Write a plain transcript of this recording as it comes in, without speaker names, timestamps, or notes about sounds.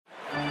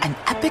An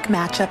epic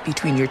matchup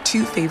between your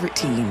two favorite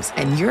teams,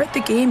 and you're at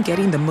the game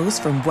getting the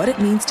most from what it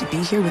means to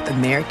be here with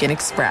American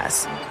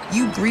Express.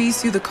 You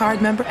breeze through the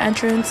card member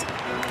entrance,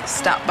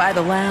 stop by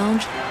the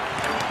lounge.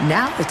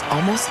 Now it's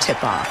almost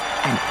tip-off,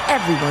 and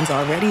everyone's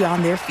already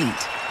on their feet.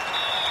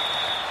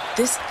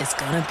 This is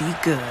gonna be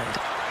good.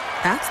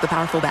 That's the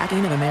powerful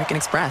backing of American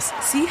Express.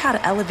 See how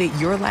to elevate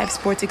your live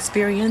sports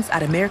experience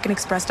at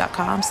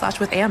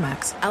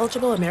americanexpress.com/withAmex.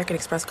 Eligible American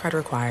Express card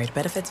required.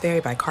 Benefits vary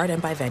by card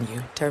and by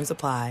venue. Terms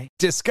apply.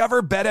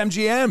 Discover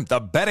BetMGM, the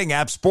betting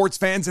app sports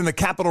fans in the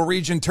capital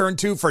region turn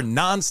to for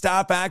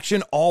nonstop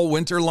action all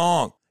winter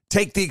long.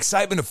 Take the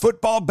excitement of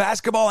football,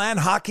 basketball, and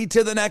hockey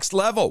to the next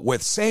level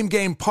with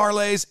same-game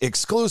parlays,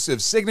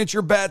 exclusive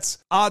signature bets,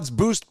 odds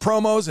boost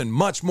promos, and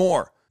much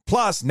more.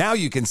 Plus, now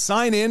you can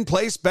sign in,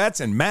 place bets,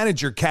 and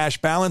manage your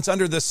cash balance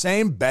under the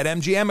same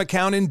BetMGM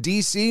account in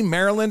D.C.,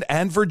 Maryland,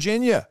 and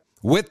Virginia.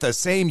 With the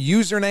same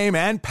username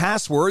and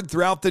password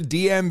throughout the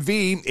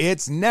DMV,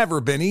 it's never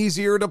been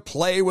easier to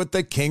play with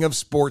the king of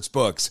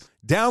sportsbooks.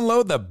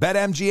 Download the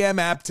BetMGM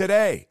app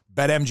today.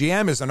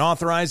 BetMGM is an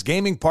authorized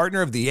gaming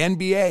partner of the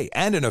NBA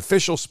and an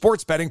official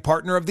sports betting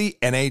partner of the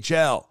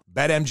NHL.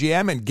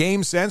 BetMGM and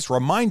GameSense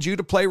remind you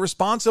to play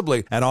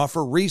responsibly and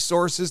offer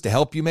resources to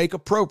help you make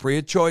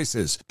appropriate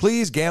choices.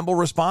 Please gamble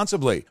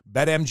responsibly.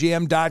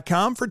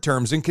 BetMGM.com for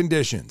terms and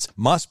conditions.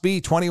 Must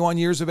be 21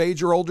 years of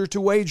age or older to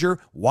wager.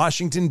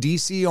 Washington,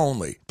 D.C.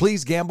 only.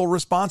 Please gamble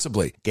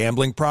responsibly.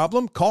 Gambling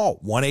problem? Call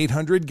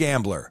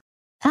 1-800-GAMBLER.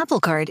 Apple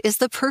Card is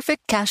the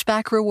perfect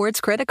cashback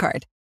rewards credit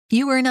card.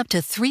 You earn up to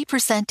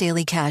 3%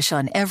 daily cash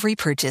on every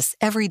purchase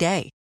every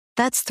day.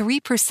 That's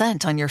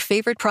 3% on your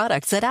favorite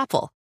products at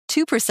Apple,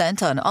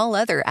 2% on all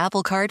other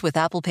Apple Card with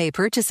Apple Pay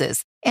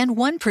purchases, and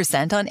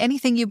 1% on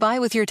anything you buy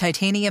with your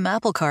titanium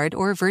Apple Card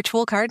or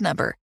virtual card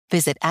number.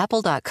 Visit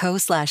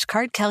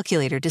apple.co/card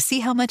calculator to see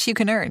how much you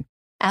can earn.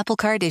 Apple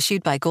Card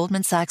issued by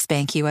Goldman Sachs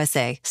Bank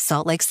USA,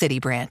 Salt Lake City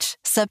branch.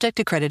 Subject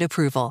to credit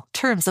approval.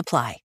 Terms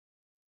apply.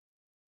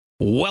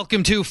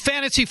 Welcome to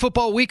Fantasy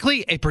Football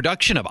Weekly, a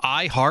production of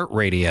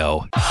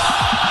iHeartRadio.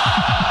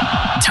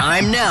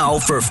 Time now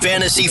for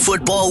Fantasy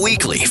Football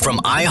Weekly from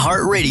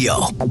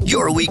iHeartRadio,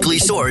 your weekly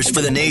source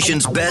for the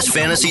nation's best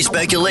fantasy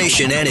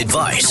speculation and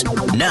advice.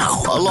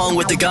 Now, along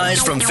with the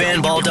guys from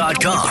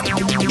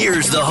fanball.com,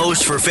 here's the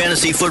host for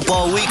Fantasy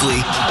Football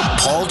Weekly,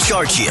 Paul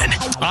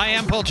Charchian. I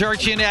am Paul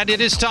Charchian, and it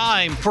is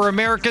time for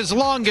America's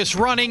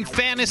longest-running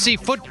fantasy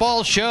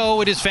football show.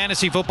 It is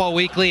Fantasy Football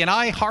Weekly, an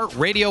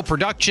iHeartRadio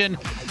production.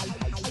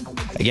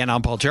 Again,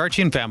 I'm Paul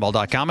Charchian,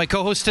 fanball.com. My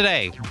co-host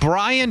today,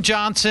 Brian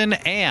Johnson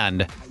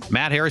and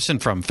Matt Harrison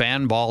from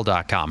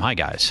fanball.com. Hi,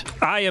 guys.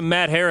 I am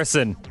Matt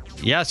Harrison.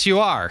 Yes, you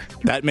are.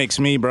 That makes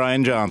me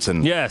Brian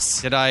Johnson.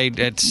 Yes.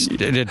 It's.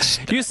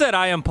 You said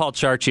I am Paul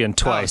Charchian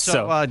twice. Okay.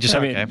 All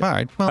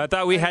right. Well, I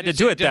thought we had to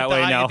do it that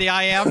way now. The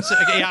I am, so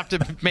you have to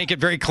make it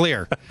very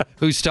clear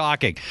who's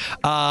talking.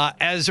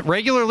 As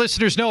regular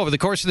listeners know, over the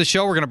course of the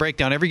show, we're going to break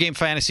down every game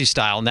fantasy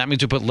style, and that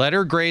means we put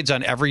letter grades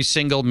on every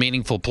single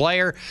meaningful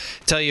player,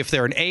 tell you if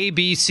they're an A,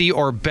 B, C,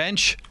 or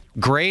bench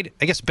grade.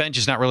 I guess bench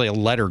is not really a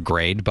letter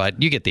grade,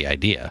 but you get the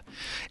idea.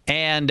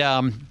 And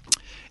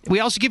we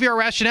also give you our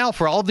rationale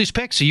for all of these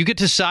picks, so you get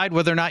to decide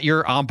whether or not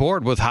you're on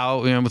board with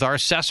with our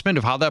assessment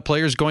of how that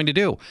player is going to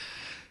do.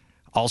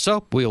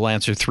 Also, we will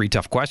answer 3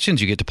 tough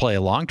questions. You get to play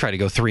along, try to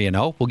go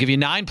 3-0. We'll give you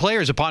 9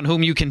 players upon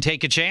whom you can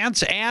take a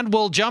chance, and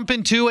we'll jump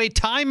into a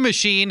time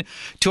machine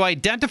to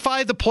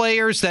identify the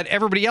players that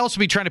everybody else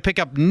will be trying to pick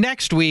up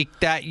next week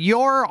that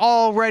you're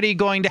already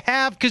going to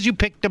have because you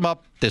picked them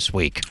up this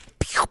week.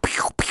 Pew,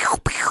 pew, pew,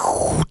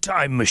 pew.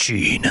 Time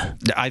machine.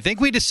 I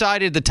think we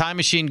decided the time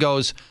machine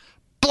goes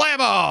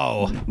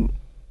blammo!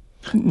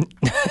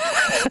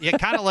 You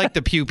kind of like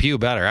the pew pew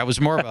better. I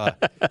was more of a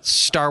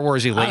Star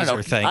Wars-y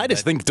laser thing. I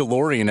just think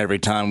DeLorean every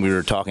time we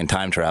were talking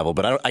time travel,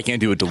 but I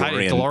can't do a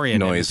DeLorean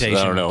noise. I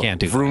don't know.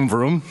 Can't do vroom,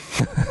 vroom.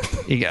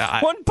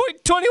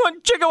 1.21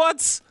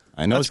 gigawatts.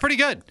 I know that's pretty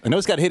good. I know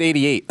it's got hit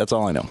 88. That's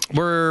all I know.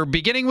 We're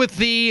beginning with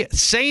the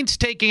Saints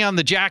taking on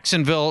the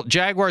Jacksonville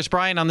Jaguars.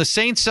 Brian, on the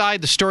Saints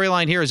side, the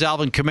storyline here is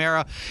Alvin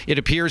Kamara. It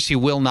appears he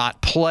will not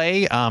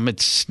play.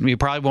 We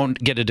probably won't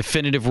get a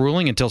definitive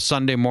ruling until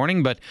Sunday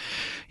morning. But,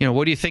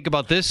 what do you think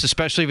about this,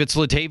 especially if it's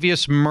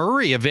Latavius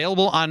Murray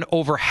available on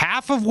over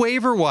half of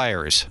waiver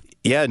wires?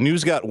 Yeah,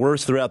 news got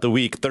worse throughout the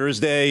week.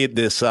 Thursday,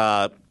 this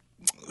the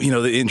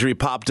injury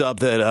popped up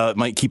that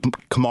might keep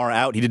Kamara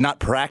out. He did not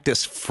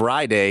practice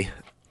Friday.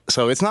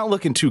 So it's not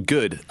looking too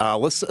good.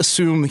 Let's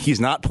assume he's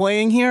not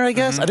playing here, I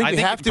guess. Mm-hmm. I think we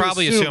have to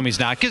probably assume he's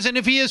not. Because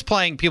if he is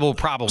playing, people will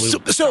probably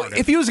So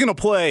if he was going to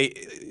play,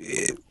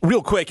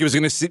 real quick, it was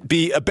going to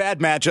be a bad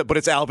matchup, but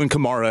it's Alvin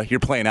Kamara. You're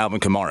playing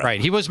Alvin Kamara.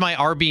 Right. He was my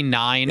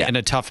RB9 in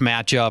a tough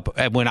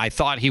matchup when I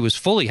thought he was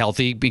fully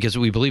healthy because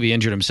we believe he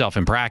injured himself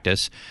in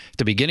practice at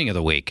the beginning of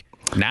the week.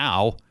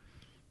 Now...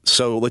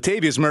 So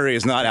Latavius Murray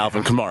is not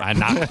Alvin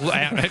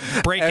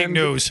Kamara. Breaking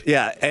news.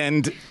 Yeah,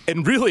 and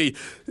really,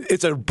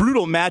 it's a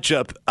brutal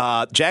matchup.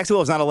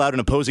 Jacksonville is not allowed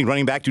an opposing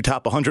running back to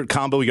top 100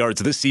 combo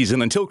yards this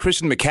season until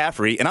Christian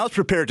McCaffrey. And I was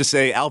prepared to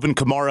say Alvin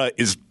Kamara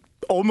is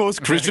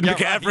almost Christian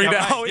McCaffrey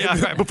now.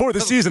 Right. Before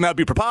the season, that would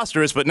be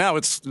preposterous, but now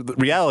it's the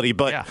reality.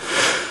 But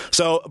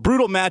so,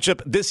 brutal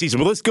matchup this season.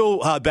 Well, let's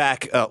go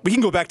back. We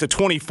can go back to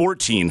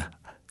 2014.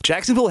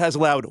 Jacksonville has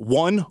allowed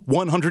one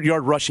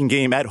 100-yard rushing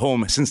game at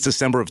home since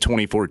December of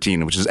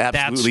 2014, which is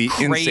absolutely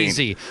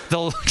crazy.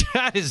 insane.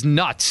 That is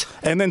nuts.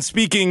 And then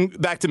speaking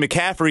back to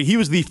McCaffrey, he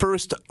was the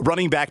first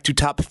running back to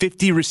top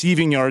 50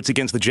 receiving yards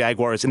against the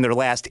Jaguars in their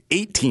last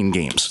 18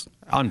 games.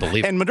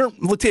 Unbelievable. And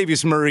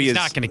Latavius Murray is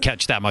not going to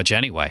catch that much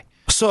anyway.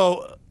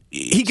 So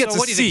he gets a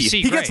C.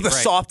 He gets the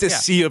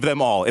softest C of them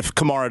all if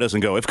Kamara doesn't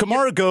go. If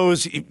Kamara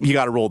goes, you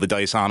got to roll the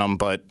dice on him,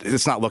 but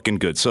it's not looking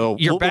good. So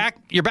you're back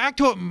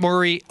to what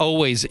Murray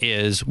always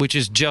is, which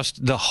is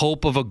just the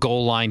hope of a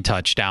goal line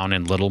touchdown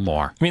and little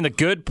more. I mean, the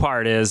good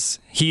part is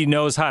he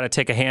knows how to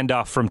take a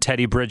handoff from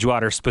Teddy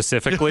Bridgewater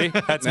specifically.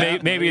 That's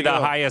maybe the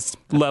highest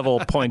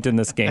level point in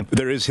this game.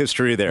 There is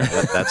history there.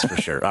 That's for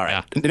sure. All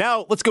right. Yeah.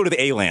 Now let's go to the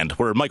A-land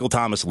where Michael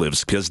Thomas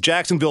lives, because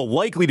Jacksonville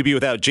likely to be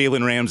without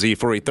Jalen Ramsey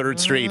for a third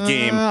straight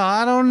game.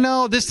 I don't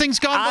know. This thing's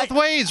gone both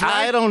ways,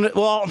 right? I don't.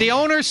 Well, the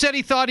owner said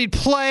he thought he'd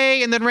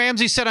play, and then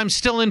Ramsey said, "I'm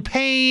still in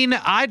pain."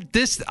 I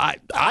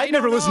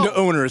never listened to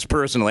owners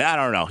personally. I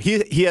don't know.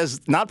 He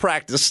has not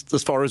practiced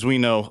as far as we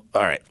know.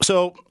 All right.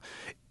 So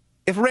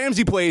if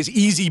Ramsey plays,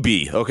 easy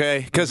B, okay?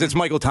 Because it's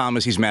Michael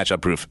Thomas. He's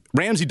matchup proof.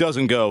 Ramsey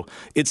doesn't go.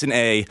 It's an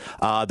A.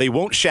 They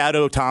won't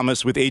shadow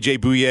Thomas with A.J.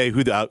 Bouye,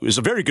 who is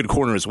a very good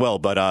corner as well.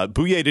 But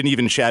Bouye didn't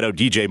even shadow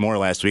DJ Moore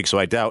last week, so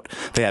I doubt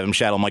they have him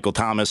shadow Michael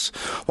Thomas.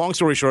 Long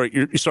story short,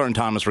 you're starting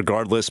Thomas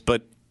regardless.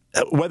 But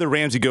whether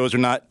Ramsey goes or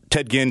not,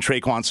 Ted Ginn,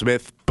 Traquan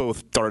Smith,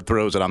 both dart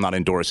throws that I'm not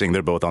endorsing.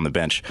 They're both on the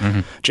bench.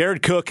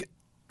 Jared Cook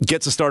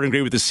gets a starting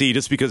grade with a C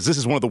just because this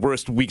is one of the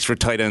worst weeks for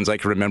tight ends I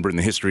can remember in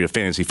the history of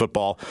fantasy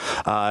football.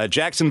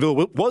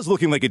 Jacksonville was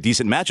looking like a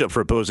decent matchup for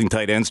opposing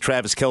tight ends.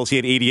 Travis Kelce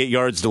had 88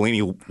 yards,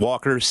 Delaney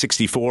Walker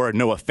 64,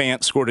 Noah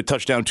Fant scored a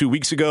touchdown 2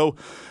 weeks ago.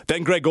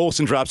 Then Greg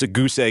Olsen drops a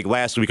goose egg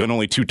last week on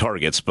only 2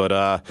 targets, but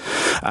I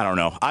don't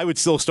know. I would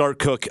still start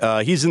Cook.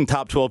 He's in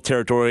top 12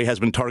 territory, has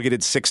been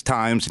targeted 6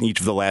 times in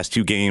each of the last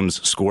 2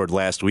 games, scored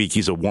last week.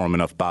 He's a warm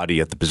enough body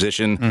at the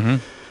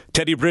position.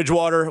 Teddy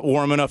Bridgewater,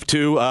 warm enough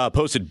too,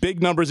 posted big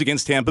numbers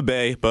against Tampa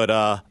Bay, but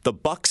the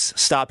Bucs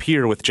stop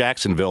here with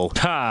Jacksonville.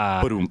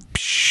 The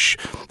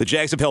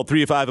Jags have held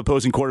 3 of 5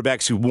 opposing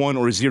quarterbacks who 1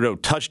 or 0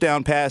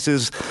 touchdown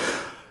passes.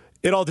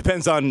 It all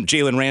depends on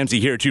Jalen Ramsey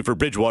here, too, for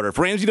Bridgewater. If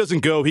Ramsey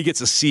doesn't go, he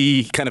gets a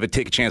C, kind of a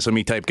take a chance on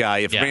me type guy.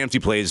 If Ramsey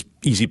plays,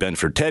 easy bench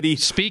for Teddy.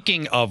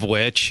 Speaking of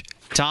which,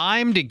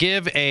 time to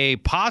give a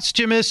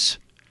posthumous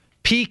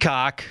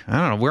peacock.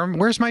 I don't know.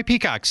 Where's my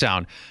peacock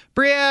sound?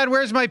 Brianne,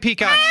 where's my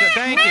peacock sound?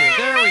 Thank you.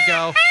 There we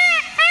go.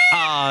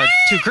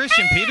 To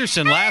Christian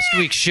Peterson last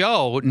week's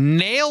show,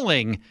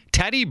 nailing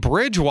Teddy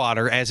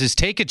Bridgewater as his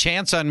take a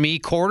chance on me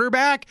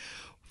quarterback.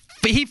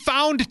 He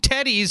found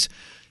Teddy's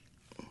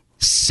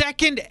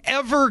second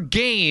ever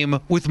game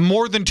with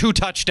more than 2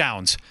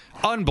 touchdowns.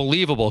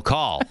 Unbelievable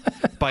call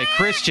by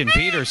Christian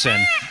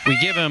Peterson. We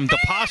give him the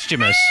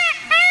posthumous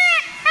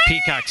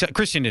peacock.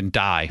 Christian didn't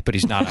die, but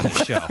he's not on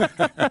the show.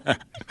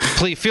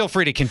 Please feel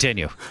free to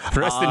continue.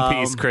 Rest in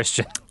peace,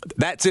 Christian.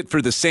 That's it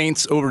for the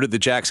Saints. Over to the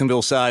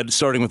Jacksonville side,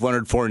 starting with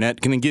Leonard Fournette.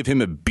 Going to give him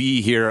a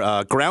B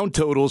here. Ground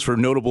totals for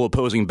notable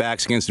opposing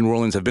backs against New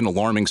Orleans have been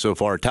alarming so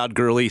far. Todd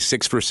Gurley,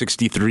 6 for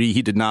 63.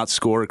 He did not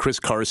score. Chris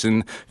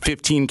Carson,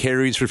 15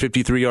 carries for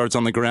 53 yards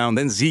on the ground.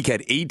 Then Zeke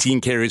had 18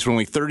 carries for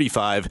only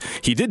 35.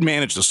 He did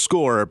manage to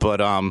score, but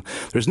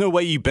there's no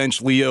way you bench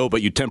Leo,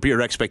 but you temper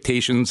your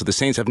expectations. The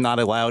Saints have not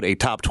allowed a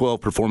top 12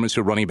 performance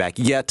to a running back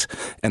yet,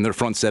 and their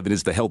front 7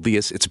 is the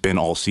healthiest it's been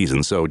all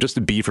season. So just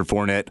a B for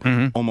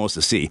Fournette, almost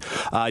a C.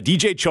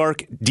 DJ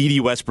Chark, D.D.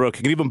 Westbrook,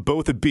 I can give them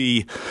both a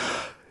B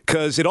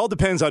because it all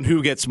depends on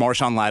who gets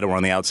Marshawn Lattimore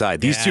on the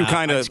outside. These two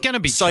kind of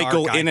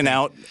cycle in and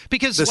out.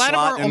 Because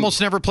Lattimore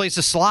almost never plays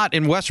the slot,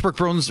 and Westbrook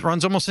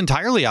runs almost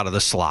entirely out of the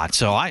slot.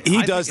 So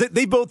he does.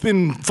 They've both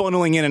been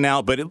funneling in and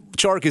out, but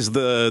Chark is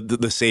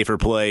the safer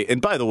play.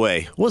 And by the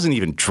way, wasn't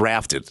even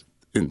drafted.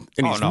 And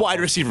he's wide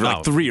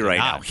receiver 3 right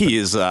now. He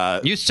is.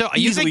 You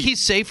think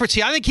he's safer?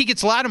 See, I think he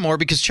gets Lattimore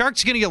because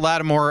Chark's going to get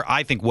Lattimore,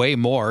 I think, way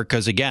more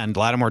because, again,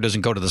 Lattimore doesn't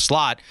go to the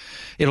slot.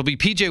 It'll be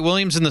P.J.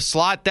 Williams in the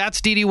slot.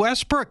 That's D.D.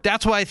 Westbrook.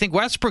 That's why I think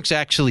Westbrook's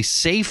actually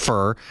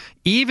safer,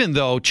 even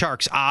though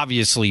Chark's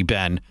obviously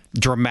been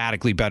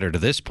dramatically better to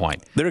this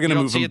point. They're going to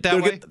move him.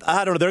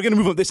 I don't know. They're going to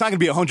move him. It's not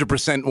going to be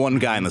 100% one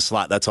guy in the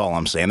slot. That's all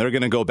I'm saying. They're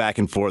going to go back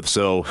and forth.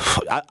 So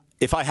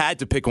if I had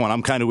to pick one,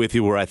 I'm kind of with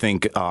you where I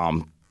think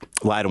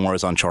Lattimore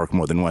is on Chark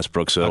more than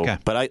Westbrook. So,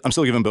 but I'm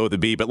still giving both a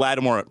B. But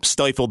Lattimore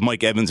stifled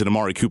Mike Evans and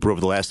Amari Cooper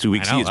over the last 2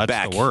 weeks. He is that's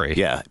back. The worry.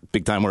 Yeah,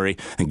 big-time worry.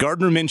 And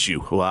Gardner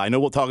Minshew, who I know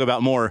we'll talk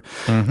about more,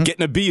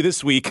 getting a B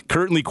this week,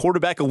 currently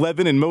quarterback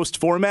 11 in most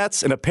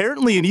formats, and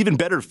apparently an even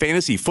better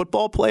fantasy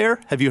football player.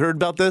 Have you heard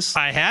about this?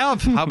 I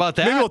have. How about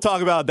that? Maybe we'll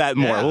talk about that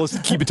more. Yeah. We'll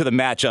just keep it to the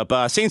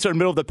matchup. Saints are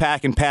middle of the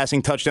pack in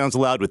passing, touchdowns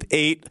allowed with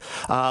 8,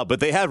 but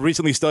they have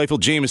recently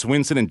stifled Jameis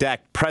Winston and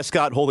Dak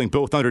Prescott, holding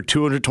both under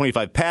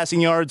 225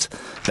 passing yards.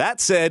 That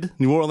said,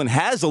 New Orleans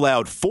has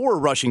allowed 4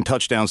 rushing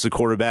touchdowns to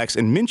quarterbacks,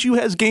 and Minshew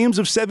has games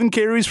of 7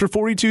 carries for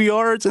 42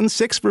 yards and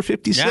 6 for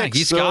 56. Yeah,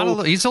 he's a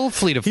little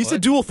fleet of foot. He's a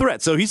dual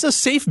threat, so he's a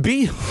safe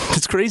B.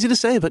 It's crazy to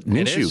say, but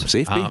Minshew,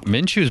 safe B.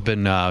 Minshew's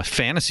been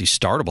fantasy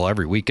startable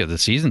every week of the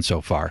season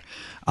so far.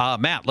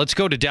 Matt, let's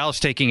go to Dallas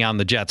taking on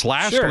the Jets.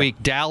 Last week,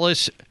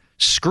 Dallas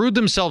screwed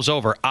themselves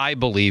over, I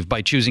believe,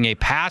 by choosing a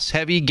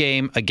pass-heavy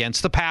game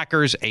against the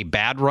Packers, a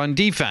bad run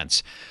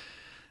defense.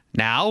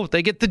 Now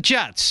they get the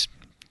Jets.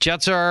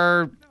 Jets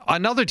are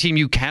another team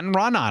you can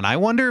run on. I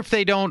wonder if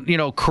they don't,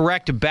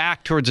 correct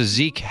back towards a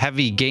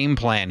Zeke-heavy game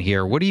plan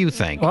here. What do you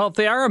think? Well, if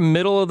they are a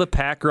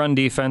middle-of-the-pack run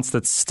defense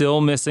that's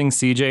still missing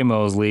C.J.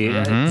 Mosley,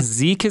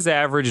 Zeke has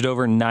averaged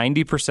over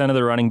 90% of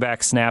the running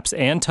back snaps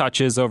and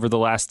touches over the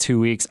last 2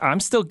 weeks. I'm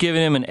still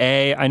giving him an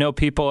A. I know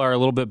people are a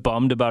little bit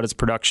bummed about his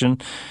production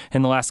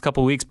in the last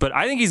couple weeks, but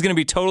I think he's going to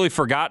be totally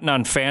forgotten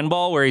on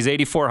Fanball, where he's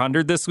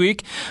 8,400 this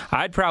week.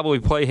 I'd probably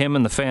play him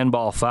in the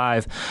Fanball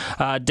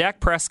 5. Dak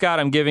Prescott,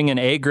 I'm giving an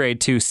A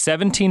grade to.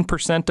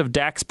 17% of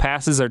Dak's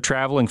passes are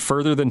traveling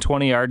further than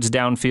 20 yards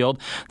downfield.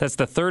 That's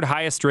the 3rd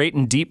highest rate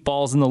in deep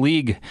balls in the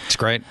league. It's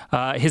great.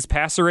 His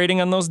passer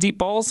rating on those deep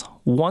balls,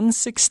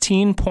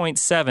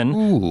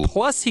 116.7.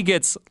 Plus, he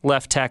gets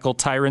left tackle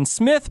Tyron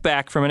Smith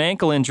back from an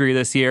ankle injury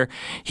this year.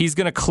 He's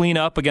going to clean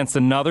up against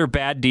another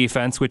bad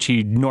defense, which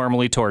he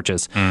normally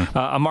torches.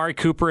 Amari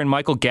Cooper and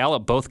Michael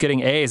Gallup both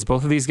getting A's.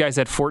 Both of these guys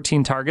had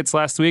 14 targets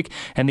last week,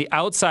 and the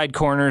outside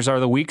corners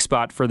are the weak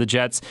spot for the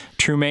Jets.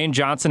 Trumaine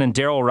Johnson and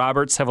Darrell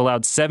Roberts have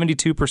allowed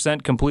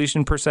 72%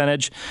 completion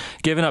percentage,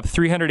 given up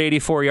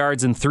 384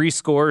 yards and 3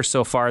 scores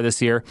so far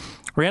this year.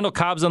 Randall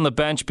Cobb's on the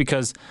bench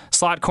because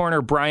slot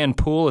corner Brian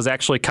Poole is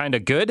actually kind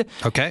of good.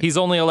 Okay. He's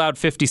only allowed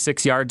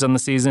 56 yards on the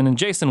season, and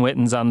Jason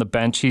Witten's on the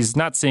bench. He's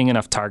not seeing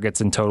enough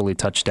targets and totally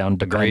touchdown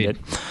dependent.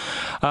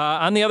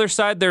 On the other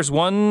side, there's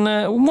one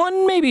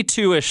maybe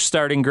 2-ish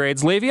starting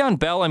grades. Le'Veon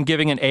Bell, I'm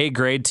giving an A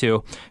grade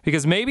to,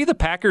 because maybe the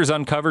Packers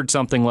uncovered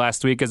something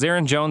last week as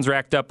Aaron Jones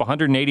racked up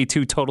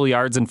 182 total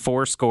yards and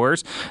 4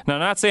 scores. Now, I'm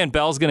not saying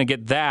Bell's going to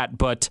get that,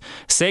 but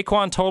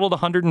Saquon totaled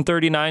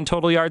 139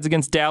 total yards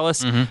against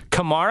Dallas.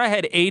 Kamara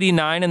had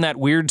 89 in that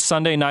weird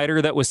Sunday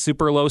nighter that was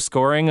super low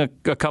scoring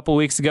a couple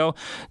weeks ago.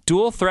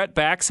 Dual threat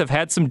backs have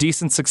had some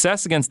decent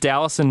success against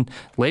Dallas, and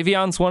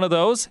Le'Veon's one of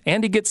those.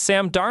 And he gets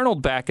Sam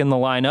Darnold back in the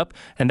lineup,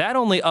 and that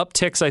only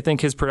upticks, I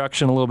think, his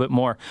production a little bit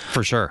more.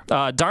 For sure.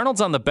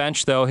 Darnold's on the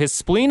bench, though. His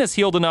spleen is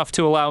healed enough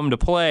to allow him to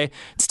play.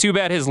 It's too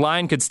bad his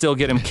line could still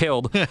get him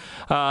killed.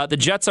 The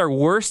Jets are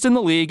worst in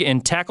the league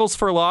in tackles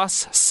for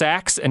loss,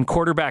 sacks, and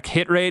quarterback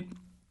hit rate.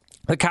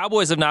 The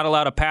Cowboys have not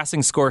allowed a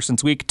passing score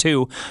since week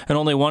 2, and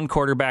only one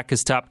quarterback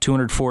has topped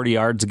 240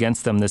 yards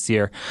against them this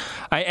year.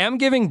 I am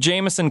giving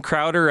Jamison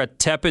Crowder a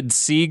tepid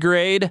C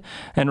grade,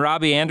 and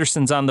Robbie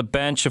Anderson's on the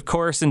bench. Of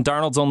course, in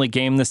Darnold's only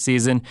game this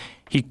season,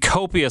 he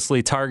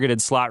copiously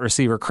targeted slot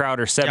receiver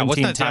Crowder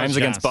 17 times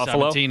against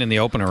Buffalo. 17 in the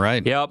opener,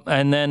 right? Yep.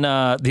 And then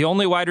the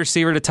only wide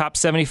receiver to top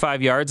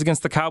 75 yards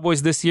against the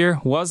Cowboys this year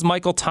was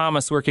Michael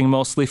Thomas, working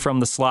mostly from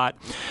the slot.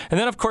 And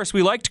then, of course,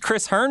 we liked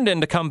Chris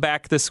Herndon to come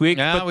back this week,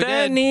 but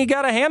then he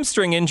got a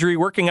hamstring injury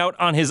working out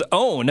on his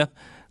own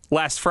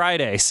last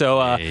Friday.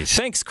 So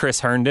thanks, Chris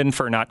Herndon,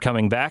 for not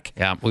coming back.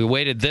 Yeah, we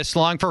waited this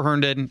long for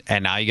Herndon,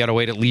 and now you got to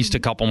wait at least a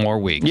couple more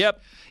weeks.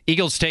 Yep.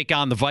 Eagles take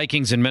on the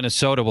Vikings in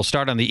Minnesota. We'll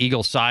start on the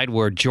Eagles side,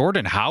 where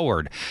Jordan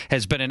Howard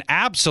has been an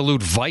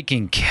absolute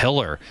Viking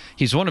killer.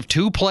 He's one of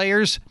 2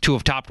 players to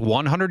have topped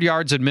 100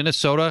 yards in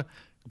Minnesota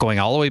going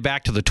all the way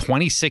back to the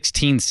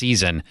 2016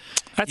 season.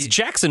 That's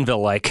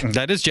Jacksonville-like.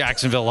 That is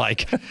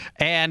Jacksonville-like.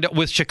 And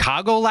with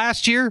Chicago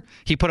last year,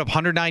 he put up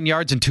 109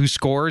 yards and 2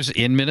 scores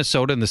in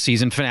Minnesota in the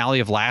season finale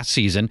of last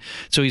season.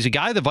 So he's a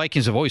guy the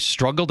Vikings have always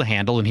struggled to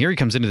handle, and here he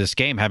comes into this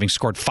game having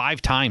scored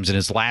 5 times in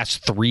his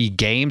last 3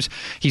 games.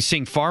 He's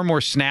seeing far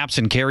more snaps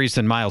and carries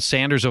than Miles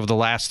Sanders over the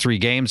last 3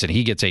 games, and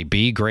he gets a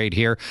B grade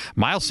here.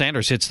 Miles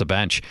Sanders hits the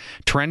bench,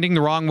 trending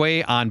the wrong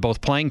way on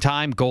both playing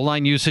time, goal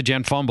line usage,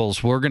 and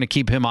fumbles. We're going to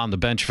keep him on the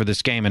bench for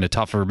this game in a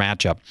tougher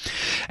matchup.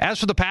 As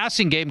for the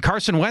passing game,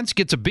 Carson Wentz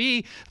gets a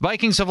B.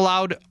 Vikings have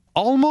allowed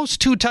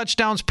almost 2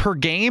 touchdowns per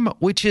game,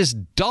 which is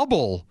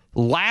double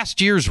last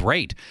year's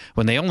rate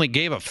when they only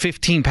gave up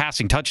 15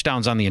 passing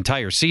touchdowns on the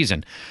entire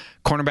season.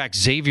 Cornerback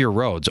Xavier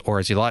Rhodes, or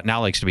as he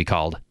now likes to be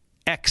called,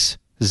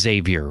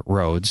 Xavier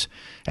Rhodes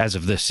as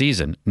of this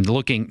season,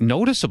 looking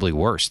noticeably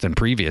worse than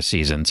previous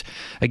seasons.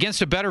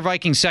 Against a better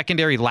Vikings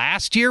secondary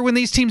last year when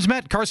these teams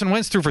met, Carson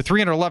Wentz threw for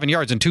 311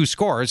 yards and 2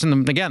 scores.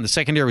 And again, the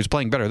secondary was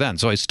playing better then.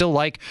 So I still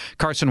like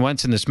Carson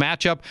Wentz in this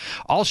matchup.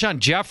 Alshon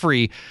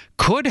Jeffrey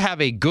could have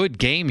a good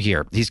game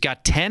here. He's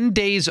got 10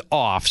 days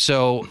off,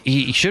 so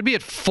he should be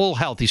at full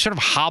health. He sort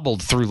of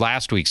hobbled through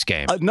last week's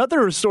game.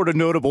 Another sort of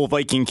notable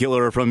Viking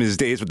killer from his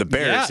days with the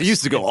Bears. Yes. He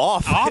used to go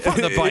off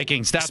on the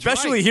Vikings. That's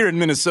especially right. Here in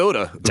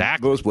Minnesota.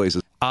 Exactly. Those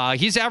places.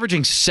 He's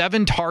averaging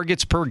 7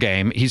 targets per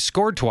game. He's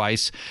scored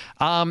twice.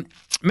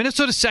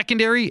 Minnesota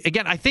secondary,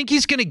 again, I think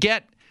he's going to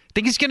get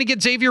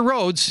Xavier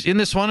Rhodes in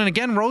this one. And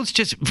again, Rhodes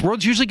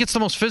usually gets the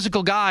most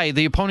physical guy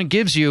the opponent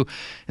gives you,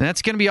 and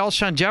that's going to be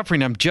Alshon Jeffrey.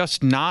 And I'm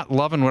just not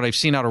loving what I've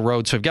seen out of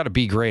Rhodes, so I've got to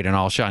be great on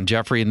Alshon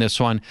Jeffrey in this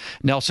one.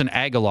 Nelson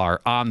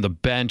Aguilar on the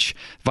bench.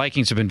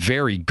 Vikings have been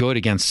very good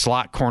against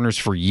slot corners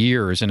for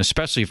years, and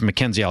especially if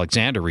Mackenzie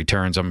Alexander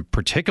returns, I'm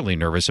particularly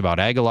nervous about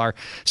Aguilar.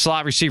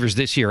 Slot receivers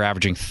this year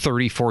averaging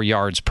 34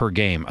 yards per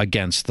game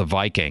against the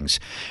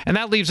Vikings. And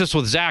that leaves us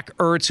with Zach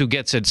Ertz, who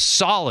gets a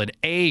solid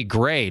A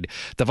grade.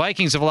 The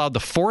Vikings have allowed the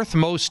 4th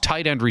most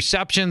tight end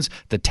receptions,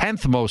 the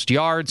 10th most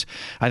yards.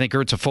 I think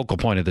Ertz a focal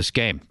point of this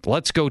game.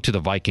 Let's go to the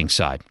Vikings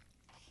side.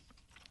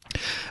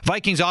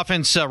 Vikings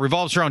offense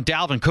revolves around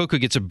Dalvin Cook, who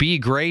gets a B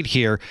grade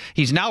here.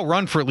 He's now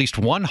run for at least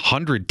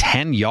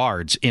 110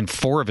 yards in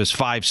 4 of his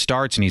 5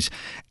 starts, and he's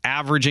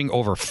averaging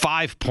over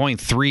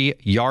 5.3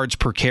 yards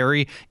per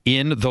carry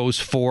in those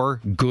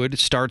 4 good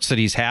starts that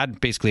he's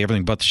had, basically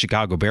everything but the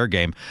Chicago Bear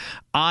game.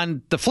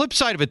 On the flip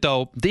side of it,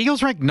 though, the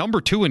Eagles rank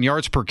number 2 in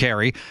yards per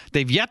carry.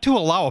 They've yet to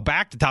allow a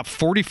back to top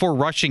 44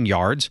 rushing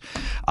yards.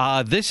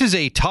 This is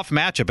a tough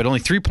matchup at only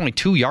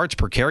 3.2 yards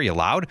per carry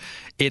allowed.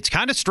 It's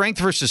kind of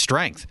strength versus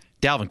strength.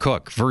 Dalvin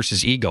Cook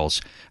versus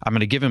Eagles. I'm going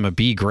to give him a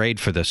B grade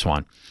for this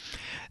one.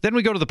 Then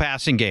we go to the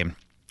passing game.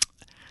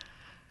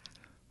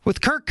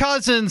 With Kirk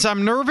Cousins,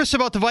 I'm nervous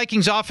about the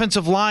Vikings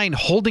offensive line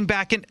holding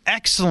back an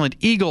excellent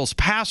Eagles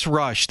pass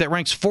rush that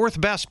ranks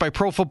 4th best by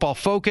Pro Football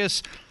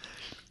Focus.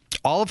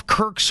 All of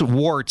Kirk's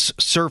warts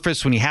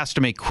surface when he has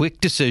to make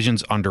quick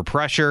decisions under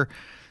pressure.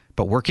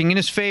 But working in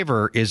his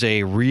favor is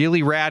a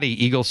really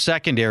ratty Eagles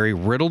secondary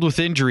riddled with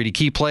injury to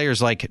key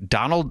players like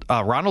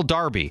Ronald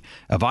Darby,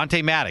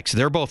 Avonte Maddox.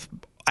 They're both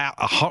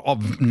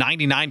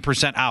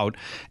 99% out.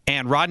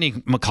 And Rodney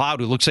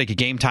McLeod, who looks like a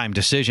game-time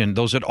decision.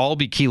 Those would all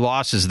be key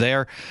losses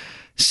there.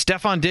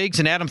 Stephon Diggs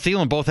and Adam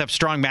Thielen both have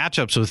strong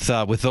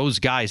matchups with those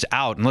guys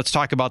out. And let's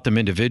talk about them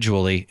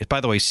individually.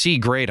 By the way, C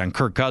grade on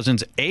Kirk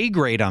Cousins, A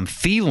grade on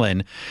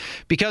Thielen,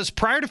 because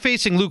prior to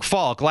facing Luke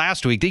Falk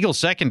last week, the Eagles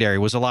secondary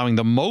was allowing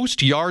the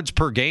most yards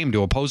per game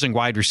to opposing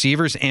wide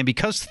receivers. And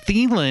because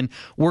Thielen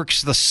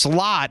works the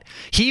slot,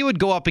 he would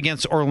go up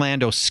against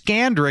Orlando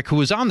Scandrick, who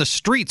was on the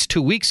streets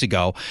 2 weeks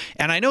ago.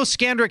 And I know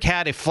Scandrick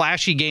had a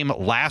flashy game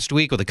last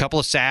week with a couple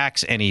of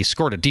sacks, and he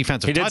scored a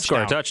defensive touchdown. He did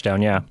score a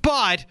touchdown, yeah.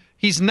 But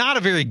he's not a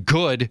very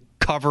good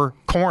cover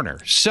corner.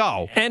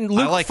 And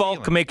Luke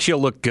Falk makes you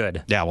look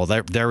good. Yeah, well,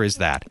 there is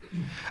that.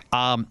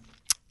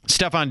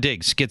 Stephon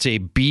Diggs gets a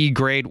B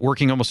grade,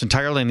 working almost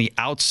entirely on the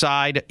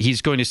outside.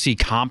 He's going to see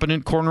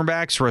competent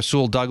cornerbacks,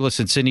 Rasul Douglas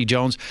and Sidney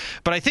Jones.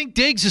 But I think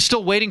Diggs is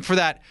still waiting for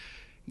that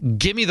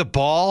give me the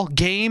ball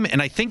game,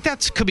 and I think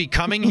that could be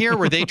coming here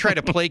where they try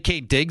to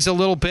placate Diggs a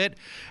little bit.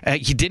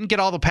 He didn't get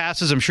all the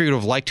passes I'm sure he would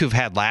have liked to have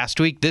had last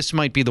week. This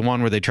might be the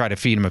one where they try to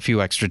feed him a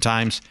few extra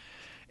times.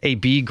 A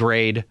B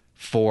grade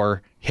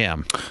for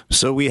him.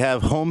 So we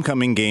have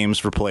homecoming games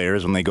for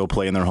players when they go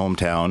play in their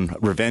hometown,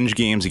 revenge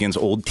games against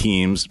old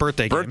teams,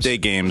 birthday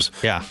games.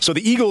 Yeah. So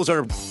the Eagles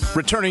are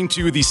returning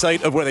to the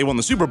site of where they won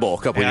the Super Bowl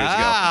a couple years ago.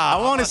 I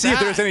want to see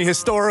if there's any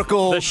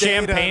historical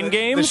Champagne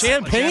games. The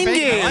Champagne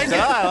games.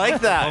 I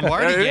like that.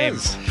 Lombardi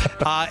games.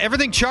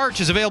 Everything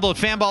Charge is available at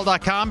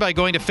fanball.com by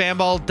going to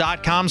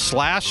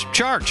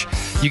fanball.com/charge.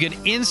 You get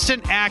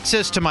instant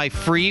access to my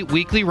free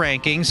weekly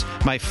rankings,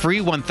 my free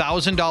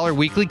 $1,000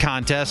 weekly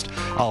contest,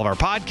 all of our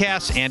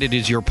podcasts, and it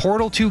is your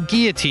portal to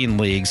Guillotine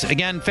Leagues.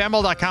 Again,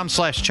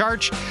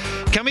 fanball.com/charge.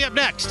 Coming up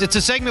next, it's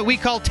a segment we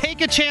call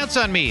Take a Chance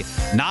on Me.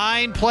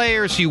 9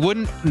 players you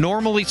wouldn't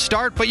normally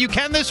start, but you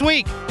can this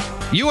week.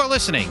 You are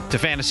listening to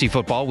Fantasy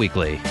Football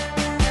Weekly.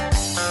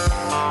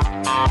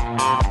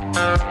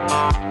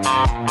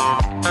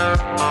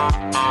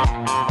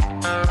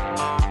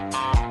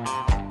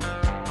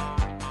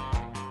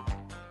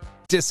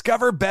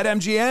 Discover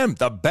BetMGM,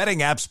 the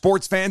betting app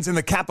sports fans in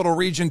the capital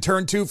region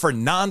turn to for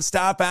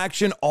nonstop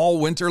action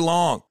all winter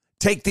long.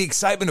 Take the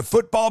excitement of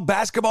football,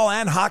 basketball,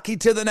 and hockey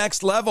to the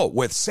next level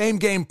with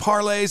same-game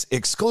parlays,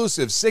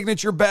 exclusive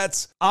signature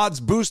bets,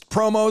 odds boost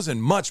promos,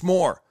 and much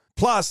more.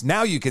 Plus,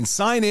 now you can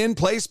sign in,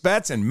 place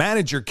bets, and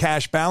manage your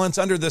cash balance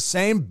under the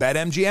same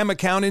BetMGM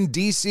account in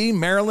D.C.,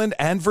 Maryland,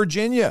 and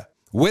Virginia.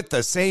 With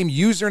the same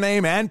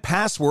username and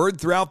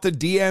password throughout the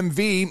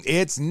DMV,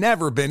 it's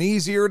never been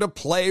easier to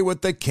play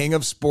with the king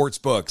of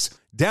sportsbooks.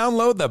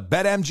 Download the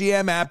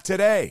BetMGM app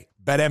today.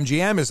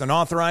 BetMGM is an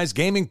authorized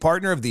gaming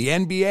partner of the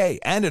NBA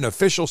and an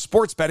official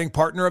sports betting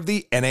partner of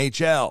the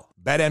NHL.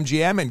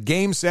 BetMGM and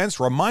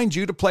GameSense remind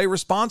you to play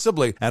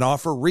responsibly and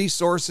offer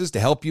resources to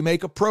help you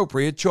make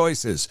appropriate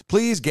choices.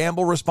 Please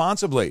gamble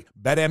responsibly.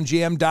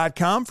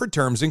 BetMGM.com for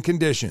terms and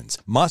conditions.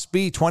 Must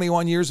be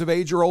 21 years of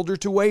age or older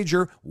to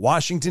wager.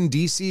 Washington,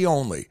 D.C.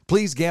 only.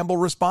 Please gamble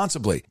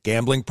responsibly.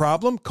 Gambling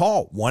problem?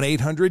 Call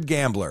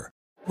 1-800-GAMBLER.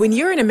 When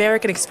you're an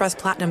American Express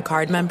Platinum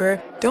card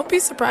member, don't be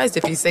surprised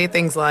if you say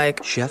things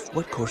like, "Chef,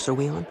 what course are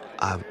we on?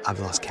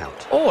 I've lost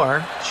count."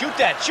 Or, Shoot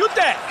that!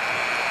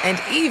 and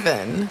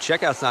even,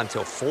 Checkout's not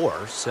until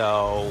 4,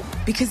 so...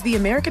 because the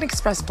American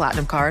Express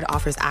Platinum Card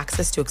offers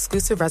access to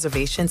exclusive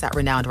reservations at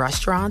renowned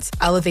restaurants,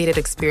 elevated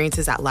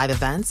experiences at live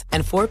events,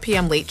 and 4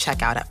 p.m. late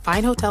checkout at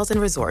fine hotels and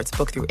resorts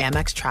booked through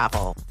Amex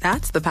Travel.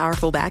 That's the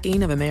powerful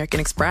backing of American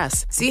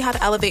Express. See how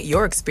to elevate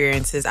your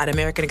experiences at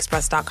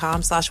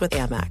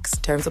americanexpress.com/withAmex.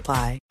 Terms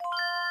apply.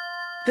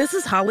 This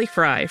is Holly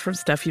Fry from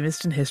Stuff You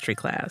Missed in History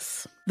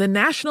class. The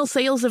national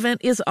sales event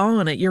is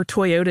on at your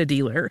Toyota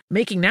dealer,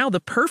 making now the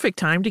perfect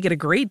time to get a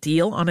great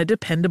deal on a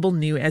dependable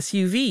new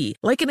SUV,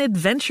 like an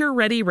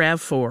adventure-ready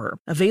RAV4.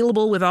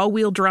 Available with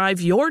all-wheel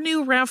drive, your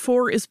new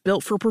RAV4 is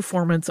built for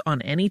performance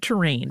on any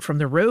terrain, from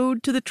the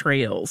road to the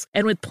trails.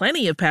 And with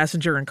plenty of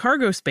passenger and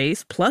cargo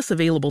space, plus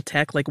available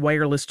tech like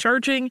wireless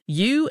charging,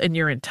 you and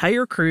your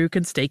entire crew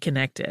can stay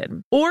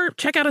connected. Or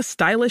check out a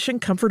stylish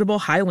and comfortable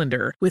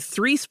Highlander with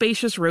 3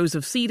 spacious rows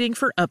of seating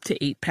for up to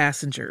 8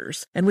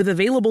 passengers. And with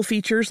available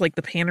features like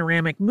the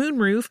panoramic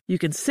moonroof, you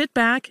can sit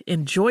back,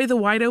 enjoy the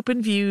wide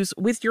open views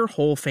with your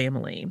whole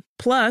family.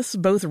 Plus,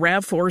 both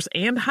RAV4s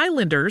and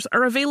Highlanders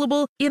are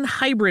available in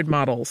hybrid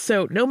models,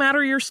 so no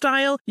matter your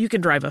style, you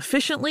can drive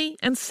efficiently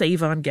and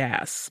save on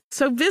gas.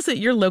 So visit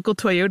your local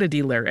Toyota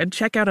dealer and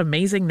check out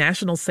amazing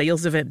national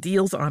sales event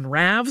deals on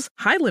RAVs,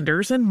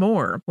 Highlanders, and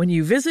more when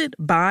you visit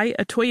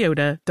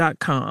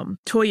buyatoyota.com.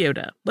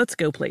 Toyota, let's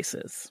go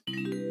places.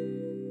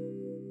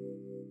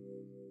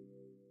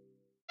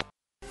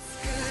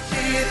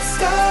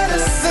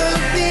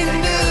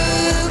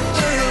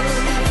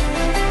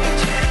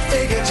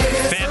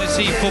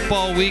 Fantasy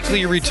Football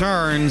Weekly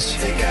returns.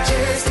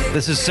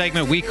 This is a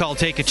segment we call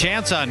Take a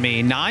Chance on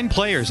Me. 9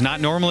 players not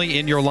normally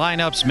in your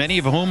lineups, many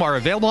of whom are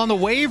available on the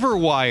waiver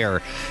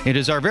wire. It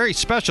is our very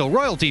special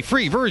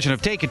royalty-free version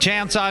of Take a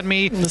Chance on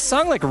Me. The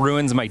song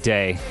ruins my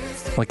day.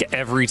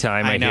 Every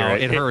time I hear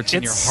it. It hurts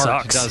in your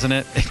heart, doesn't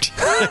it?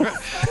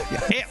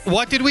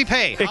 What did we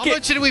pay? How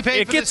much did we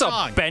pay for this song?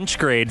 It gets a bench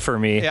grade for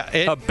me.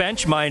 Yeah, a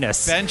bench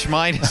minus. Bench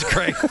minus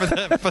grade for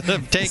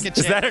the Take a Chance.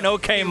 Is that an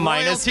okay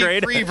minus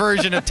grade? Royalty-free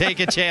version of Take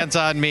a Chance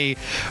on Me.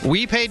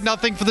 We paid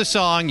nothing for the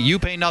song. You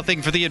pay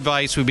nothing for the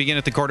advice. We begin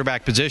at the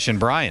quarterback position.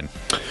 Brian.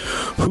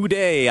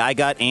 Hooday, I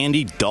got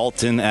Andy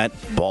Dalton at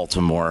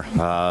Baltimore.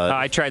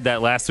 I tried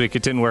that last week.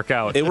 It didn't work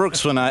out. It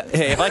works when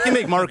if I can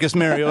make Marcus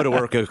Mariota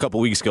work a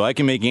couple weeks ago, I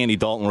can make Andy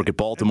Dalton work at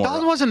Baltimore.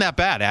 Dalton wasn't that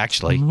bad,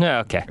 actually. Yeah,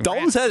 okay.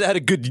 Dalton's had a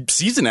good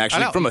season,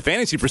 actually, from a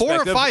fantasy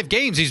perspective. 4 or 5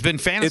 games, he's been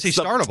fantasy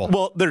startable.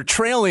 Well, they're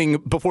trailing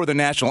before the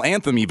national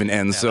anthem even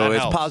ends, so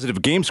it's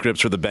positive game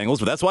scripts for the Bengals,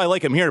 but that's why I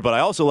like him here. But I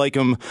also like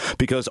him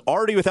because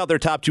already without their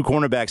top 2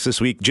 cornerbacks this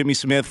week, Jimmy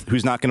Smith,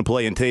 who's not going to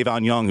play, and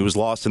Tavon Young, who was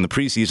lost in the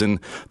preseason,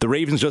 the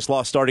Ravens just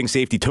lost starting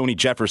safety Tony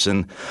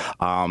Jefferson.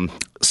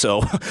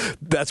 So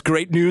that's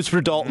great news for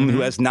Dalton,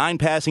 who has 9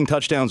 passing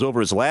touchdowns over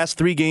his last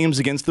 3 games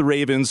against the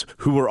Ravens,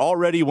 who were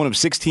already one of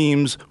 6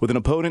 teams with an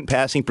opponent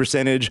passing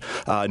percentage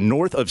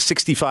north of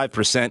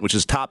 65%, which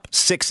is top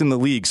 6 in the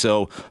league.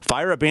 So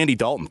fire up Andy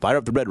Dalton. Fire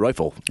up the red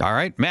rifle. All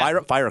right, Matt. Fire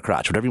up Fire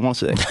Crotch, whatever you want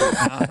to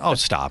say.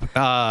 Stop.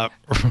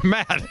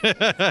 Matt,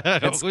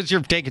 who's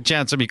your Take a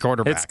Chance on Me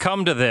quarterback? It's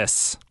come to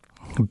this.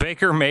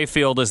 Baker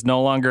Mayfield is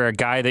no longer a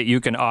guy that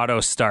you can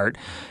auto-start.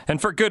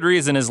 And for good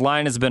reason. His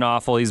line has been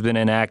awful. He's been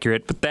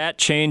inaccurate. But that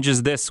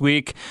changes this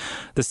week.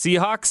 The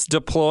Seahawks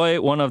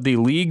deploy one of the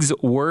league's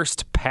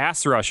worst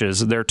pass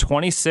rushes. They're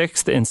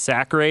 26th in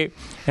sack rate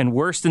and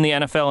worst in the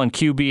NFL in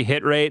QB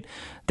hit rate.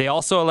 They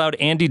also allowed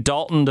Andy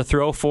Dalton to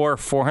throw for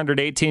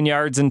 418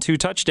 yards and 2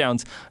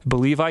 touchdowns. I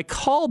believe I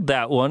called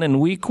that one in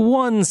week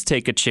 1's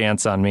Take a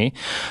Chance on Me.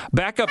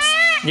 Backups,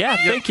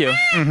 thank you.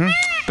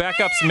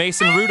 Backups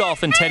Mason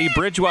Rudolph and Teddy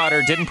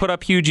Bridgewater didn't put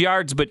up huge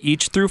yards, but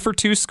each threw for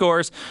 2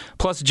 scores.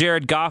 Plus,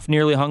 Jared Goff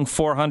nearly hung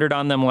 400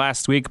 on them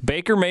last week.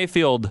 Baker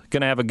Mayfield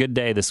going to have a good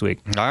day this week.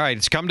 All right,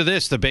 it's come to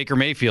this. The Baker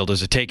Mayfield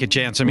is a Take a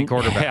Chance on Me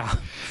quarterback. Yeah.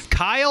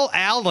 Kyle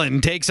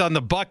Allen takes on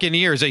the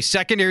Buccaneers, a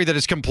secondary that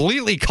has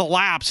completely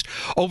collapsed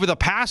over the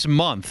past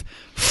month.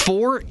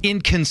 4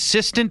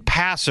 inconsistent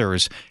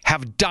passers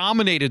have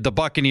dominated the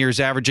Buccaneers,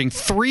 averaging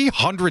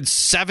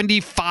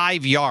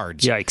 375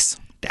 yards. Yikes.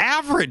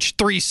 Average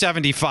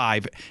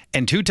 375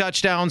 and 2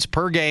 touchdowns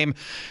per game.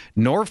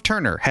 Norv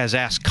Turner has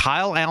asked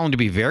Kyle Allen to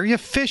be very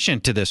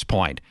efficient to this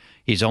point.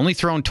 He's only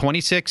thrown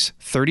 26,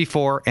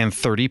 34, and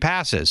 30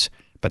 passes,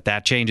 but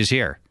that changes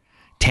here.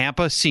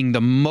 Tampa seeing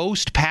the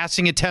most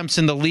passing attempts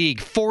in the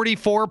league,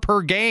 44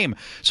 per game.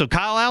 So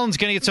Kyle Allen's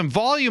going to get some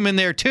volume in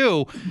there,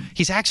 too.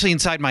 He's actually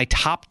inside my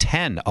top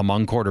 10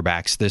 among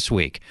quarterbacks this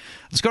week.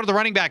 Let's go to the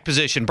running back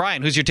position.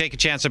 Brian, who's your Take a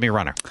Chance on Me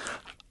runner?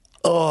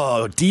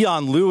 Oh,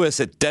 Dion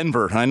Lewis at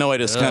Denver. I know I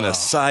just kind of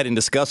sighed and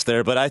discussed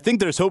there, but I think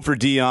there's hope for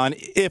Dion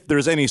if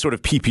there's any sort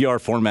of PPR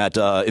format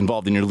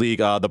involved in your league.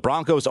 The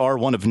Broncos are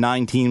one of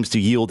 9 teams to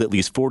yield at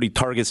least 40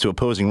 targets to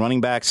opposing running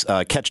backs.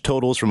 Catch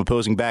totals from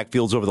opposing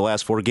backfields over the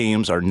last 4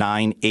 games are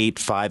 9, 8,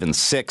 5, and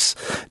 6.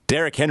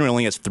 Derrick Henry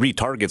only has 3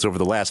 targets over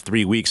the last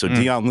 3 weeks, so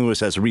Dion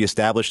Lewis has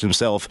reestablished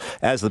himself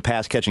as the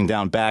pass-catching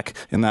down back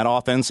in that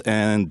offense.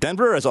 And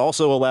Denver has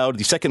also allowed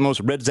the second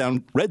most red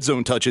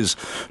zone touches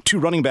to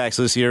running backs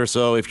this year.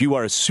 So if you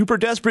are super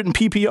desperate in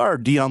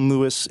PPR, Dion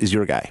Lewis is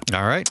your guy.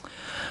 All right.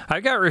 I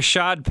got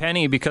Rashad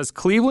Penny because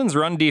Cleveland's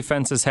run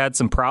defense has had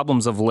some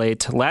problems of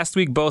late. Last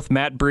week, both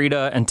Matt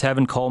Breida and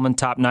Tevin Coleman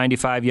topped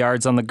 95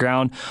 yards on the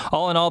ground.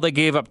 All in all, they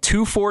gave up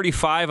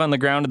 245 on the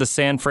ground to the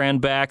San Fran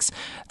backs.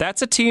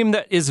 That's a team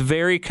that is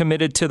very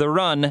committed to the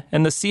run,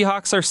 and the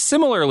Seahawks are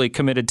similarly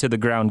committed to the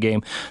ground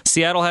game.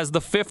 Seattle has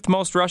the 5th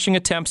most rushing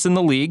attempts in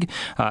the league.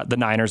 The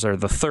Niners are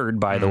the 3rd,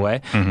 by the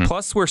way.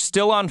 Plus, we're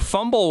still on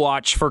fumble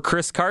watch for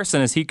Chris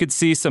Carson as he could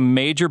see some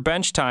major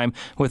bench time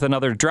with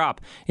another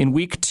drop. In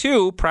week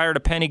 2, prior to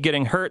Penny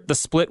getting hurt, the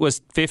split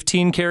was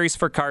 15 carries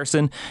for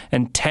Carson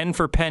and 10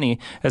 for Penny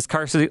as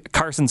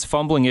Carson's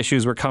fumbling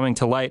issues were coming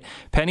to light.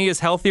 Penny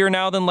is healthier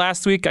now than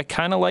last week. I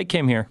kind of like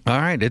him here. All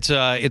right. It's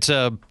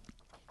a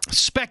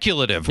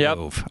speculative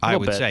move, I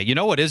would say. You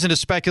know what isn't a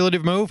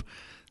speculative move?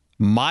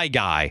 My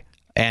guy.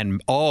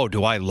 And,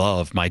 do I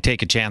love my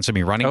take a chance on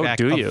me running back.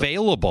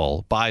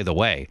 Available, by the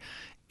way,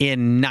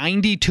 in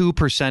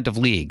 92% of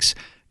leagues.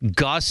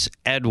 Gus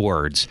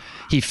Edwards.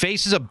 He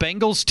faces a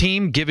Bengals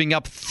team giving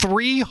up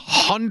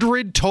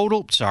 200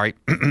 total yards.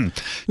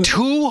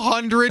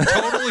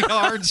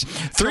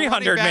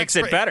 300 makes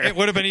it better. It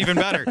would have been even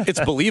better. It's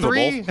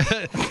believable.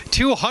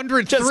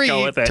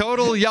 203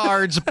 total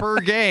yards per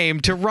game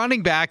to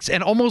running backs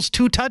and almost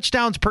 2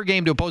 touchdowns per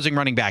game to opposing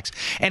running backs.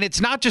 And it's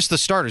not just the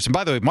starters. And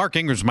by the way, Mark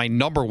Ingram's my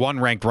number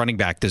 1 ranked running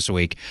back this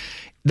week.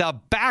 The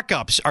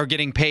backups are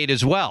getting paid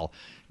as well.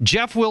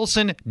 Jeff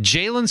Wilson,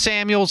 Jalen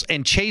Samuels,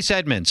 and Chase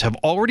Edmonds have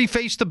already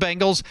faced the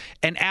Bengals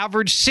and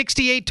averaged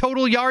 68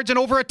 total yards and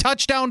over a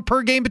touchdown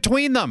per game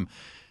between them.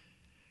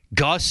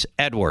 Gus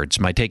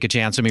Edwards might take a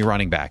chance on me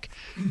running back.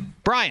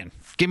 Brian,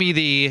 give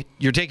me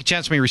your take a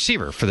chance on me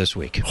receiver for this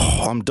week.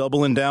 I'm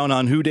doubling down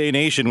on Houday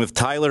Nation with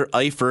Tyler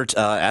Eifert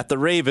at the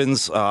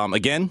Ravens.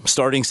 Again,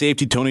 starting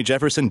safety Tony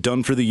Jefferson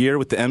done for the year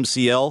with the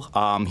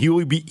MCL.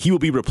 He will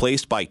be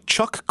replaced by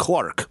Chuck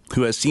Clark,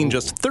 who has seen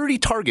just 30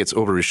 targets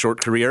over his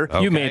short career.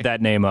 Okay. You made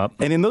that name up.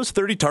 And in those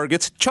 30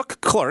 targets, Chuck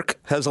Clark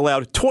has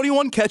allowed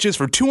 21 catches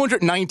for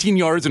 219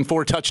 yards and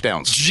 4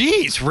 touchdowns.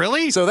 Jeez,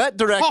 really? So that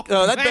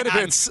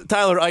benefits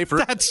Tyler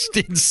Eifert. That's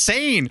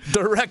insane.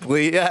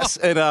 Directly, yes.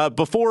 And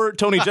before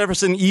Tony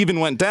Jefferson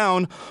even went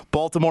down,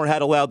 Baltimore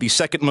had allowed the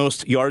second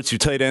most yards to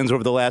tight ends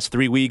over the last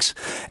 3 weeks,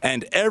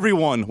 and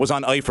everyone was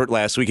on Eifert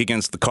last week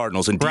against the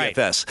Cardinals in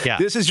DFS. Right. Yeah.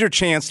 This is your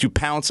chance to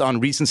pounce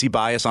on recency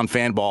bias on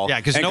Fanball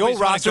and go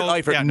roster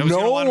Eifert. Yeah,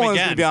 no one's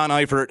going to be on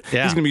Eifert.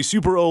 Yeah. He's going to be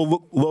super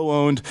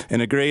low-owned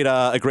and a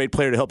great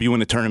player to help you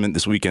win a tournament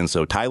this weekend.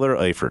 So Tyler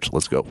Eifert,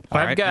 let's go.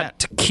 I've got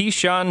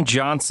Keyshawn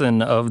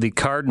Johnson of the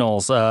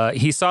Cardinals.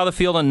 He saw the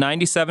field on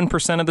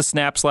 97% of the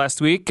snaps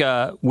last week,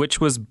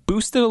 which was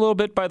boosted a little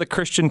bit by the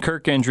Christian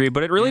Kirk injury,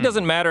 but it really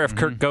doesn't matter if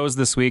Kirk goes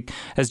this week,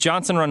 as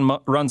Johnson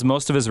runs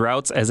most of his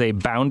routes as a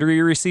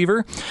boundary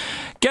receiver.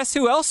 Guess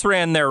who else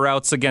ran their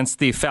routes against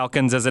the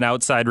Falcons as an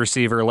outside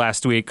receiver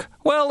last week?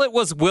 Well, it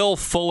was Will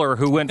Fuller,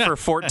 who went for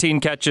 14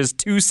 catches,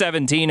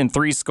 217, and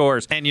 3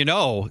 scores. And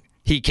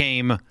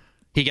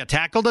he got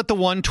tackled at the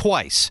 1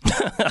 twice.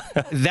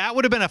 That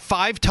would have been a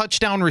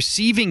 5-touchdown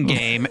receiving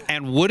game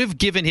and would have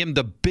given him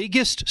the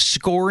biggest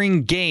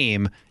scoring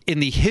game in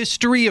the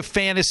history of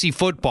fantasy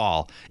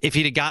football if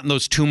he'd have gotten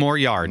those 2 more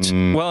yards.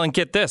 Well, and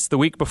get this, the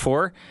week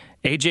before,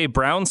 A.J.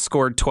 Brown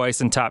scored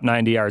twice and topped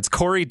 90 yards.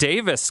 Corey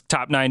Davis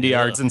topped 90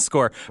 yards and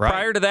score. Right.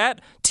 Prior to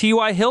that,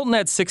 T.Y. Hilton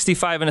had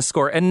 65 and a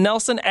score, and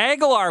Nelson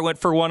Aguilar went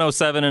for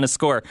 107 and a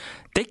score.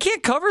 They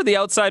can't cover the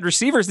outside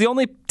receivers. The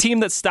only team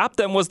that stopped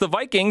them was the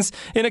Vikings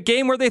in a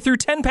game where they threw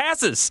 10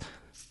 passes.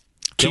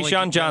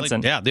 Keyshawn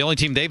Johnson. The only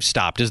team they've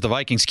stopped is the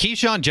Vikings.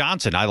 Keyshawn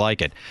Johnson, I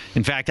like it.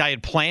 In fact, I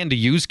had planned to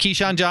use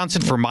Keyshawn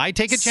Johnson for my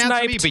take a chance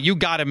on me, but you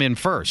got him in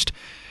first.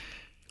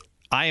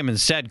 I am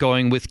instead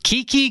going with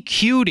Kiki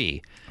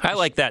Cutie. I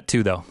like that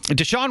too, though.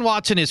 Deshaun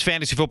Watson is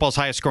fantasy football's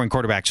highest scoring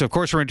quarterback, so of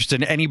course we're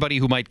interested in anybody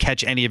who might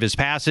catch any of his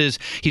passes.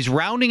 He's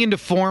rounding into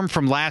form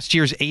from last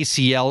year's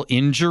ACL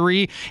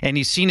injury, and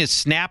he's seen his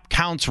snap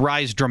counts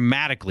rise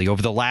dramatically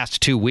over the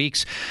last 2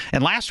 weeks.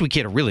 And last week he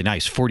had a really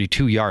nice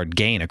 42-yard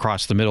gain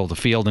across the middle of the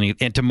field,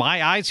 and to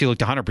my eyes he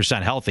looked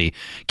 100% healthy.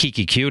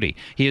 Kiki Cutie.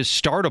 He is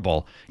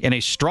startable in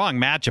a strong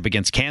matchup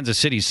against Kansas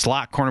City's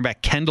slot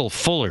cornerback Kendall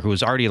Fuller, who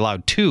has already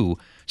allowed 2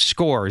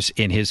 scores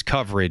in his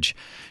coverage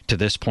to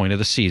this point of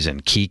the season.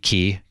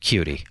 Kiki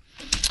Cutie.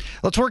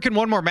 Let's work in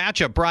one more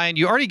matchup. Brian,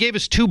 you already gave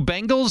us 2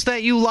 Bengals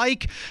that you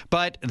like,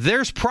 but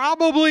there's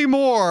probably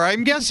more.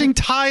 I'm guessing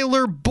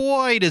Tyler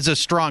Boyd is a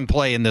strong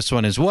play in this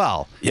one as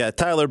well. Yeah,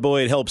 Tyler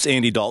Boyd helps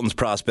Andy Dalton's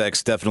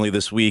prospects definitely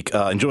this week.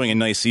 Enjoying a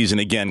nice season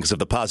again because of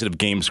the positive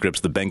game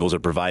scripts the Bengals are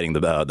providing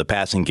the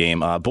passing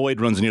game.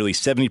 Boyd runs nearly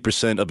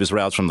 70% of his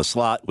routes from the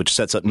slot, which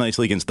sets up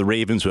nicely against the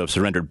Ravens, who have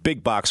surrendered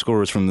big box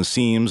scores from the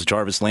seams.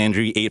 Jarvis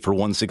Landry, 8 for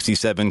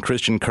 167.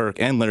 Christian Kirk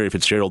and Larry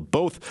Fitzgerald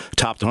both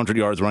topped 100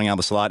 yards running out of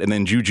the slot. And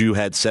then Juju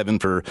had 7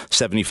 for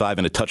 75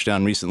 and a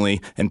touchdown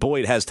recently. And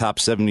Boyd has topped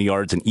 70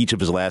 yards in each of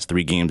his last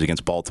 3 games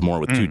against Baltimore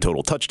with 2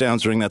 total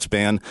touchdowns during that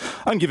span.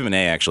 I'm giving him an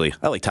A, actually.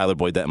 I like Tyler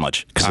Boyd that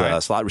much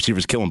because slot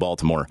receivers kill in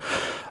Baltimore.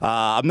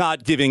 I'm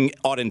not giving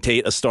Auden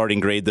Tate a starting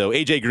grade, though.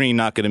 A.J. Green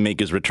not going to make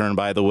his return,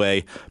 by the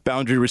way.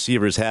 Boundary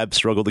receivers have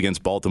struggled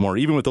against Baltimore.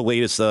 Even with the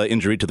latest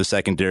injury to the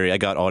secondary, I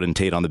got Auden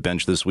Tate on the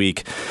bench this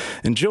week.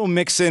 And Joe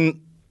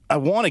Mixon, I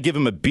want to give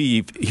him a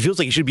B. He feels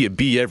like he should be a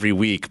B every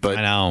week, but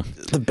I know.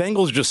 The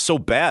Bengals are just so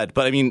bad.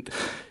 But, I mean,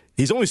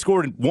 he's only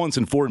scored once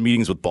in 4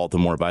 meetings with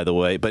Baltimore, by the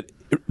way. But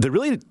the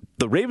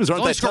Ravens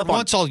aren't that tough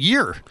once all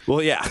year.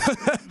 Well, yeah.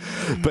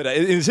 But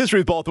in his history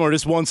with Baltimore,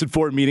 just once in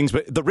 4 meetings.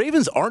 But the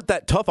Ravens aren't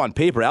that tough on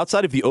paper.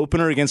 Outside of the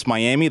opener against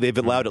Miami, they've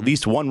allowed at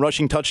least 1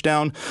 rushing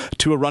touchdown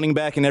to a running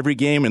back in every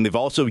game, and they've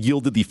also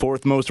yielded the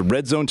 4th most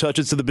red zone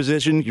touches to the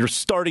position. You're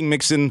starting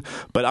Mixon,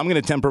 but I'm going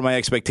to temper my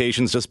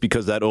expectations just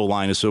because that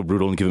O-line is so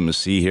brutal and give him a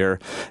C here.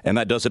 And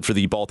that does it for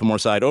the Baltimore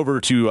side. Over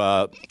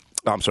to...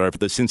 for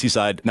the Cincy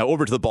side. Now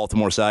over to the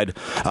Baltimore side.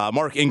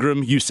 Mark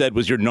Ingram, you said,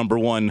 was your number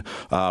 1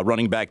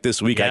 running back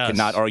this week. Yes. I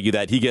cannot argue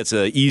that. He gets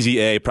an easy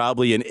A,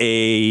 probably an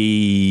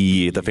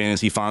A at the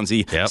Fantasy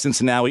Fonzie. Yep.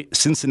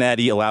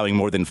 Cincinnati allowing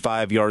more than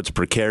 5 yards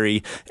per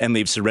carry, and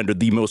they've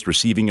surrendered the most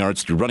receiving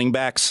yards to running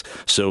backs.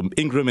 So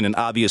Ingram in an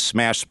obvious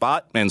smash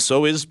spot, and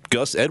so is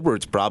Gus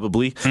Edwards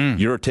probably.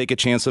 Your take a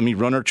chance on me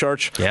runner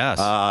charge.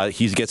 Yes.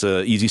 He gets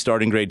an easy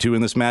starting grade 2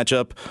 in this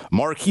matchup.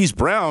 Marquise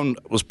Brown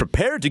was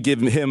prepared to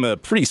give him a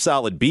pretty solid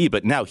B,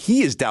 but now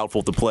he is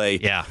doubtful to play.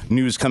 Yeah.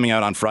 News coming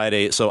out on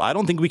Friday, so I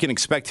don't think we can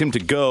expect him to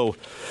go.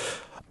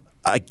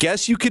 I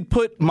guess you could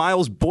put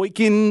Miles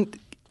Boykin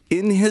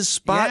in his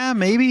spot. Yeah,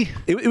 maybe.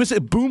 It was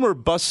a boom or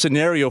bust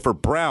scenario for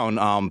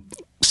Brown.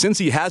 Since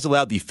he has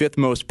allowed the 5th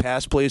most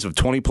pass plays of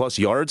 20-plus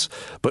yards,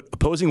 but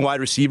opposing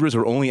wide receivers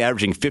are only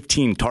averaging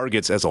 15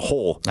 targets as a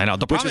whole. I know.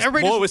 The which is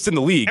lowest in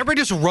the league.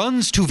 Everybody just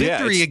runs to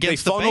victory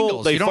against the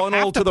Bengals. They you don't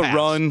funnel have to the pass.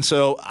 run.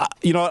 So,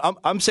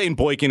 I'm saying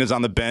Boykin is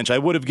on the bench. I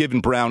would have given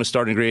Brown a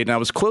starting grade, and I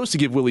was close to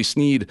give Willie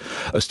Snead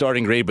a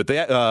starting grade,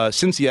 but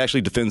since he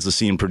actually defends the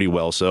seam pretty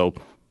well, so...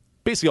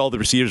 basically all the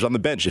receivers on the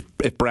bench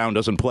if Brown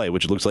doesn't play,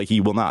 which it looks like he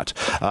will not.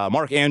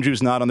 Mark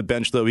Andrews not on the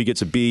bench, though. He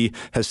gets a B,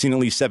 has seen at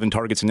least 7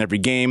 targets in every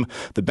game.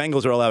 The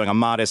Bengals are allowing a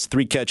modest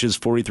 3 catches,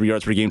 43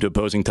 yards per game to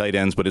opposing tight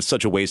ends, but it's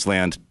such a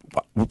wasteland.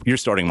 You're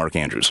starting Mark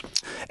Andrews.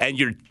 And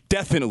you're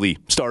definitely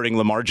starting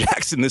Lamar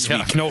Jackson this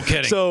week. No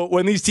kidding. So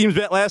when these teams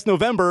met last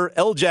November,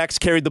 L-Jax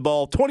carried the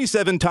ball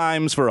 27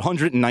 times for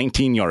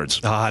 119 yards.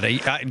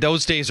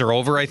 Those days are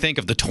over, I think,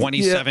 of the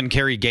 27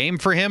 carry game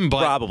for him. But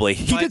probably.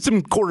 He did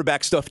some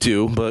quarterback stuff,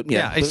 too, but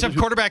yeah, except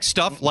quarterback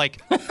stuff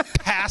like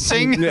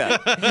passing. Yeah.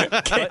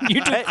 Can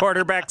you do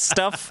quarterback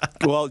stuff?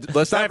 Well,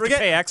 let's not forget,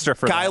 pay extra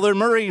for Kyler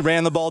Murray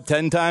ran the ball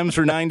 10 times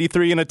for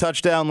 93 and a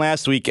touchdown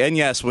last week. And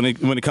yes, when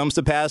it comes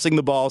to passing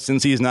the ball,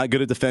 since he's not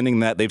good at defending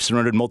that, they've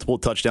surrendered multiple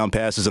touchdown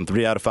passes in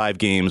 3 out of 5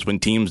 games when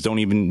teams don't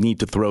even need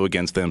to throw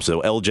against them.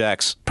 So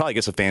L-Jax probably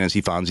gets a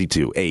fantasy Fonzie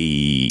too.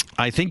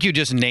 I think you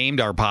just named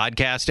our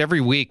podcast.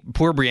 Every week,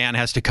 poor Brianne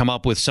has to come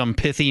up with some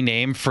pithy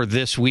name for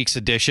this week's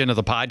edition of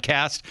the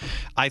podcast.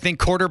 I think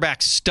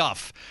quarterback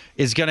stuff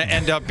is going to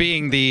end up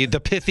being the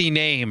pithy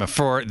name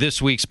for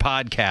this week's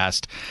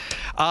podcast.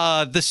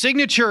 The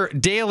signature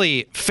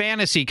daily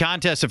fantasy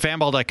contest at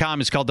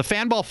fanball.com is called the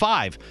Fanball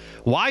 5.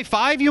 Why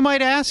 5, you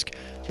might ask?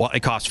 Well,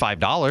 it costs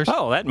 $5.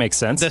 Oh, that makes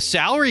sense. The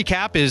salary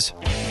cap is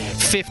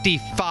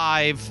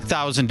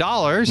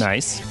 $55,000.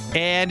 Nice.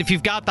 And if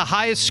you've got the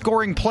highest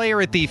scoring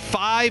player at the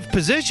 5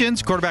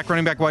 positions, quarterback,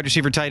 running back, wide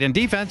receiver, tight end,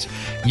 defense,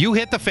 you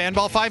hit the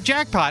Fanball 5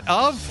 jackpot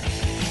of...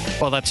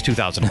 well, that's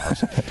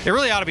 $2,000. It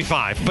really ought to be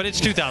 5, but it's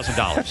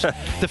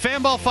 $2,000. The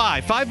Fanball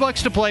 5,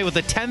 $5 to play with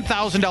the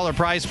 $10,000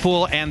 prize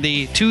pool and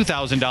the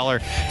 $2,000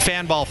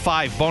 Fanball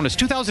 5 bonus.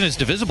 2,000 is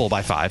divisible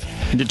by 5.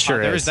 It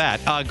sure is. There's that.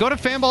 Go to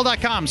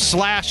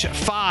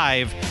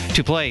fanball.com/5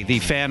 to play the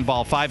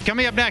Fanball 5.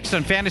 Coming up next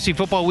on Fantasy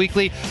Football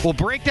Weekly, we'll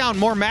break down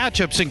more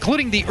matchups,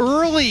 including the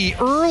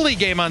early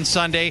game on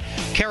Sunday.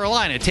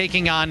 Carolina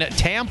taking on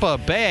Tampa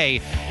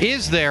Bay.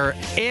 Is there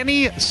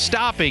any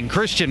stopping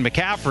Christian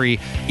McCaffrey,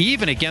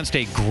 even against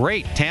a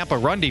great Tampa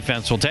run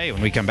defense? We'll tell you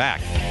when we come back.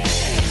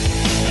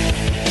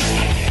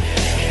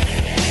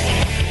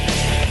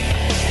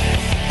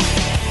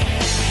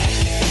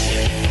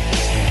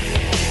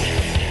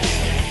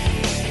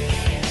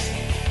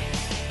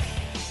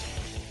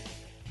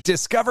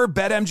 Discover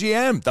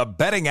BetMGM, the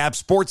betting app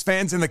sports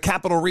fans in the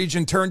capital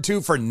region turn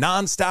to for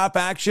nonstop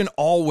action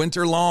all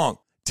winter long.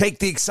 Take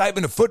the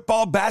excitement of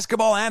football,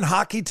 basketball, and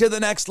hockey to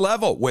the next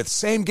level with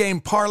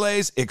same-game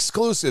parlays,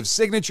 exclusive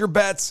signature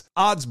bets,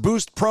 odds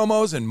boost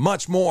promos, and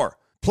much more.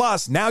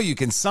 Plus, now you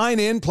can sign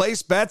in,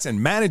 place bets,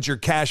 and manage your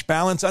cash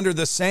balance under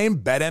the same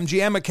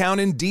BetMGM account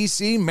in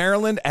D.C.,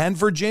 Maryland, and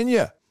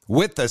Virginia.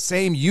 With the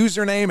same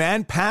username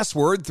and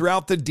password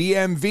throughout the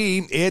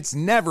DMV, it's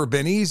never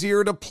been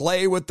easier to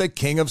play with the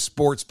king of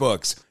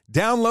sportsbooks.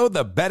 Download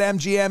the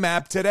BetMGM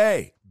app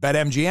today.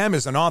 BetMGM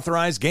is an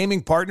authorized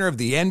gaming partner of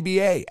the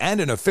NBA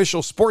and an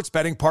official sports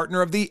betting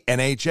partner of the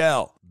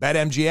NHL.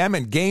 BetMGM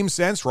and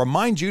GameSense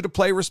remind you to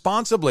play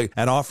responsibly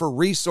and offer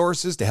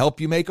resources to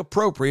help you make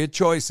appropriate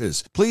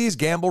choices. Please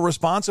gamble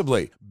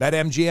responsibly.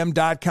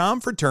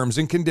 BetMGM.com for terms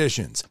and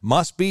conditions.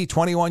 Must be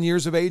 21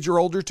 years of age or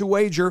older to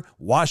wager.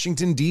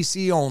 Washington,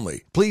 D.C.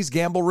 only. Please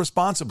gamble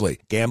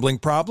responsibly. Gambling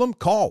problem?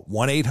 Call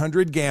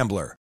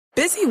 1-800-GAMBLER.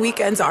 Busy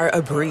weekends are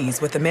a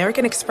breeze with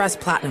American Express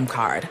Platinum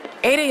Card.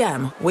 8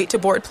 a.m., wait to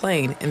board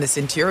plane in the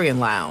Centurion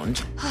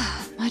Lounge.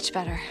 Much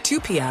better. 2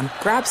 p.m.,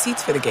 grab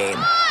seats for the game.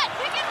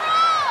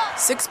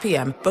 6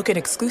 p.m., book an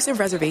exclusive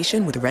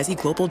reservation with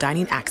Resi Global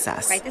Dining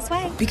Access. Right this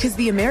way. Because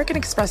the American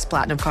Express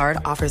Platinum Card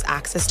offers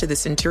access to the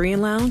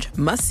Centurion Lounge,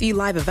 must-see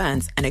live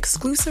events, and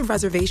exclusive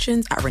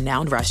reservations at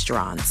renowned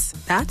restaurants.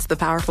 That's the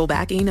powerful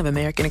backing of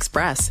American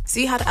Express.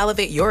 See how to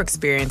elevate your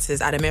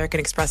experiences at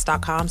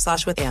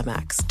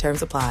americanexpress.com/withAmex.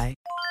 Terms apply.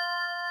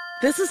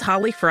 This is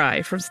Holly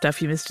Fry from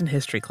Stuff You Missed in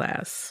History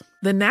Class.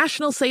 The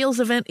national sales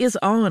event is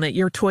on at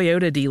your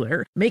Toyota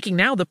dealer, making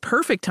now the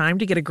perfect time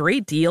to get a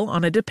great deal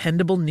on a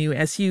dependable new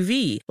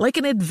SUV, like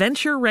an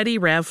adventure-ready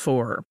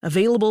RAV4.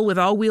 Available with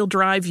all-wheel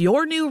drive,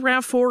 your new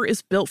RAV4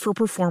 is built for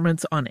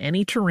performance on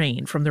any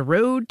terrain, from the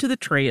road to the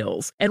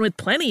trails. And with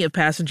plenty of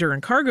passenger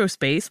and cargo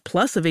space,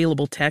 plus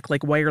available tech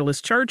like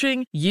wireless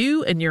charging,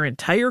 you and your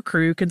entire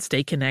crew can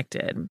stay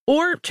connected.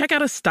 Or check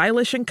out a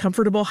stylish and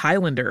comfortable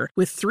Highlander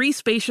with 3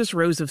 spacious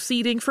rows of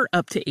seating for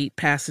up to 8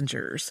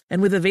 passengers.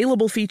 And with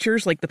available features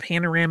like the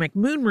panoramic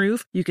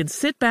moonroof, you can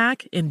sit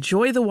back,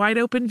 enjoy the wide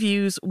open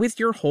views with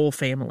your whole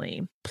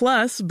family.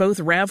 Plus, both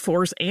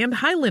RAV4s and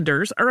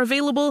Highlanders are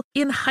available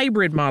in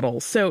hybrid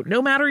models, so no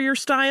matter your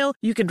style,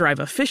 you can drive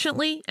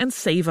efficiently and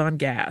save on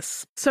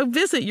gas. So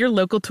visit your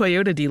local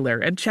Toyota dealer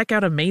and check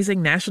out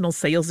amazing national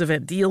sales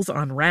event deals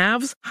on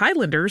RAVs,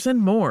 Highlanders, and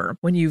more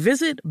when you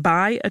visit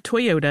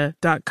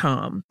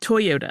buyatoyota.com.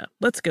 Toyota,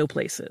 let's go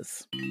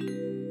places.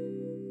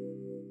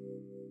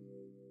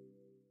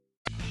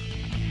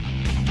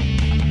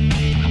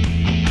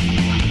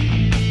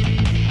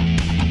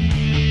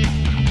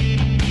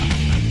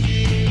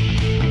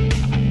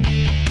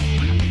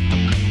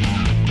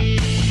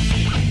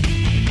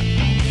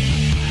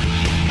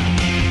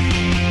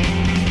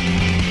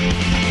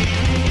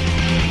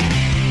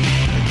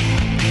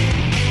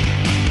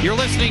 You're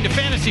listening to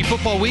Fantasy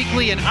Football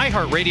Weekly, an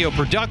iHeartRadio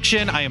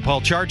production. I am Paul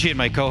Charchi, and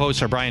my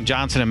co-hosts are Brian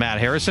Johnson and Matt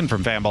Harrison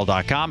from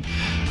fanball.com.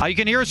 You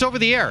can hear us over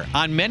the air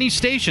on many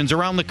stations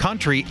around the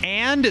country,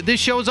 and this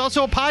show is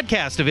also a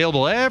podcast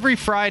available every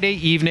Friday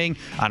evening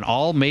on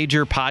all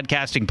major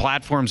podcasting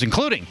platforms,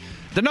 including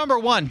the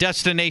 #1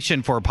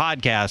 destination for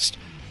podcasts,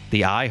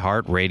 the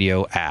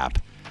iHeartRadio app.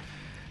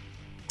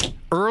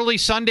 Early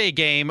Sunday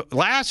game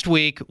last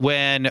week,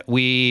 when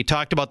we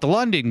talked about the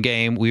London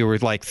game, we were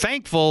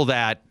thankful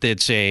that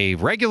it's a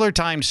regular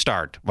time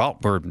start. Well,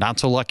 we're not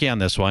so lucky on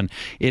this one.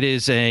 It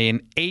is an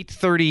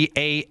 8:30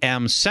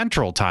 a.m.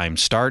 Central Time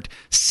start,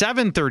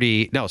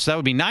 7:30. No, so that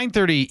would be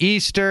 9:30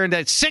 Eastern.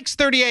 That's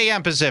 6:30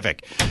 a.m.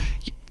 Pacific.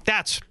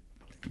 That's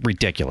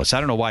ridiculous. I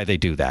don't know why they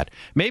do that.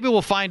 Maybe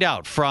we'll find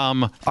out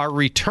from our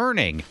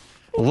returning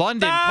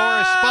London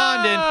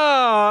correspondent.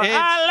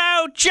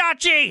 Hello,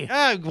 Chachi.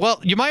 Well,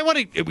 you might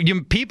want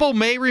to. People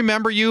may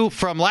remember you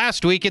from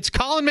last week. It's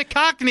Colin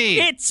McCockney.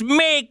 It's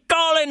me,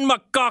 Colin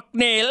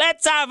McCockney.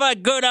 Let's have a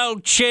good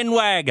old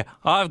chinwag.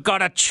 I've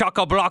got a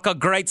chock-a-block of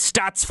great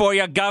stats for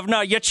you,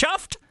 Governor. You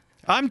chuffed?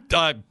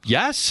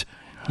 Yes.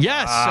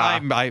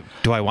 Yes.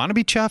 Do I want to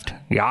be chuffed?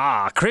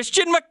 Yeah.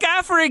 Christian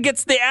McCaffrey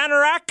gets the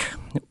anorak.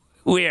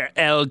 We're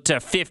L to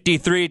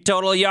 53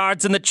 total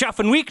yards in the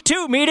Chuffin' Week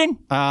 2 meeting.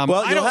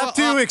 Well, you'll have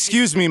to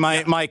excuse me.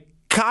 My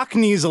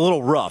Cockney's a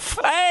little rough.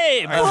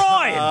 Hey,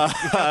 Brian!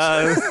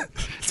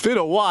 It's been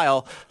a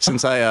while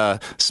since I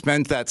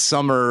spent that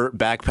summer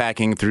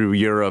backpacking through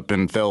Europe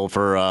and fell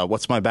for,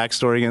 what's my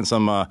backstory again?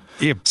 Some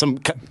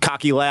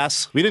cocky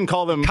lass. We didn't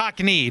call them...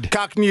 Cockneyed.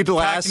 Cockneyed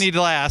lass. Cockneyed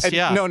lass, and,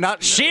 yeah. No,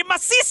 not... She my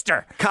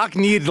sister.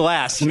 Cockneyed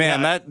lass.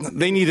 Man,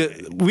 they need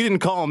to... We didn't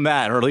call them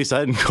that, or at least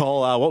I didn't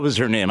call... what was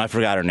her name? I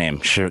forgot her name.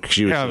 She was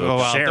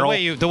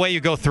Cheryl. The way you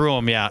go through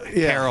them, yeah.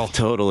 Carol.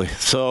 Totally.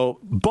 So,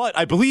 but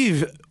I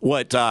believe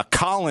what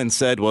Colin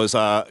said was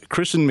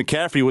Christian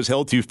McCaffrey was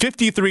held to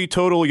 53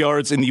 total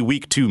yards in the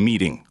Week 2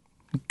 meeting.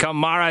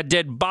 Kamara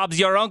did Bob's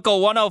your uncle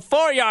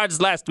 104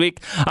 yards last week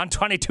on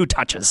 22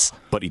 touches.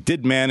 But he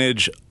did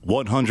manage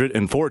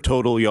 104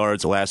 total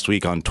yards last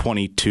week on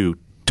 22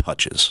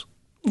 touches.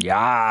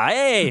 Yeah,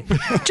 hey,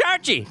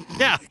 Chargy.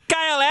 Yeah. Got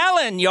Kyle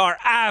Allen, your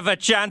have a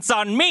chance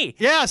on me.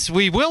 Yes,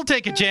 we will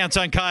take a chance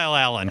on Kyle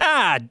Allen.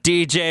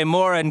 DJ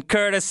Moore and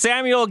Curtis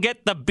Samuel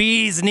get the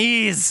bee's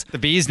knees. The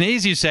bee's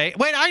knees, you say?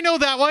 Wait, I know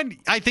that one.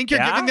 I think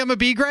you're giving them a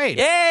B grade.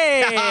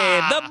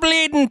 Hey, the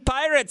bleeding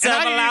Pirates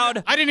have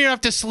allowed... I didn't even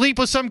have to sleep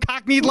with some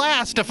cockneyed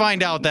lass to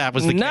find out that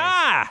was the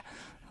case.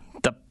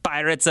 The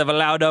Pirates have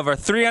allowed over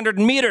 300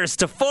 meters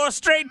to 4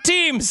 straight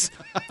teams.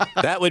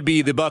 That would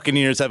be the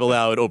Buccaneers have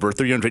allowed over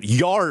 300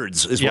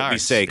 yards, is what we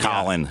say,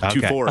 Colin. Yeah.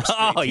 Okay.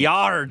 2-4. Oh,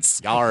 yards.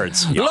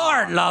 Yards.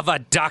 Lord love a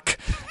duck.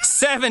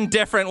 7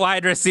 different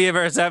wide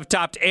receivers have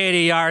topped 80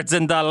 yards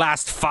in the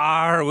last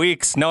 4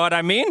 weeks. Know what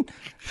I mean?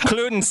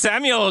 Including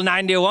Samuel,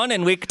 91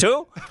 in week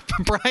 2.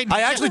 Brian,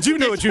 I actually do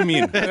know what you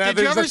mean. Did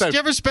you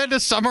ever spend a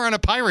summer on a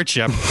pirate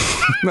ship?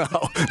 No,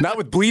 not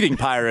with bleeding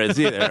pirates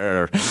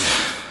either.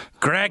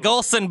 Greg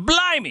Olson,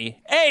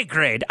 blimey, A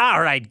grade.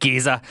 All right,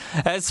 Giza.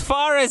 As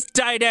far as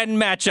tight end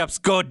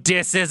matchups go,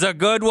 this is a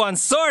good one.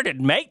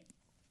 Sorted, mate.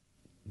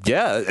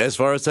 Yeah, as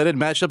far as tight end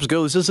matchups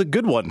go, this is a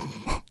good one.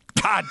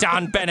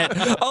 Don Bennett.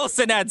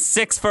 Olsen had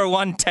 6 for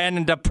 110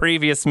 in the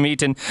previous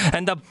meeting,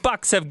 and the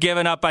Bucs have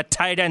given up a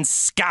tight end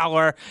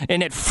scour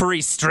in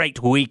 3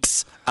 straight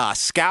weeks.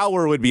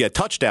 Scour would be a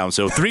touchdown,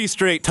 so 3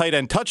 straight tight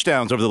end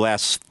touchdowns over the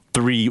last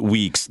 3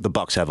 weeks the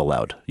Bucs have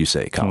allowed, you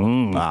say,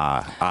 Colin.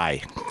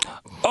 Aye.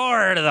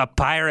 Or to the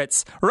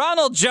Pirates.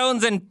 Ronald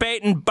Jones and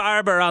Peyton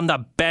Barber on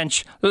the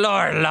bench.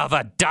 Lord love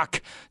a duck.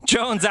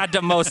 Jones had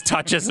the most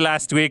touches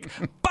last week.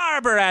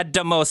 Barber had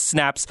the most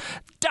snaps.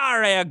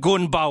 Dare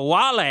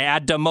Agunbawale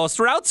had the most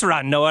routes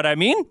run. Know what I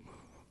mean?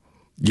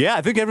 Yeah,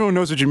 I think everyone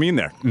knows what you mean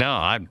there. No,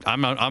 I'm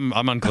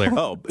unclear.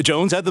 Oh,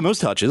 Jones had the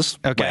most touches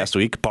last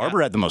week. Barber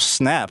had the most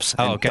snaps.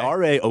 And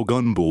Dare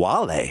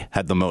Ogunbowale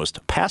had the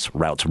most pass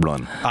routes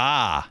run.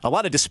 A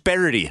lot of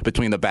disparity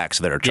between the backs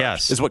there,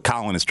 Charles, is what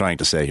Colin is trying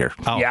to say here.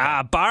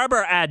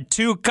 Barber had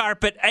 2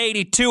 carpet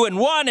 82 and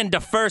 1 in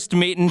the first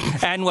meeting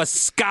and was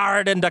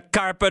scarred in the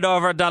carpet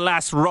over the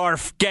last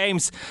Rorf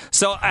games.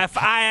 So if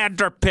I had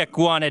to pick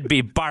one, it'd be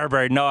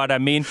Barber. Know what I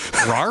mean?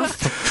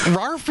 Rarf?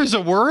 Rarf is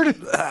a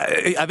word?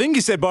 I think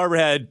he said Barber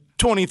had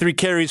 23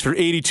 carries for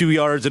 82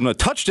 yards and a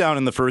touchdown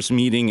in the first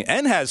meeting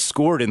and has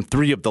scored in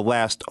 3 of the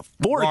last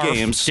 4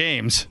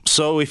 games.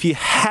 So if he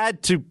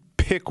had to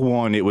pick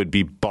one, it would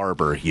be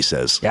Barber, he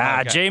says.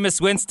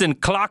 Jameis Winston,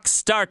 clock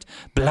start.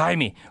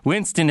 Blimey,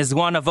 Winston is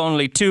one of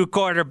only 2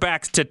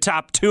 quarterbacks to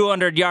top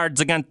 200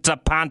 yards against the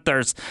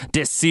Panthers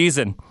this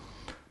season.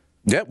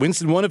 Yeah,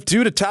 Winston 1 of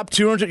 2 to top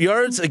 200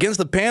 yards against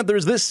the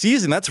Panthers this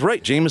season. That's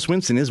right. Jameis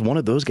Winston is one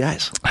of those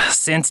guys.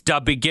 Since the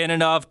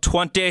beginning of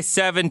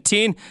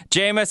 2017,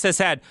 Jameis has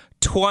had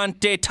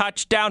 20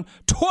 touchdown,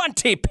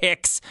 20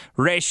 picks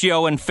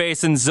ratio when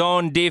facing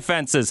zone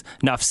defenses.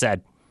 Enough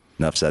said.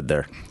 Enough said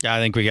there. Yeah, I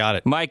think we got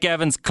it. Mike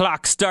Evans,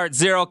 clock start,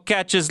 0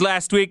 catches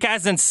last week.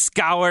 Hasn't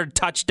scoured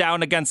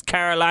touchdown against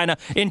Carolina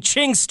in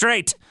Ching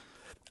straight.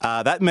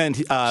 That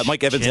meant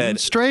Mike Evans had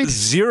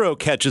 0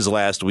 catches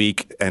last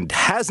week and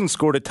hasn't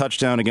scored a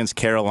touchdown against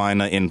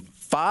Carolina in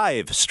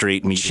 5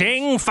 straight meetings.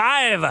 Ching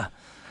 5.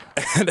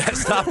 And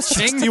has topped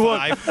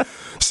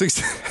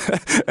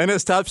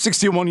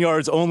 61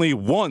 yards only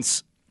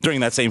once during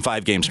that same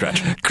 5-game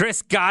stretch.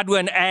 Chris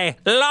Godwin, a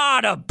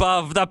lot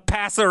above the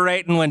passer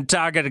rating when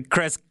targeted.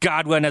 Chris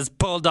Godwin has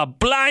pulled a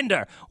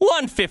blinder,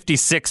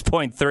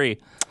 156.3.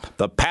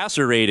 The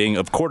passer rating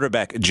of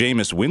quarterback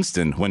Jameis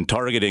Winston when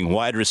targeting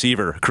wide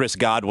receiver Chris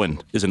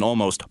Godwin is an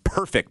almost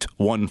perfect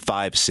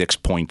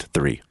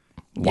 156.3.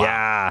 Wow.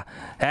 Yeah,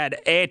 had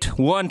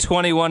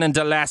 121 in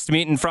the last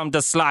meeting from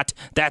the slot.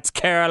 That's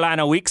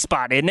Carolina weak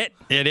spot, isn't it?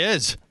 It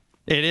is.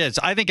 It is.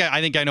 I think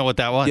I know what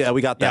that was. Yeah,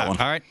 we got that one.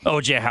 All right.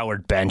 O.J.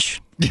 Howard bench.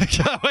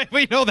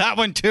 We know that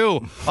one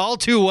too, all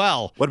too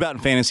well. What about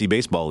in fantasy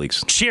baseball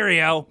leagues?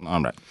 Cheerio.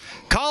 All right.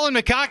 Colin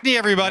McCockney,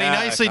 everybody.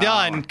 Nicely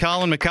done.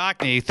 Colin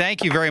McCockney,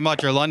 thank you very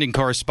much, our London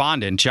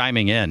correspondent,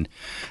 chiming in.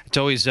 It's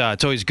always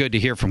good to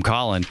hear from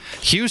Colin.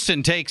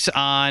 Houston takes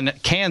on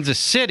Kansas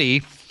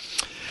City.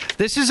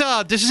 This is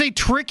a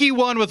tricky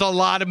one with a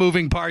lot of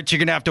moving parts. You're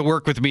going to have to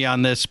work with me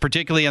on this,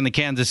 particularly on the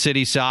Kansas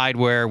City side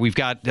where we've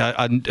got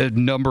a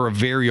number of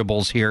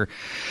variables here.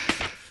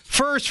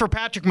 First, for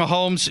Patrick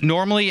Mahomes,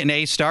 normally an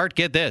A start.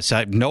 Get this.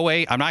 No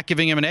A. I'm not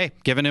giving him an A.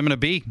 Giving him a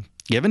B.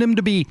 Giving him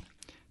to B.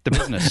 The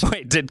business.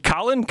 Wait, did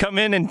Colin come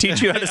in and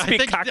teach you how to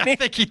speak Cockney? I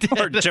think he did.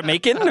 Or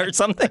Jamaican or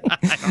something?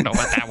 I don't know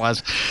what that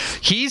was.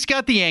 He's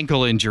got the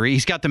ankle injury.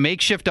 He's got the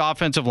makeshift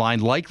offensive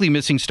line, likely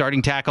missing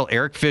starting tackle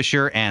Eric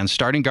Fisher and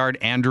starting guard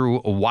Andrew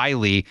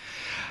Wiley.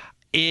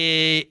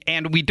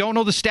 And we don't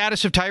know the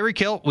status of Tyreek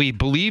Hill. We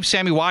believe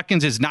Sammy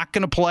Watkins is not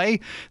going to play.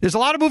 There's a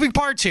lot of moving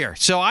parts here.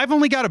 So I've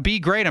only got a B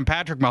grade on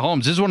Patrick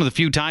Mahomes. This is one of the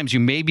few times you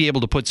may be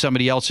able to put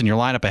somebody else in your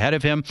lineup ahead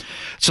of him.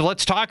 So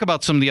let's talk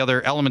about some of the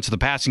other elements of the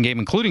passing game,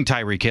 including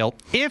Tyreek Hill.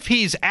 If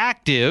he's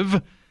active...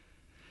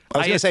 I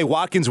was going to say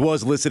Watkins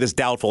was listed as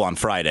doubtful on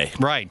Friday.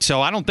 Right. So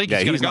I don't think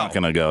he's going to go. He's not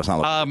going to go. It's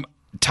not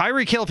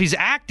Tyreek Hill, if he's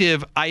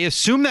active, I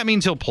assume that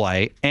means he'll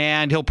play.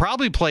 And he'll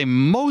probably play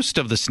most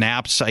of the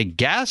snaps, I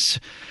guess.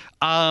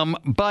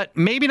 but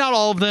maybe not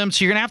all of them.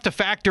 So you're going to have to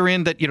factor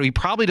in that, he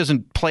probably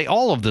doesn't play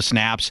all of the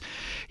snaps.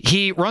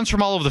 He runs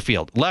from all over the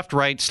field, left,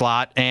 right,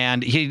 slot,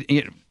 and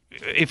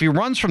if he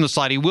runs from the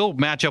slot, he will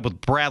match up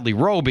with Bradley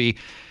Roby,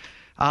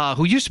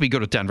 who used to be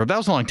good with Denver. But that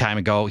was a long time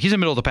ago. He's a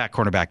middle-of-the-pack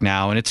cornerback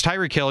now, and it's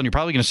Tyreek Hill, and you're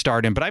probably going to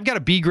start him. But I've got a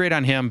B grade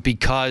on him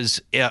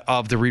because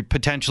of the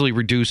potentially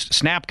reduced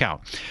snap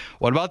count.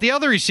 What about the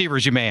other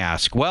receivers, you may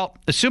ask? Well,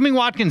 assuming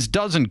Watkins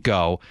doesn't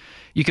go,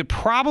 you could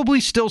probably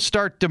still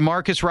start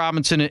Demarcus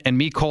Robinson and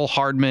Mecole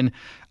Hardman.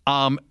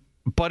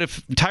 But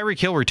if Tyreek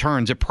Hill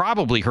returns, it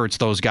probably hurts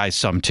those guys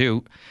some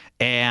too.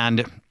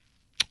 And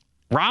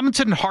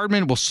Robinson and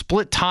Hardman will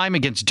split time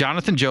against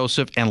Jonathan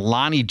Joseph and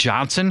Lonnie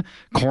Johnson,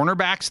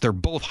 cornerbacks. They're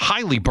both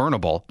highly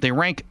burnable. They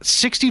rank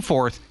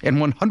 64th and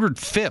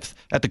 105th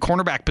at the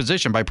cornerback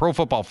position by Pro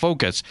Football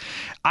Focus.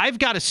 I've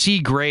got a C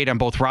grade on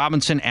both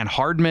Robinson and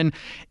Hardman.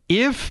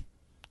 If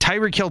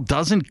Tyreek Hill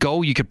doesn't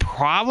go, you could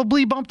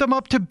probably bump them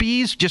up to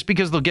Bs just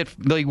because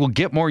they will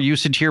get more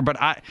usage here.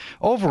 But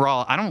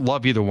overall, I don't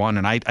love either one,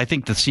 and I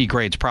think the C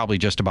grade's probably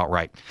just about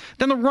right.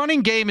 Then the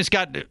running game has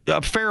got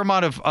a fair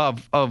amount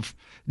of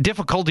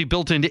difficulty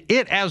built into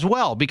it as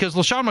well, because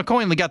LaShawn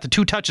McCoy only got the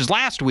 2 touches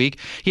last week.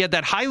 He had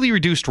that highly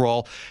reduced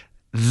role.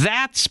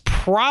 That's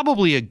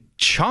probably a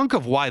chunk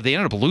of why they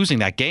ended up losing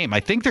that game. I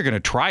think they're going to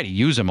try to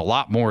use him a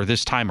lot more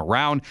this time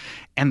around.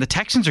 And the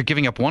Texans are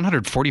giving up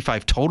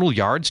 145 total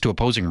yards to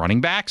opposing running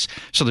backs,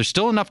 so there's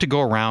still enough to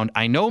go around.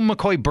 I know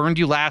McCoy burned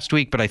you last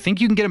week, but I think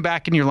you can get him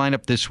back in your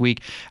lineup this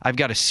week. I've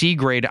got a C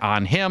grade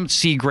on him,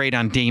 C grade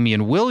on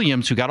Damian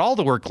Williams, who got all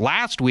the work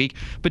last week,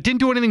 but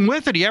didn't do anything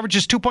with it. He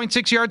averages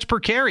 2.6 yards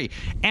per carry,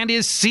 and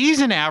his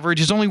season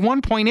average is only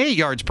 1.8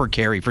 yards per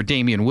carry for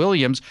Damian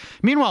Williams.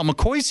 Meanwhile,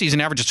 McCoy's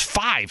season average is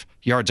 5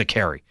 yards a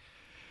carry.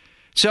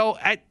 So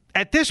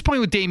at this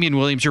point with Damian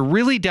Williams, you're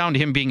really down to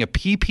him being a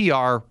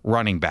PPR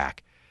running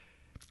back.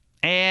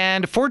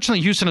 And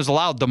fortunately, Houston has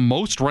allowed the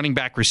most running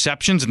back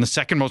receptions and the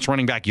second most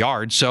running back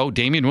yards, so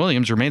Damian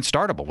Williams remains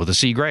startable with a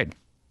C grade.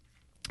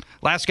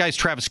 Last guy's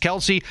Travis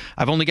Kelce.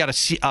 I've only got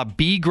a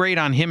B grade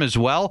on him as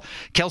well.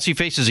 Kelce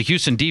faces a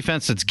Houston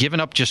defense that's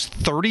given up just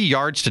 30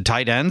 yards to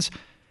tight ends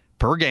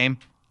per game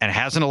and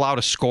hasn't allowed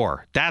a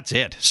score. That's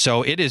it.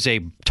 So it is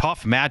a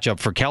tough matchup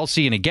for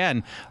Kelce. And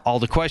again, all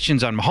the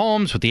questions on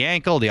Mahomes with the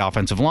ankle, the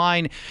offensive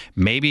line.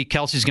 Maybe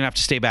Kelsey's going to have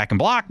to stay back and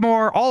block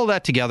more. All of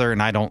that together,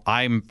 and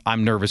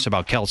I'm nervous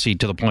about Kelce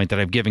to the point that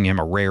I'm giving him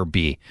a rare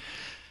B.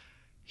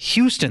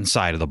 Houston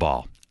side of the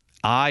ball.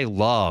 I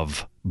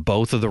love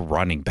both of the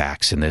running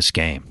backs in this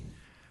game.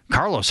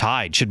 Carlos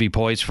Hyde should be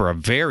poised for a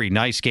very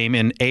nice game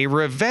in a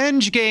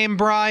revenge game,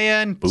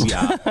 Brian.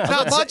 Booyah.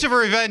 Not much of a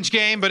revenge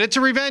game, but it's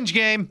a revenge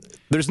game.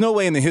 There's no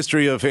way in the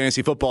history of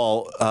fantasy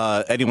football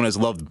anyone has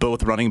loved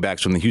both running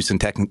backs from the Houston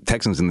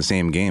Texans in the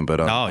same game.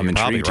 But I'm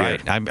intrigued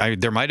right.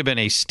 There might have been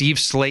a Steve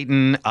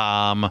Slayton,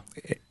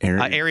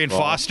 Arian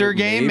Foster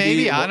game,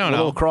 maybe. I don't know.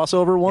 A little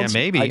crossover once? Yeah,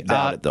 maybe. I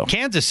doubt it, though.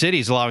 Kansas City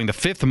is allowing the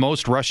 5th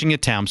most rushing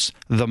attempts,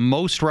 the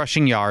most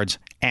rushing yards,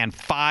 and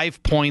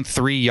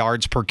 5.3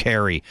 yards per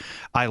carry.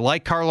 I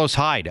like Carlos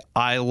Hyde.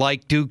 I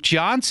like Duke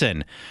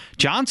Johnson.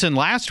 Johnson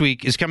last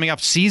week is coming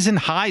off season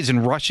highs in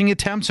rushing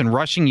attempts and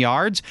rushing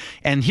yards.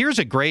 And here's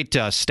a great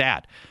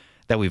stat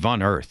that we've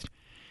unearthed.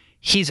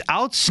 He's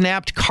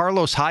outsnapped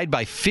Carlos Hyde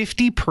by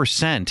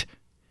 50%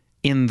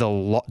 in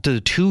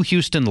the 2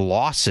 Houston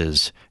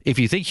losses. If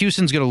you think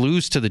Houston's going to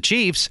lose to the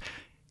Chiefs,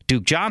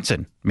 Duke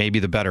Johnson may be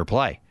the better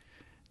play.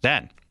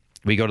 Then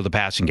we go to the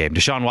passing game.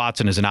 Deshaun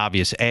Watson is an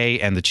obvious A,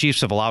 and the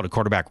Chiefs have allowed a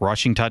quarterback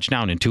rushing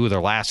touchdown in 2 of their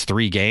last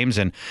 3 games,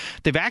 and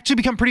they've actually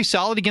become pretty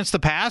solid against the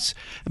pass,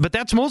 but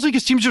that's mostly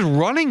because teams are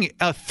running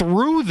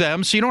through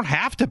them, so you don't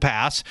have to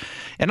pass.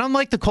 And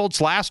unlike the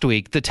Colts last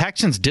week, the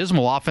Texans'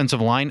 dismal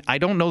offensive line, I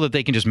don't know that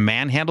they can just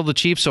manhandle the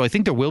Chiefs, so I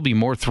think there will be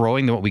more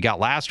throwing than what we got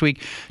last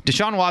week.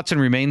 Deshaun Watson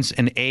remains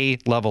an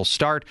A-level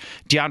start.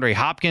 DeAndre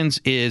Hopkins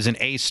is an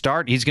A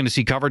start. He's going to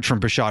see coverage from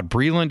Bashaud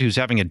Breeland, who's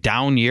having a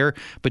down year,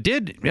 but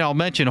did, I'll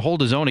mention, hold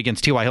his own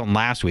against T.Y. Hilton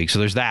last week, so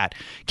there's that.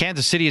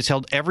 Kansas City has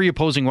held every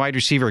opposing wide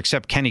receiver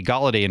except Kenny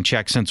Golladay in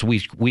check since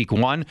week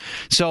 1.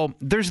 So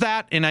there's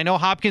that, and I know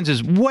Hopkins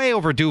is way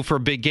overdue for a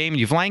big game.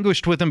 You've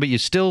languished with him, but you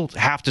still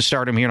have to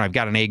start him here, and I've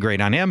got an A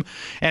grade on him.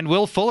 And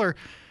Will Fuller,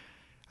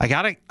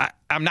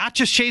 I'm not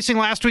just chasing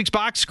last week's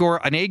box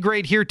score. An A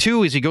grade here,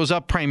 too, as he goes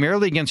up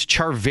primarily against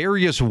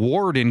Charvarius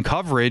Ward in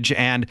coverage,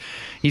 and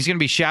he's going to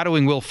be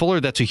shadowing Will Fuller.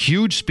 That's a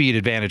huge speed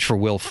advantage for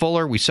Will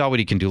Fuller. We saw what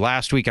he can do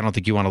last week. I don't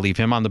think you want to leave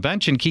him on the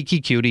bench, and Kiki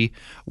Cutie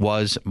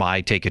was my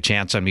take a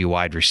chance on me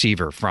wide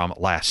receiver from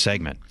last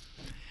segment.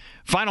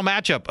 Final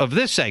matchup of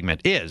this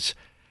segment is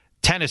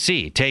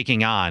Tennessee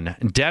taking on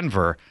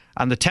Denver.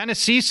 On the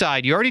Tennessee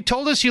side, you already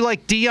told us you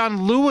like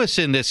Dion Lewis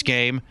in this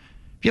game.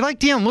 If you like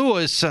Dion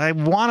Lewis, I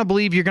want to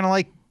believe you're going to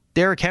like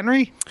Derrick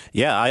Henry?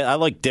 Yeah, I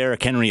like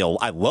Derrick Henry.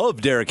 I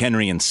love Derrick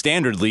Henry in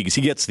standard leagues.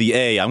 He gets the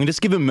A. I'm going to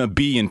just give him a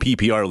B in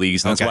PPR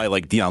leagues. And that's why I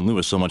like Dion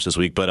Lewis so much this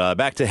week. But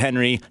back to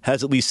Henry.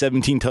 Has at least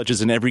 17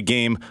 touches in every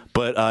game.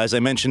 But as I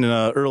mentioned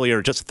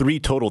earlier, just 3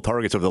 total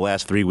targets over the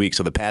last 3 weeks.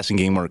 So the passing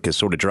game work has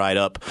sort of dried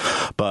up.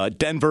 But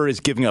Denver is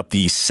giving up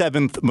the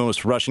 7th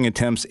most rushing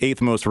attempts,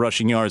 8th most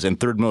rushing yards, and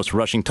 3rd most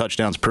rushing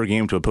touchdowns per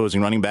game to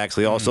opposing running backs.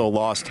 They also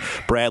lost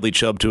Bradley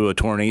Chubb to a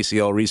torn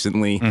ACL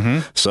recently.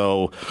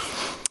 So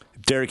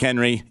Derrick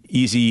Henry,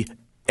 easy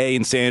A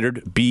in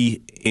standard,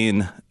 B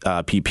in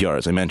PPR,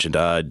 as I mentioned.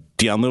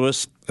 Dion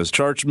Lewis, as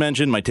Charge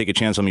mentioned, might take a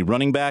chance on me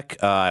running back.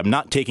 I'm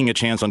not taking a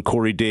chance on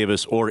Corey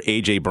Davis or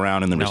A.J.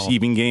 Brown in the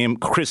receiving game.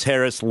 Chris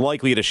Harris,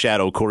 likely to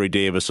shadow Corey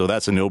Davis, so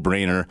that's a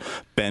no-brainer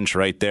bench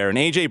right there. And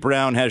A.J.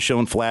 Brown has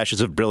shown flashes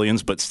of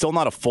brilliance, but still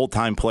not a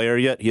full-time player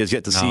yet. He has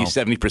yet to see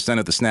 70%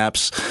 of the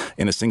snaps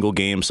in a single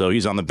game, so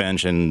he's on the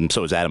bench, and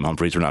so is Adam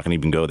Humphries. We're not going to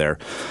even go there.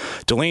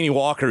 Delaney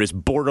Walker is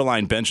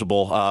borderline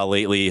benchable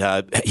lately.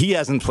 He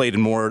hasn't played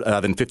in more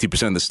than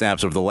 50% of the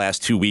snaps over the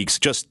last 2 weeks.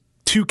 Just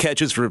 2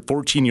 catches for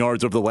 14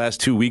 yards over the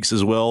last 2 weeks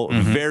as well.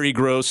 Very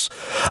gross.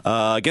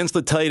 Against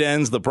the tight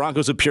ends, the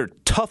Broncos appear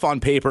tough on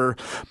paper,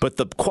 but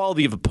the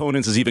quality of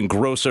opponents is even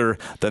grosser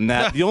than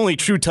that. The only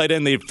true tight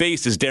end they've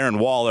faced is Darren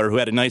Waller, who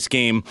had a nice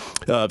game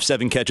of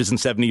 7 catches and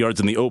 70 yards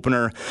in the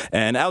opener.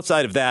 And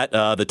outside of that,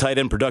 the tight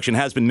end production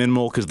has been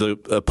minimal because the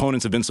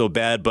opponents have been so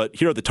bad. But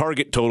here are the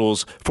target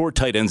totals for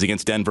tight ends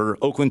against Denver.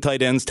 Oakland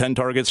tight ends, 10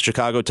 targets.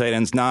 Chicago tight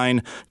ends,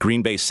 9.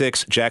 Green Bay,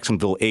 6.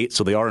 Jacksonville, 8.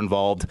 So they are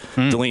involved.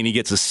 Delaney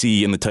gets a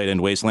C in the tight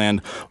end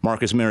wasteland.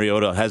 Marcus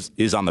Mariota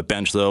is on the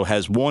bench, though,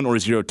 has 1 or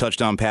 0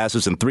 touchdown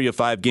passes in 3 of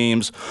 5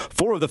 games.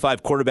 4 of the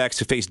 5 quarterbacks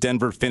to face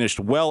Denver finished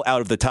well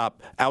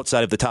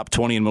outside of the top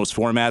 20 in most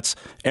formats.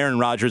 Aaron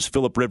Rodgers,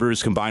 Phillip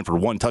Rivers combined for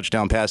 1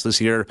 touchdown pass this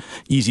year.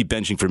 Easy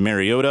benching for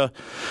Mariota.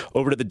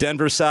 Over to the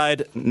Denver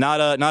side, not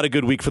a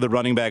good week for the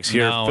running backs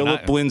here.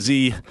 Phillip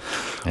Lindsay,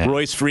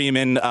 Royce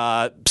Freeman,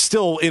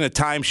 still in a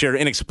timeshare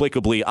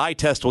inexplicably. Eye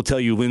test will tell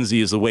you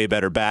Lindsay is a way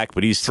better back,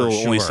 but he's still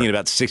only seeing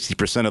about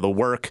 60% of the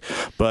work.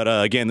 But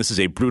again, this is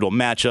a brutal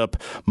matchup.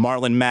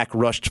 Marlon Mack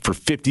rushed for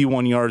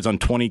 51 yards on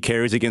 20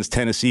 carries against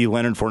Tennessee.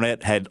 Leonard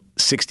Fournette had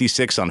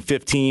 66 on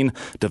 15.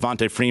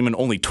 Devontae Freeman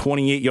only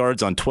 28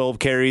 yards on 12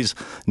 carries.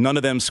 None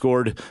of them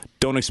scored.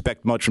 Don't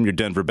expect much from your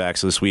Denver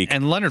backs this week.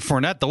 And the Leonard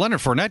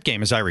Fournette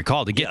game, as I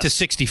recall, to get to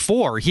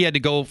 64, he had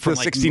to go from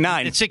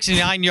 69. A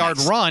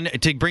 69-yard run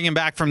to bring him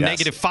back from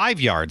negative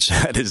 5 yards.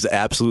 That is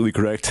absolutely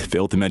correct.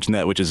 Failed to mention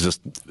that, which is just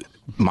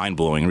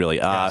mind-blowing,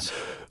 really.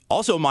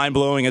 Also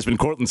mind-blowing has been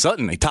Courtland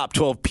Sutton, a top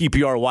 12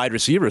 PPR wide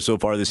receiver so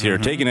far this year,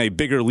 taking a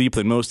bigger leap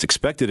than most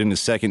expected in his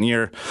second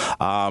year.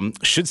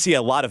 Should see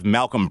a lot of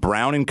Malcolm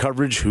Brown in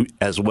coverage who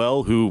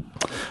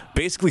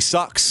basically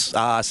sucks.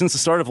 Since the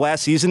start of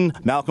last season,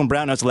 Malcolm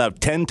Brown has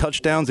allowed 10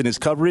 touchdowns in his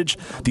coverage,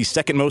 the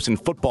second most in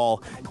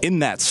football in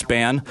that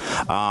span.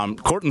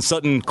 Courtland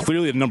Sutton,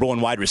 clearly the number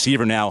 1 wide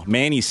receiver now.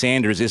 Manny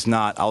Sanders is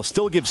not. I'll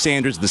still give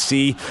Sanders the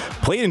C.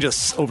 Played in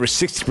just over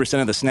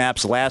 60% of the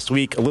snaps last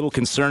week. A little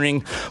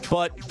concerning,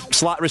 but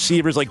slot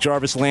receivers like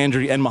Jarvis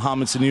Landry and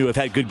Mohamed Sanu have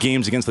had good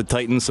games against the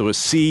Titans, so a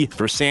C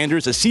for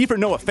Sanders. A C for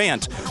Noah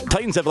Fant.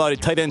 Titans have allowed a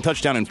tight end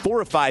touchdown in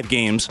 4 of 5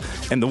 games,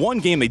 and the one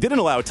game they didn't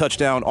allow a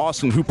touchdown,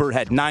 Austin Hooper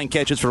had 9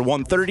 catches for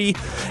 130,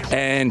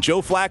 and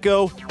Joe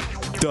Flacco,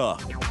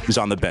 is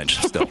on the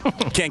bench still.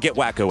 Can't get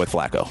wacko with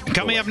Flacco.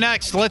 Coming up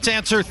next, let's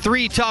answer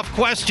 3 tough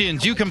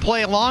questions. You can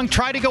play along.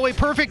 Try to go a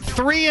perfect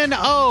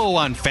 3-0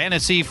 on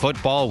Fantasy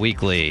Football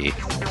Weekly.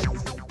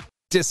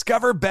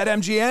 Discover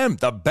BetMGM,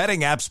 the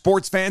betting app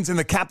sports fans in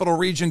the capital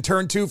region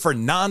turn to for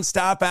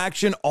nonstop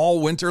action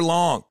all winter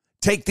long.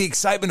 Take the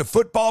excitement of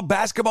football,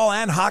 basketball,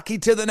 and hockey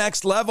to the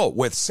next level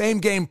with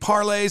same-game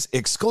parlays,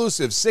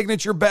 exclusive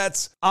signature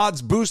bets,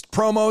 odds boost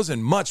promos,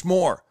 and much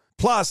more.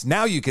 Plus,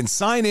 now you can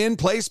sign in,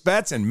 place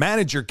bets, and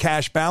manage your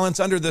cash balance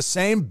under the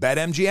same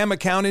BetMGM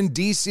account in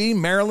D.C.,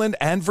 Maryland,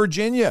 and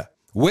Virginia.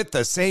 With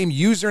the same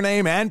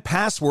username and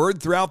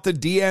password throughout the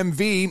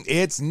DMV,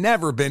 it's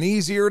never been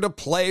easier to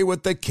play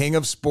with the king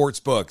of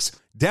sportsbooks.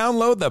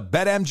 Download the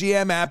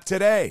BetMGM app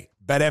today.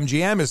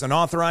 BetMGM is an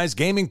authorized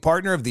gaming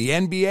partner of the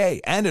NBA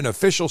and an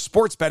official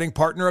sports betting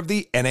partner of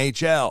the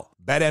NHL.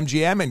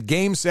 BetMGM and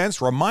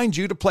GameSense remind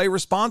you to play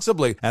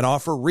responsibly and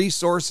offer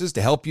resources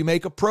to help you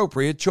make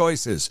appropriate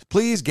choices.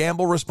 Please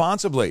gamble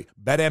responsibly.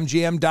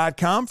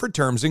 BetMGM.com for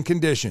terms and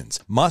conditions.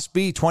 Must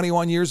be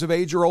 21 years of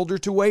age or older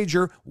to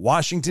wager.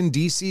 Washington,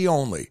 D.C.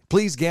 only.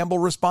 Please gamble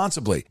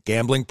responsibly.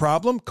 Gambling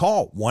problem?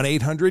 Call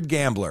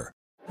 1-800-GAMBLER.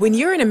 When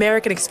you're an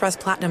American Express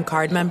Platinum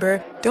card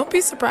member, don't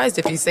be surprised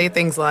if you say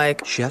things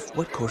like, Chef,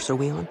 what course are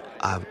we on?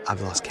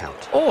 I've lost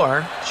count.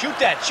 Or, Shoot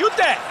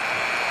that!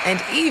 And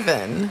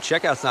even,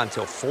 Checkout's not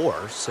until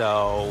 4,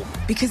 so...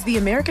 Because the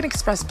American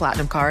Express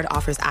Platinum Card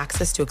offers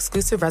access to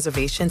exclusive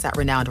reservations at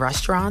renowned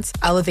restaurants,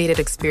 elevated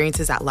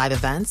experiences at live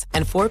events,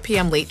 and 4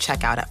 p.m. late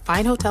checkout at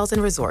fine hotels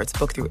and resorts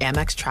booked through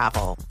Amex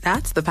Travel.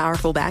 That's the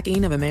powerful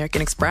backing of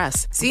American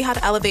Express. See how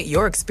to elevate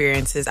your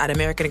experiences at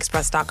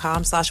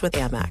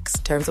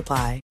americanexpress.com/withAmex. Terms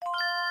apply.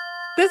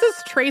 This is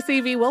Tracy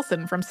V.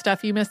 Wilson from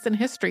Stuff You Missed in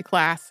History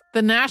Class.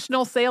 The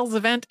national sales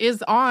event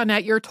is on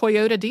at your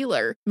Toyota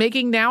dealer,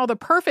 making now the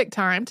perfect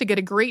time to get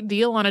a great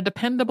deal on a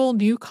dependable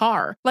new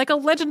car. Like a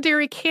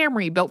legendary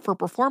Camry built for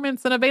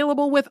performance and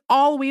available with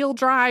all-wheel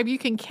drive, you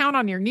can count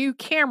on your new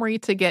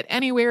Camry to get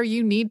anywhere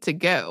you need to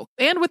go.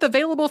 And with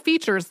available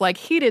features like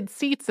heated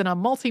seats and a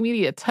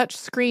multimedia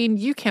touchscreen,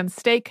 you can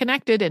stay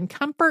connected in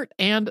comfort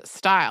and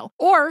style.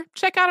 Or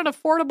check out an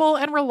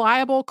affordable and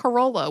reliable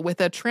Corolla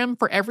with a trim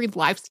for every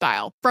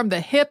lifestyle. From the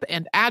hip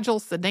and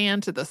agile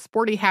sedan to the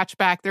sporty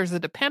hatchback, there's a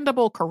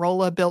dependable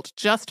Corolla built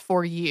just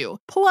for you.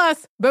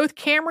 Plus, both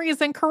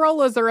Camrys and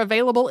Corollas are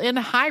available in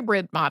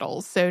hybrid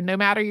models, so no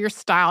matter your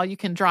style, you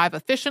can drive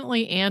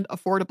efficiently and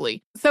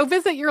affordably. So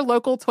visit your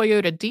local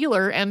Toyota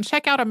dealer and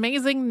check out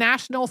amazing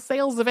national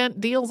sales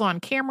event deals on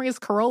Camrys,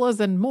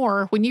 Corollas, and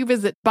more when you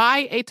visit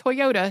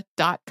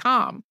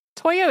buyatoyota.com.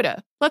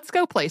 Toyota, let's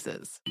go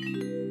places.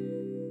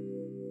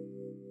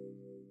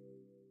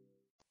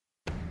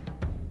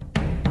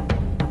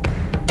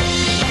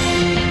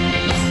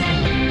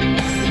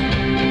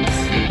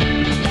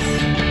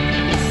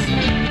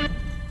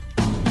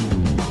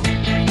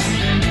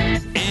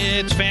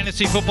 It's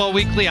Fantasy Football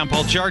Weekly. I'm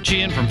Paul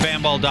Charchian from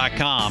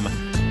fanball.com.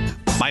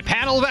 My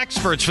panel of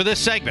experts for this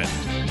segment: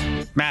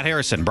 Matt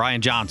Harrison,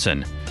 Brian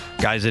Johnson.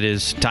 Guys, it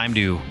is time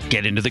to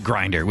get into the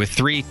grinder with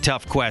 3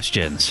 tough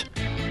questions.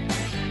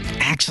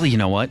 Actually, you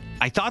know what?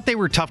 I thought they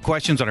were tough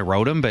questions when I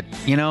wrote them, but,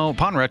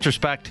 upon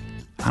retrospect,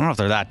 I don't know if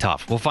they're that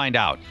tough. We'll find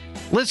out.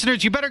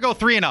 Listeners, you better go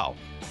 3-0.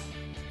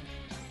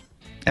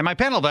 And my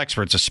panel of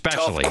experts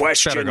especially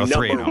better go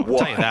 3-0. I'll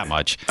tell you that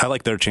much. I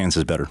like their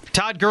chances better.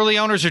 Todd Gurley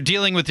owners are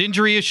dealing with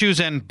injury issues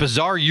and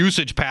bizarre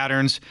usage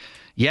patterns,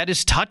 yet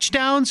his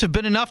touchdowns have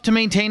been enough to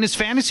maintain his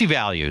fantasy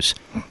values.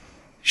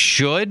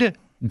 Should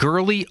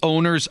Gurley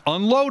owners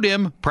unload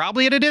him,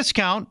 probably at a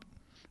discount,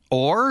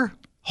 or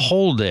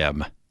hold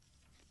him?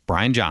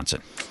 Brian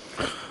Johnson.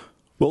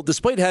 Well,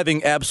 despite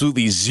having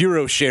absolutely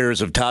 0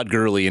 shares of Todd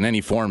Gurley in any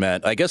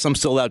format, I guess I'm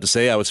still allowed to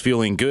say I was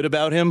feeling good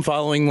about him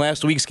following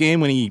last week's game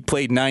when he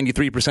played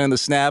 93% of the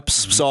snaps,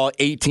 saw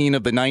 18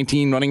 of the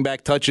 19 running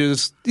back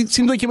touches. It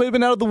seemed like he might have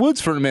been out of the woods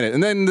for a minute.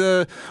 And then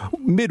the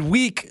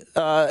midweek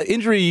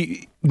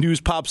injury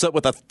news pops up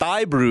with a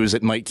thigh bruise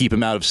that might keep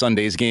him out of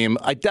Sunday's game.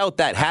 I doubt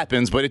that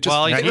happens, but it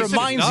just it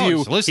reminds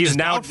you. He's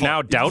now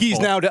doubtful. He's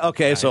now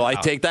okay, so I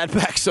take that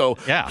back. So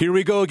here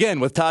we go again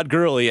with Todd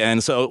Gurley.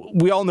 And so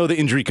we all know the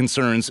injury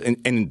concerns,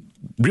 and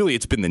really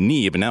it's been the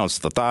knee, but now it's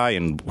the thigh,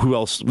 and who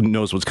else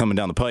knows what's coming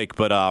down the pike.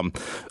 But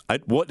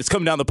what is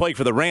coming down the pike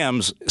for the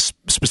Rams,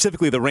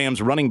 specifically the Rams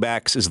running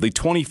backs, is the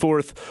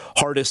 24th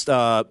hardest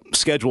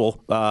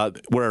schedule,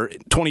 where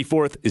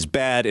 24th is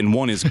bad and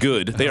 1 is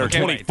good. They are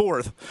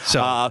 24th.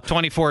 So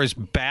 24 is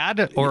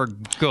bad or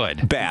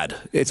good? Bad.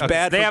 It's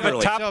bad. They have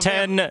a top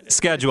 10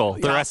 schedule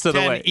the rest of the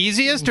way.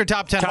 Easiest or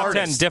top 10 hardest?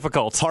 Top 10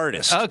 difficult.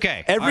 Hardest.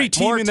 Okay. Every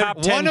team in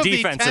top 10 one of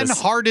defenses. the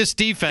 10 hardest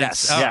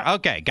defense. Yes.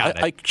 Okay, got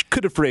it. I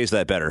could have phrased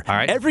that better. All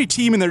right. Every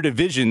team in their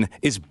division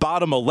is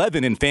bottom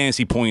 11 in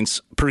fantasy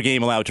points per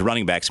game allowed to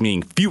running backs,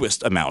 meaning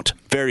fewest amount.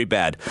 Very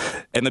bad.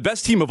 And the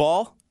best team of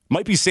all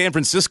might be San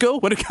Francisco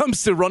when it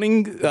comes to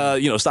running,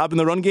 stopping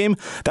the run game.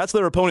 That's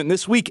their opponent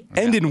this week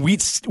and in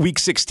week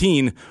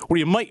 16, where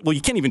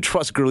you can't even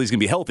trust Gurley's going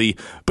to be healthy,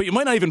 but you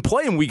might not even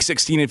play him week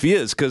 16 if he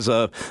is, because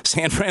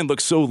San Fran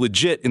looks so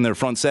legit in their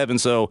front 7.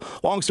 So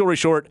long story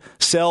short,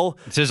 sell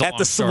at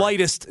the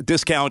slightest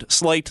discount,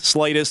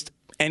 slightest,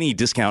 any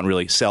discount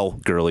really, sell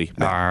Gurley.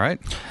 All right.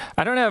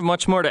 I don't have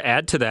much more to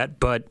add to that,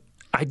 but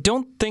I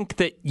don't think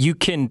that you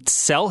can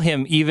sell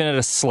him even at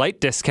a slight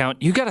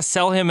discount. You got to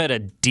sell him at a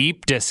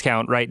deep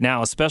discount right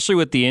now, especially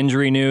with the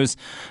injury news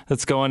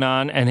that's going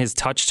on and his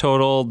touch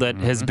total that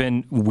has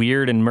been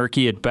weird and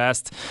murky at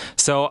best.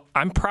 So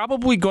I'm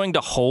probably going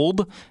to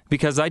hold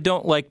because I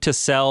don't like to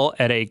sell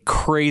at a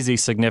crazy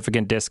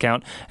significant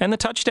discount. And the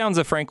touchdowns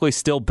have frankly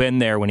still been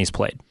there when he's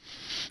played.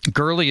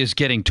 Gurley is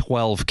getting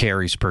 12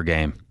 carries per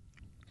game.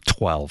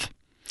 12.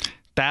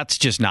 That's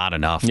just not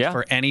enough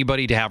for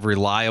anybody to have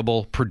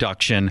reliable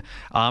production.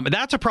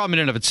 That's a problem in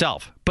and of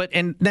itself.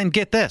 And then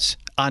get this.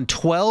 On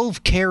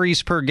 12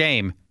 carries per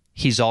game,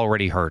 he's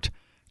already hurt.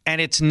 And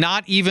it's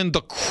not even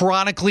the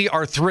chronically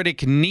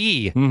arthritic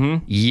knee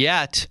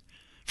yet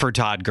for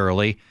Todd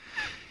Gurley.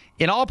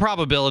 In all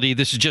probability,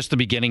 this is just the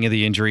beginning of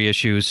the injury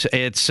issues.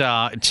 It's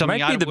something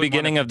might be the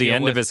beginning of the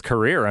end of his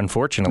career,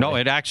 unfortunately. No,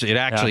 it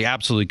actually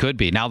absolutely could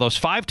be. Now, those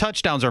 5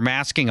 touchdowns are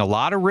masking a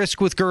lot of risk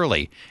with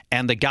Gurley,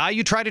 and the guy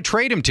you try to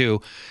trade him to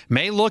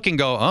may look and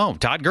go, "Oh,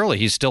 Todd Gurley,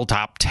 he's still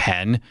top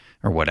 10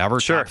 or whatever,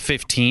 top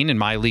 15 in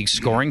my league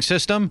scoring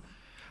system."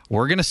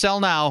 We're going to sell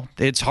now.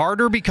 It's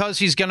harder because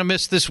he's going to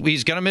miss this.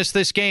 He's going to miss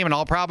this game in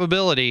all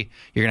probability.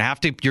 You're going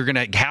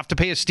to have to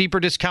pay a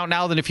steeper discount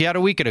now than if you had a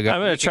week ago.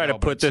 I'm going to try to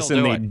put this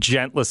in the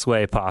gentlest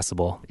way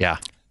possible. Yeah.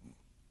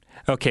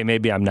 Okay,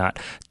 maybe I'm not.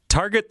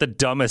 Target the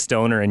dumbest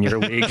owner in your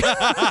league.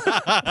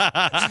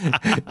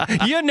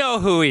 You know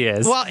who he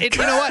is. Well, you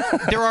know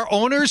what? There are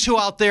owners who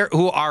out there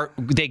who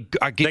they go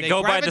by the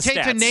gravitate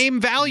stats. to name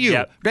value.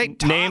 Yep.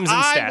 Names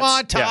and stats. I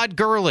want Todd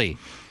Gurley.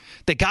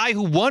 the guy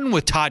who won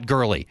with Todd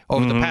Gurley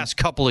over the past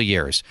couple of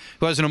years,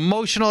 who has an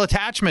emotional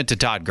attachment to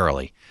Todd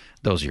Gurley.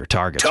 Those are your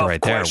targets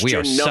right there. We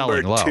are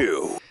selling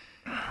low.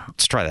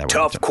 Let's try that one.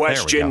 Tough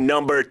question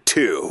number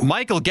 2.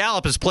 Michael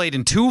Gallup has played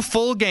in 2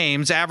 full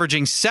games,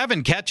 averaging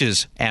 7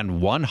 catches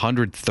and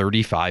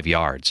 135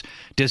 yards.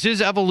 Does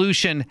his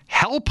evolution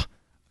help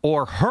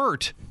or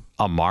hurt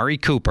Amari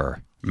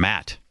Cooper?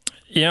 Matt.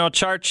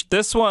 Charch,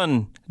 this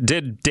one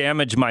did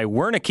damage my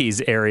Wernicke's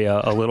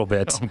area a little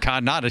bit. Oh,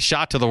 God, not a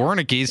shot to the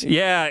Wernicke's.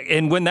 Yeah,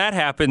 and when that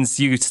happens,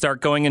 you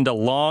start going into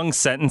long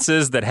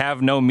sentences that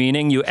have no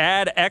meaning. You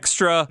add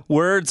extra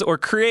words or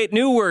create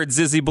new words,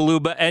 Zizzy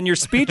Beluba, and your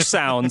speech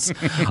sounds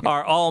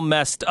are all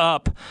messed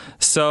up.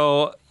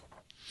 So,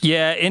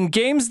 yeah, in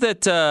games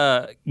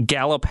that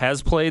Gallup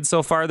has played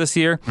so far this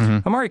year,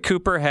 Amari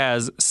Cooper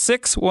has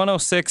 6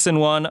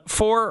 106-1,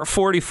 4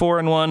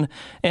 44-1,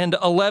 and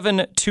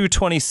 11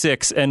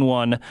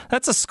 226-1.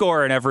 That's a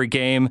score in every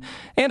game,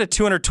 and a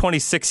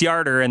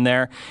 226-yarder in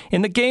there.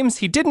 In the games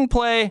he didn't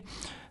play,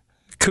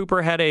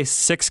 Cooper had a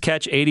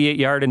 6-catch,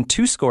 88-yard, and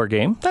 2-score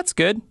game. That's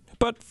good,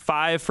 but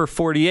 5 for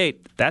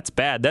 48. That's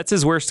bad. That's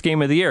his worst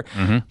game of the year.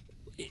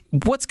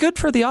 What's good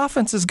for the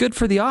offense is good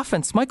for the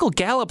offense. Michael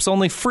Gallup's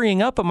only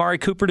freeing up Amari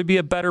Cooper to be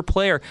a better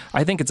player.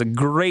 I think it's a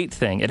great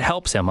thing. It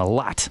helps him a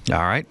lot. All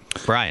right.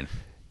 Brian.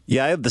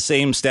 Yeah, I have the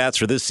same stats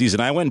for this season.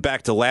 I went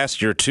back to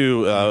last year,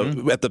 too.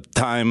 By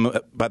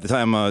the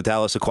time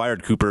Dallas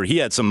acquired Cooper, he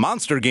had some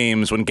monster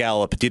games when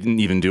Gallup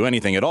didn't even do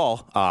anything at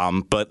all.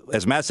 But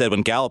as Matt said,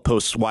 when Gallup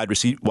posts wide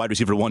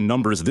receiver 1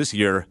 numbers this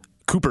year,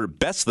 Cooper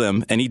bests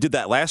them, and he did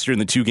that last year in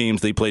the 2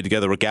 games they played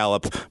together with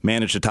Gallup,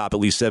 managed to top at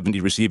least 70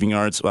 receiving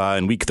yards.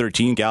 In Week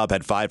 13, Gallup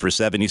had 5 for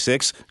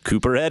 76.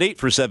 Cooper had 8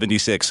 for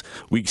 76.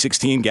 Week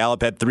 16,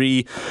 Gallup had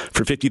 3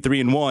 for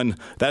 53-1.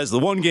 That is the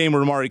one game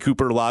where Amari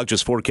Cooper logged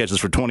just 4 catches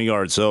for 20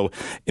 yards. So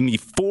in the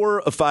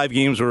 4 of 5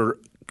 games where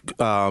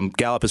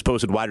Gallup has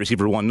posted wide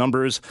receiver 1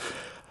 numbers,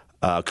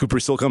 Cooper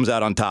still comes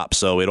out on top,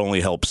 so it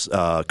only helps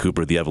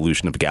Cooper, the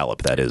evolution of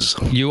Gallup, that is.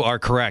 You are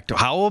correct.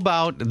 How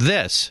about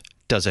this?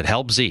 Does it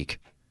help Zeke?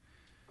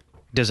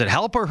 Does it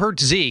help or hurt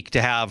Zeke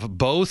to have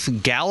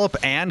both Gallup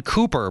and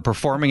Cooper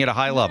performing at a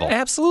high level?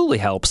 Absolutely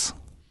helps.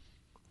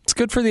 It's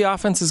good for the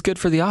offense. It's good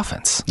for the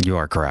offense. You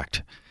are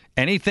correct.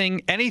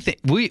 Anything.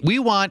 We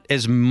want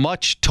as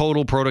much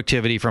total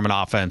productivity from an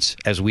offense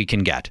as we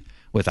can get,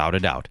 without a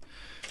doubt.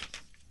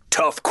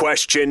 Tough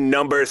question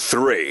number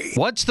 3.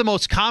 What's the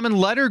most common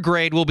letter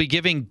grade we'll be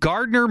giving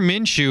Gardner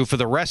Minshew for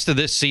the rest of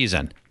this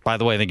season? By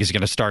the way, I think he's going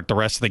to start the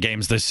rest of the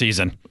games this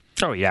season.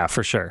 Oh, yeah,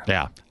 for sure.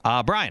 Yeah.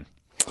 Brian.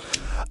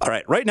 All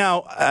right. Right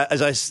now,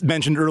 as I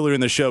mentioned earlier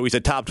in the show, he's a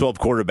top 12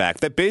 quarterback.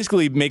 That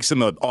basically makes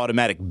him an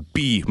automatic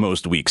B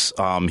most weeks.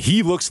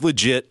 He looks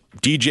legit.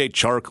 DJ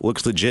Chark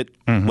looks legit.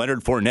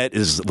 Leonard Fournette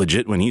is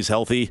legit when he's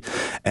healthy.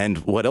 And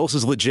what else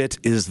is legit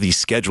is the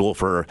schedule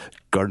for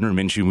Gardner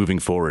Minshew moving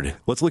forward.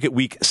 Let's look at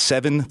week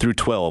 7 through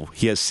 12.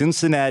 He has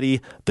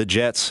Cincinnati, the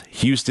Jets,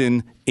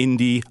 Houston,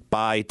 Indy,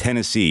 bye,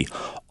 Tennessee.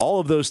 All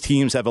of those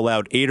teams have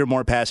allowed 8 or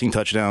more passing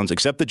touchdowns,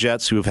 except the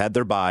Jets, who have had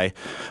their bye,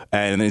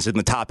 and is in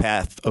the top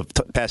half of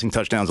passing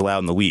touchdowns allowed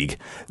in the league.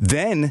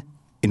 Then,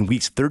 in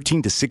weeks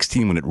 13 to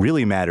 16, when it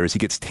really matters, he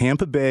gets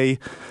Tampa Bay,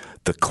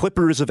 the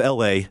Clippers of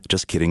L.A.,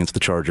 just kidding, it's the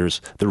Chargers,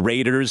 the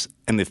Raiders,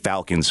 and the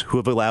Falcons, who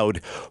have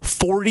allowed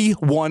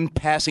 41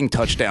 passing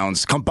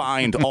touchdowns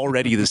combined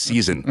already this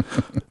season.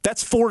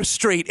 That's 4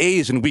 straight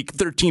A's in week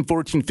 13,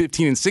 14,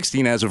 15, and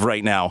 16 as of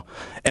right now.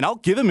 And I'll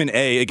give him an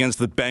A against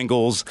the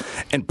Bengals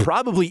and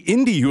probably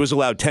Indy, who has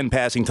allowed 10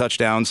 passing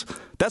touchdowns.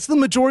 That's the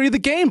majority of the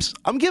games.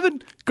 I'm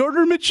giving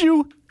Gardner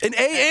Minshew an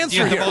A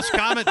answer here. The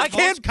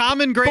most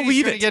common grade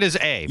he's going to get is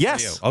A.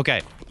 Yes. For you.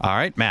 Okay. All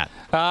right, Matt.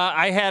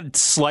 I had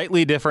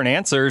slightly different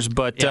answers,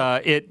 but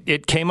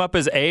it came up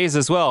as A's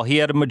as well. He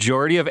had a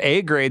majority of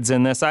A grades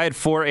in this. I had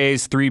 4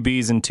 A's, 3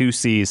 B's, and 2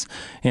 C's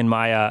in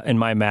my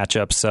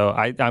matchup. So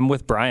I'm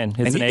with Brian.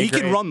 It's an A he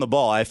grade. can run the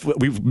ball.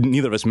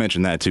 Neither of us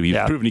mentioned that too. He's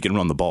proven he can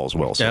run the ball as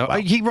well. So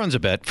he runs a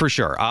bit for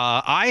sure.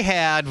 I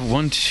had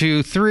 1,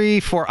 2, 3,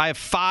 4. I have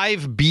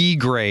 5 B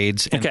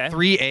grades and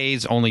 3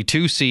 A's, only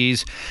 2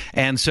 C's,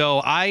 and so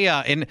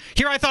and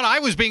here I thought I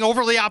was being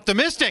overly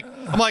optimistic.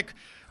 I'm like,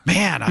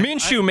 man,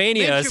 Minshew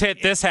Mania has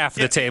hit this half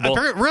of the table.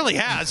 It really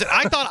has.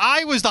 I thought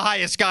I was the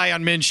highest guy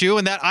on Minshew,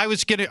 and that I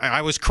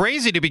was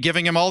crazy to be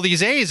giving him all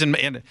these A's.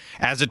 And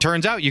as it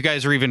turns out, you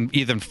guys are even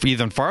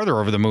farther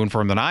over the moon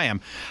for him than I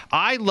am.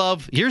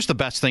 Here's the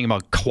best thing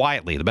about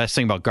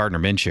Gardner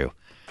Minshew.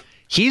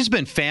 He's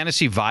been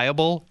fantasy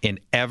viable in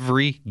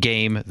every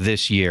game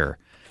this year.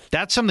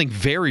 That's something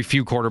very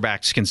few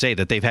quarterbacks can say,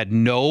 that they've had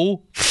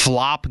no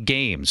flop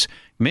games.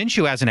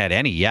 Minshew hasn't had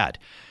any yet.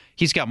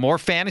 He's got more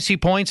fantasy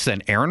points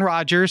than Aaron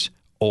Rodgers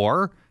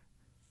or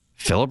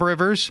Phillip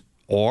Rivers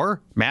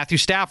or Matthew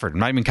Stafford. I'm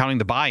not even counting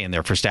the bye in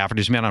there for Stafford,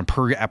 who's been on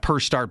a per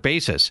start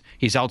basis.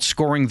 He's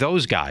outscoring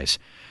those guys.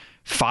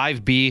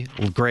 5 B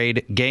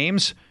grade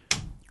games.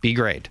 B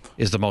grade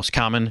is the most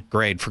common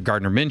grade for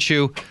Gardner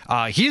Minshew.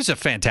 He is a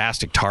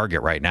fantastic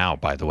target right now,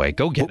 by the way.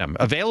 Go get him.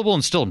 Available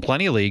and still in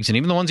plenty of leagues, and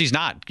even the ones he's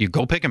not, you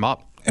go pick him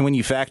up. And when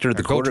you factor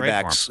the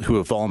quarterbacks who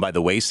have fallen by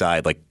the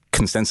wayside, like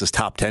consensus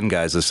top 10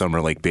 guys this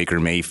summer, like Baker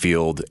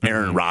Mayfield,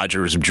 Aaron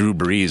Rodgers, Drew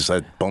Brees,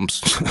 that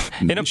bumps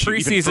in a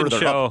preseason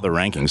show up the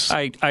rankings.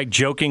 I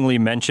jokingly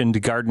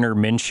mentioned Gardner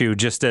Minshew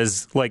just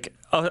as like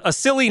a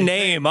silly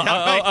name of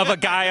a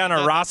guy on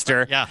a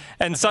roster,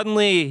 and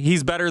suddenly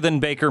he's better than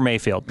Baker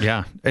Mayfield.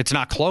 Yeah, it's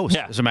not close,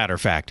 as a matter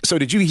of fact. So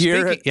did you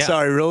hear,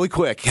 sorry, really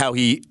quick, how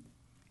he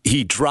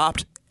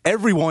dropped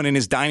everyone in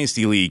his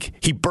dynasty league?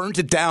 He burnt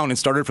it down and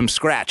started from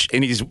scratch,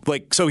 and he's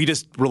like, so he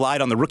just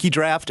relied on the rookie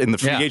draft and the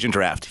free agent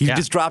draft. He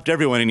just dropped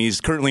everyone, and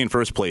he's currently in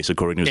first place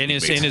according to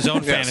his in his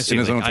own fantasy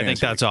league. I think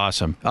that's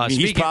awesome.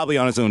 He's probably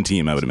on his own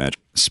team, I would imagine.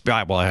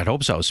 Well, I'd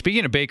hope so.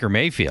 Speaking of Baker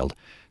Mayfield,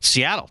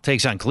 Seattle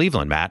takes on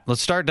Cleveland, Matt.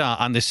 Let's start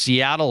on the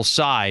Seattle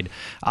side.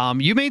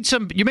 You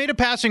made a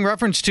passing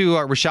reference to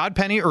Rashad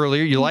Penny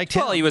earlier. You liked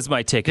him. Well, he was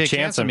my take a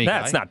chance on me.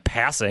 That's not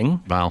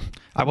passing. Well,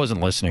 I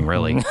wasn't listening,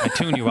 really. I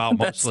tuned you out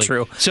mostly. That's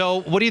true.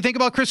 So what do you think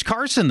about Chris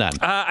Carson, then?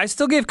 I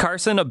still gave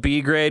Carson a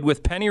B grade.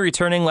 With Penny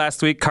returning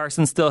last week,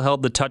 Carson still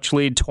held the touch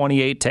lead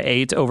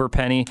 28-8 over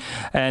Penny.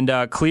 And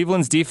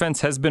Cleveland's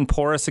defense has been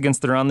porous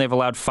against the run. They've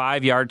allowed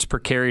 5 yards per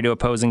carry to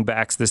opposing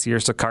backs this year,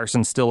 so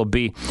Carson's still a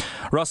B.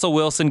 Russell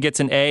Wilson gets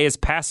an A. His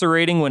passer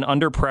rating when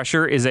under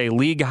pressure is a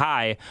league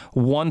high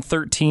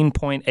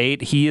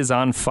 113.8. He is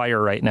on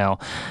fire right now.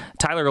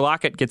 Tyler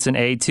Lockett gets an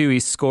A, too.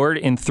 He scored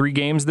in 3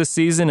 games this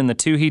season, and the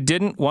 2 he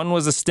didn't. One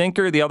was a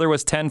stinker. The other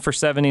was 10 for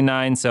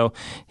 79, so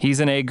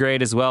he's an A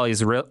grade as well.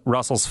 He's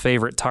Russell's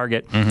favorite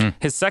target.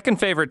 His second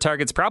favorite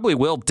target's probably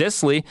Will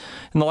Dissly.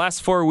 In the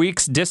last 4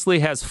 weeks, Dissly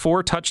has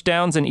 4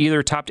 touchdowns and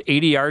either topped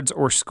 80 yards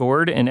or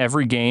scored in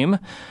every game.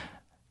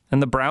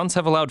 And the Browns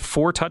have allowed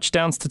 4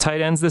 touchdowns to tight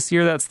ends this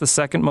year. That's the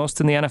second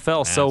most in the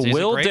NFL. So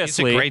Will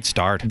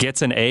Dissly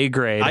gets an A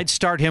grade. I'd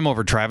start him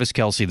over Travis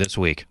Kelce this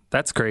week.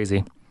 That's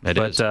crazy. It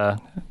is.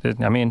 It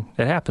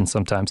happens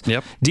sometimes.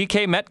 Yep.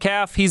 DK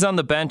Metcalf, he's on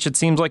the bench. It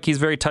seems like he's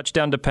very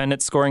touchdown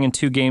dependent, scoring in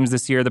 2 games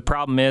this year. The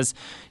problem is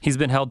he's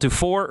been held to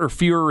 4 or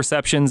fewer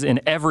receptions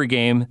in every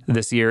game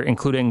this year,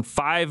 including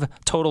 5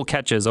 total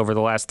catches over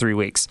the last 3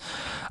 weeks.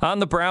 On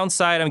the Browns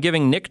side, I'm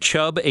giving Nick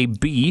Chubb a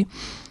B.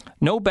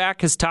 No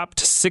back has topped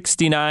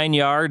 69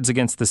 yards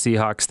against the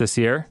Seahawks this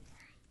year.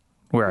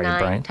 Where are you,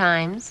 Brian? 9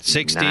 times.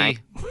 60. 9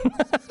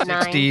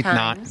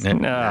 times.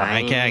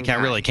 I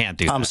can't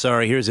do that. I'm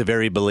sorry. Here's a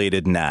very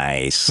belated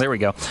nice. There we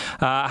go.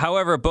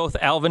 However, both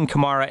Alvin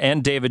Kamara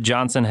and David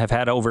Johnson have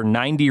had over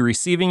 90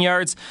 receiving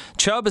yards.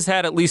 Chubb has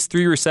had at least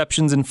 3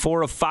 receptions in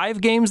 4 of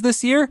 5 games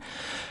this year.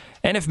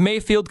 And if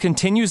Mayfield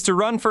continues to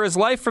run for his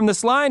life from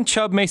this line,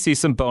 Chubb may see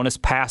some bonus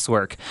pass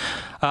work.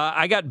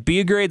 I got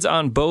B grades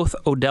on both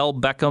Odell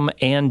Beckham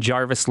and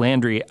Jarvis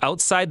Landry.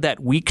 Outside that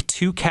week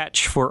 2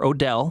 catch for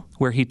Odell,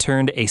 where he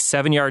turned a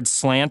 7-yard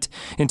slant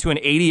into an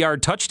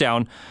 80-yard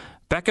touchdown,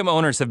 Beckham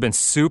owners have been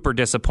super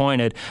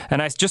disappointed.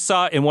 And I just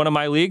saw in one of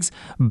my leagues,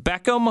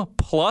 Beckham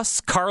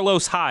plus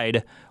Carlos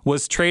Hyde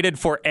was traded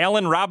for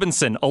Allen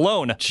Robinson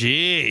alone.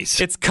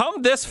 Jeez. It's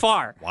come this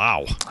far.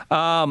 Wow.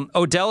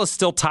 Odell is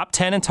still top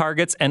 10 in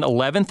targets and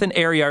 11th in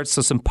air yards,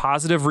 so some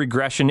positive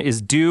regression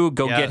is due.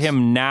 Go get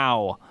him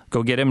now.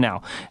 Go get him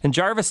now. And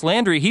Jarvis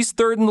Landry, he's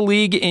 3rd in the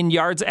league in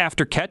yards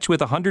after catch with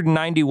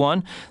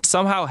 191.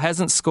 Somehow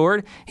hasn't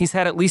scored. He's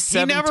had at least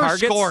 7 targets.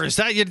 He never scores.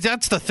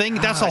 That's the thing.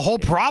 That's the whole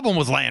problem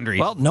with Landry.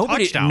 Well,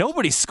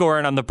 nobody's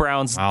scoring on the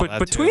Browns. Wow, but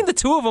between the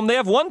 2 of them, they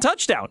have 1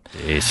 touchdown.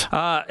 Jeez.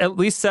 At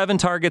least 7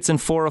 targets in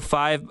 4 of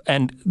 5.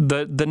 And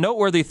the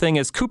noteworthy thing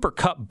is Cooper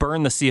Kupp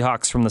burned the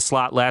Seahawks from the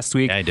slot last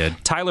week. Yeah, he did.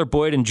 Tyler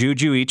Boyd and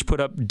Juju each put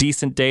up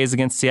decent days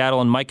against Seattle,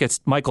 and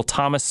Michael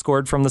Thomas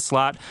scored from the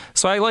slot.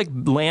 So I like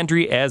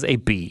Landry as a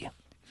B.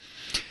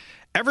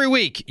 Every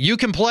week, you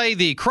can play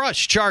the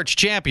Crush Charge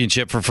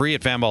Championship for free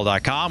at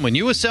fanball.com. When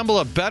you assemble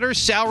a better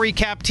salary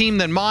cap team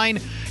than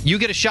mine, you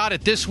get a shot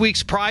at this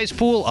week's prize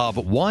pool of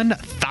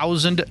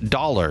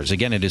 $1,000.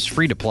 Again, it is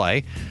free to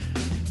play.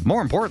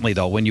 More importantly,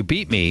 though, when you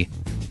beat me,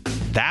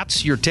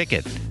 that's your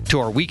ticket to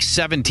our Week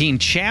 17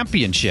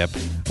 championship,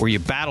 where you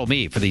battle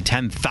me for the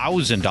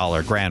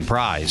 $10,000 grand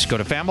prize. Go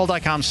to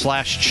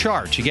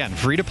fanball.com/charge. Again,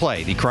 free to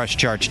play, the Crush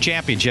Charge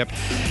Championship.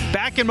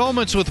 Back in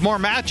moments with more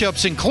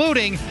matchups,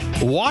 including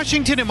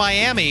Washington and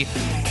Miami.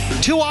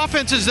 2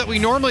 offenses that we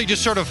normally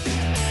just sort of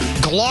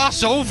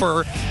gloss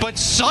over, but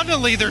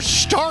suddenly there's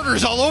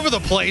starters all over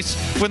the place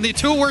when the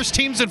 2 worst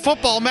teams in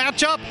football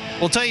match up.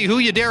 We'll tell you who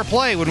you dare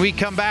play when we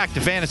come back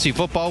to Fantasy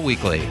Football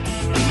Weekly.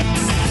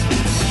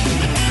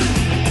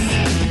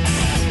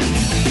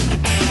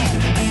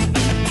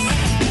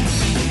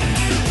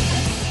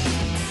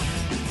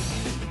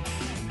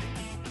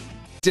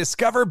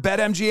 Discover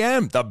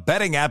BetMGM, the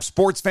betting app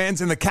sports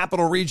fans in the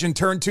capital region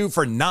turn to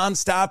for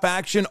nonstop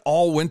action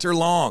all winter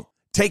long.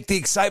 Take the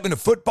excitement of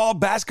football,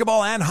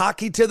 basketball, and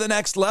hockey to the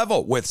next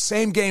level with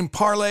same-game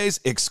parlays,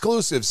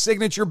 exclusive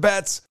signature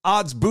bets,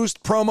 odds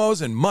boost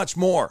promos, and much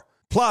more.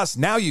 Plus,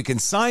 now you can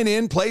sign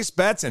in, place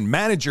bets, and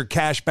manage your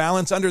cash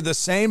balance under the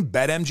same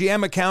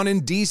BetMGM account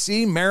in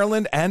D.C.,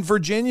 Maryland, and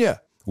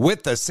Virginia.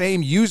 With the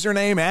same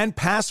username and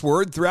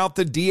password throughout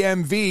the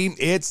DMV,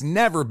 it's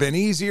never been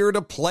easier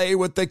to play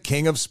with the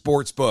king of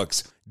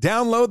sportsbooks.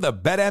 Download the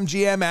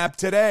BetMGM app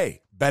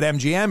today.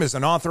 BetMGM is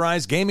an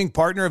authorized gaming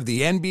partner of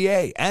the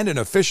NBA and an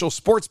official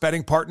sports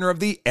betting partner of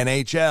the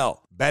NHL.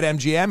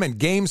 BetMGM and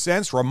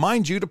GameSense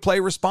remind you to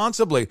play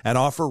responsibly and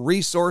offer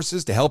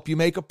resources to help you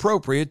make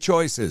appropriate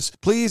choices.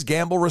 Please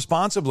gamble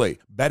responsibly.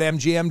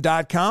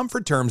 BetMGM.com for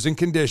terms and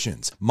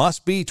conditions.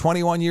 Must be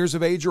 21 years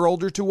of age or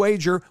older to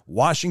wager.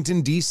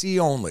 Washington, D.C.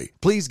 only.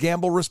 Please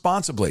gamble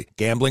responsibly.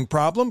 Gambling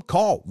problem?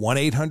 Call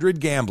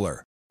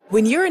 1-800-GAMBLER.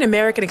 When you're an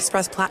American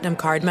Express Platinum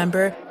card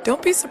member,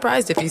 don't be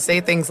surprised if you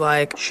say things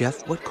like,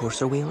 Chef, what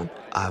course are we on?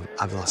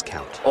 I've lost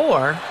count.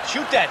 Or,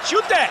 Shoot that!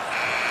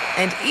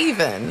 and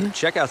even,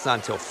 Checkout's not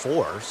until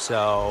 4,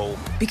 so...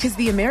 Because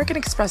the American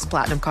Express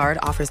Platinum Card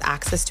offers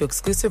access to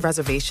exclusive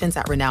reservations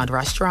at renowned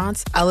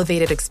restaurants,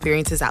 elevated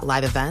experiences at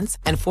live events,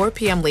 and 4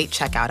 p.m. late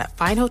checkout at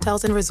fine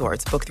hotels and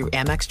resorts booked through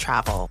Amex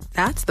Travel.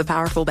 That's the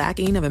powerful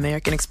backing of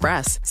American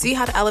Express. See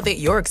how to elevate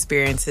your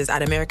experiences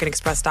at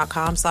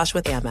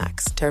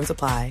americanexpress.com/withAmex. Terms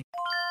apply.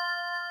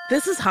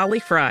 This is Holly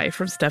Fry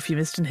from Stuff You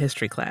Missed in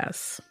History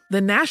Class.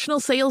 The national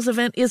sales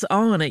event is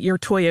on at your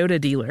Toyota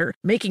dealer,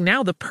 making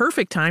now the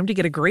perfect time to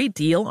get a great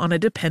deal on a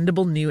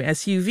dependable new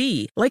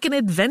SUV, like an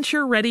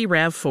adventure-ready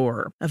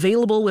RAV4.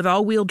 Available with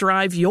all-wheel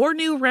drive, your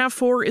new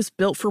RAV4 is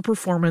built for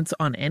performance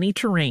on any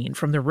terrain,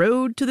 from the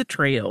road to the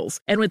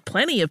trails. And with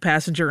plenty of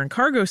passenger and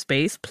cargo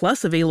space,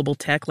 plus available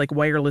tech like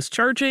wireless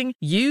charging,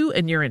 you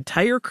and your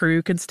entire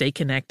crew can stay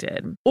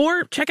connected.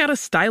 Or check out a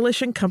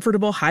stylish and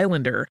comfortable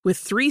Highlander with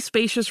 3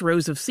 spacious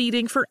rows of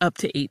seating for up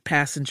to 8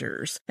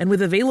 passengers. And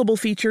with available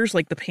features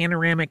like the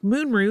panoramic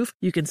moonroof,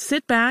 you can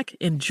sit back,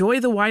 enjoy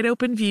the wide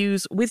open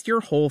views with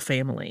your whole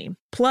family.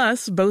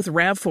 Plus, both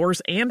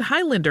RAV4s and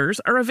Highlanders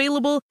are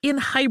available in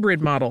hybrid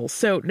models,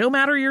 so no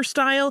matter your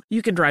style,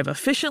 you can drive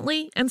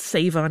efficiently and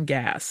save on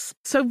gas.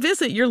 So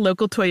visit your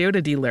local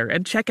Toyota dealer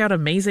and check out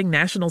amazing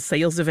national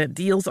sales event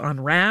deals on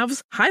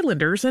RAVs,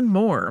 Highlanders, and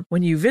more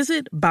when you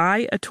visit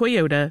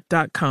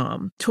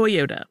buyatoyota.com.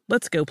 Toyota,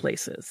 let's go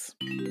places.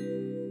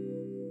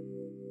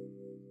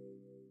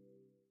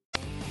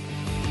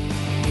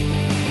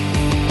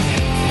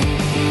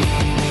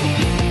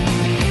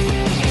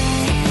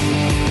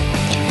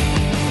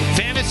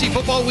 Fantasy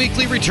Football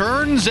Weekly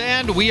returns,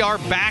 and we are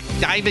back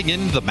diving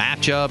into the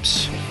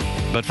matchups.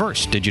 But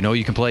first, did you know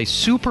you can play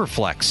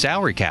Superflex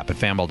Salary Cap at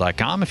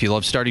fanball.com? If you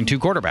love starting 2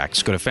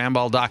 quarterbacks, go to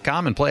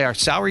fanball.com and play our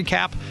Salary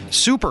Cap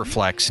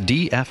Superflex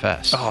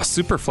DFS. Oh,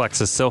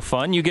 Superflex is so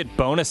fun. You get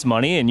bonus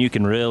money, and you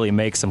can really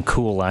make some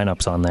cool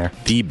lineups on there.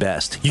 The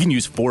best. You can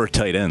use 4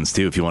 tight ends,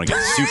 too, if you want to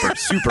get super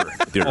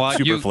with your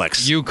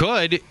Superflex.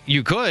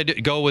 You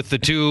could go with the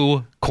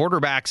 2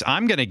 quarterbacks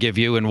I'm going to give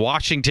you in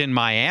Washington,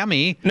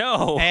 Miami.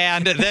 No.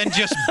 And then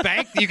just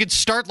bank. You could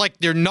start like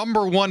your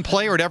number 1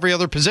 player at every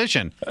other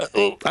position.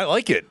 I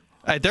like it.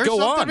 There's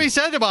something to be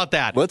said about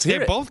that. Let's hear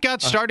They it. both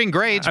got starting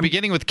grades,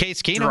 beginning with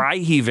Case Keenum. Dry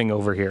heaving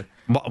over here.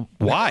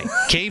 Why?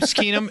 Case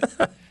Keenum.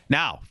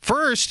 Now,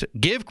 first,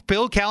 give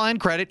Bill Callahan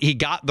credit. He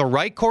got the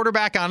right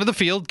quarterback onto the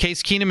field.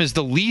 Case Keenum is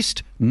the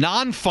least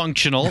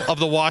non-functional of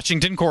the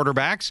Washington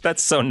quarterbacks.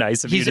 That's so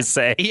nice of you to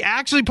say. He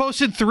actually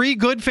posted 3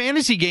 good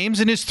fantasy games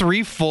in his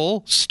 3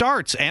 full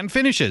starts and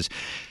finishes.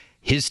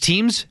 His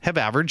teams have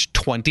averaged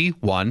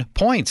 21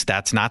 points.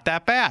 That's not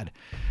that bad.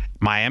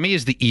 Miami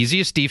is the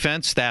easiest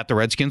defense that the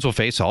Redskins will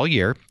face all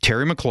year.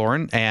 Terry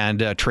McLaurin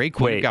and Trey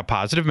Quinn got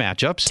positive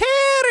matchups.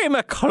 Terry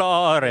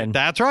McLaurin.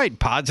 That's right.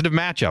 Positive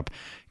matchup.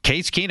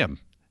 Case Keenum,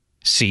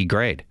 C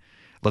grade.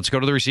 Let's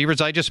go to the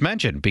receivers I just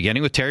mentioned,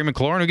 beginning with Terry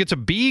McLaurin, who gets a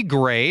B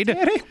grade.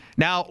 Terry.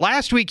 Now,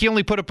 last week he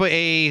only put up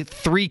a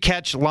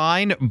 3-catch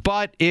line,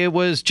 but it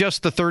was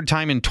just the 3rd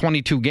time in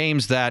 22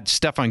 games that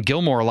Stephon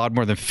Gilmore allowed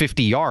more than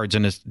 50 yards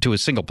to a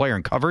single player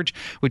in coverage,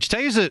 which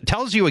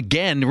tells you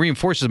again,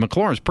 reinforces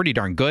McLaurin is pretty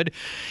darn good.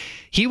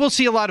 He will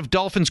see a lot of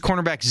Dolphins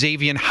cornerback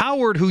Xavier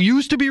Howard, who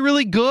used to be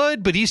really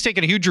good, but he's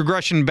taken a huge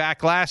regression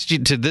back last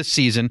year to this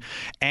season,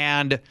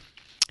 and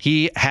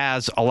he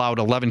has allowed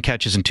 11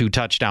 catches and 2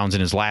 touchdowns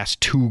in his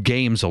last 2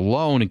 games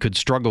alone and could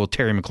struggle with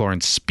Terry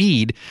McLaurin's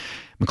speed.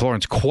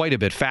 McLaurin's quite a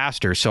bit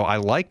faster, so I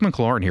like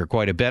McLaurin here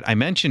quite a bit. I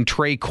mentioned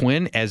Trey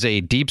Quinn as a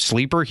deep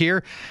sleeper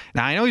here.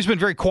 Now, I know he's been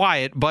very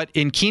quiet, but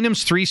in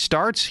Keenum's 3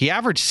 starts, he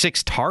averaged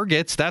 6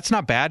 targets. That's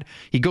not bad.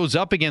 He goes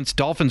up against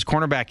Dolphins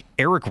cornerback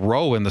Eric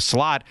Rowe in the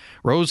slot.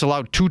 Rowe's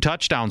allowed 2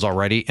 touchdowns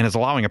already and is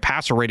allowing a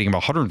passer rating of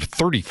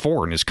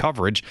 134 in his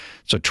coverage.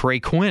 So Trey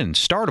Quinn,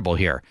 startable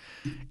here.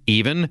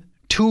 Even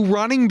 2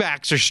 running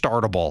backs are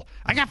startable.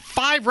 I got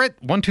 5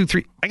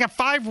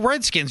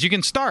 Redskins you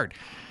can start.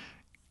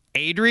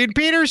 Adrian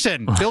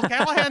Peterson. Bill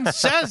Callahan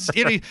says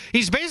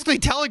he's basically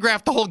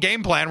telegraphed the whole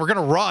game plan. We're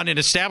going to run and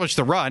establish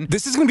the run.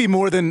 This is going to be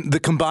more than the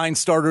combined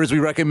starters we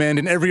recommend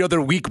in every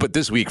other week, but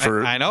this week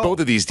for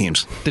both of these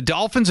teams. The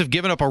Dolphins have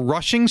given up a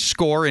rushing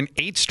score in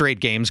 8 straight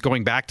games,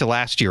 going back to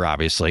last year,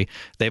 obviously.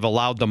 They've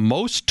allowed the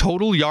most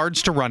total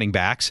yards to running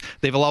backs.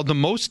 They've allowed the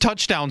most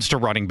touchdowns to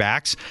running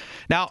backs.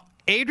 Now,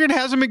 Adrian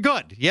hasn't been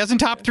good. He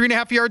hasn't topped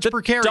 3.5 yards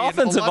per carry.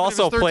 Dolphins have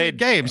also played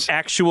games.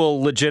 Actual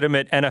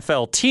legitimate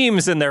NFL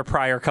teams in their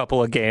prior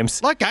couple of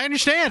games. Look, I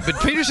understand, but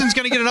Peterson's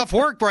going to get enough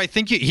work where I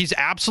think he's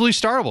absolutely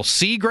startable.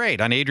 C grade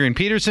on Adrian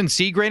Peterson,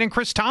 C grade on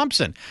Chris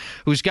Thompson,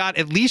 who's got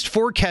at least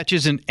 4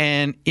 catches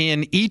in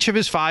each of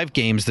his 5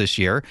 games this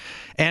year.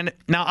 And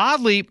now,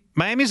 oddly,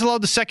 Miami's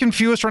allowed the second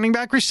fewest running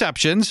back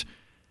receptions,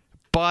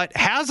 but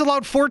has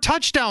allowed 4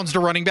 touchdowns to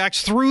running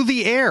backs through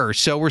the air.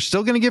 So we're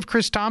still going to give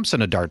Chris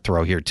Thompson a dart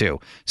throw here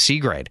too. C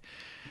grade.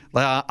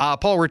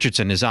 Paul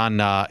Richardson is on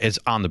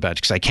the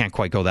bench because I can't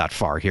quite go that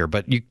far here.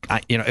 But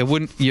it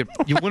wouldn't be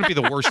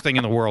the worst thing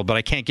in the world. But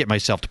I can't get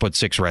myself to put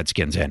 6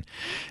 Redskins in.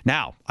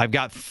 Now I've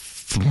got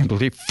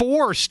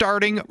 4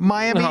 starting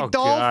Miami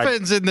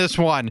Dolphins in this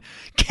one.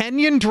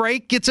 Kenyon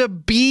Drake gets a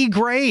B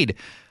grade.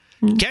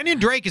 Kenyon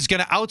Drake is going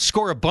to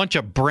outscore a bunch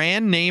of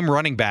brand name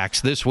running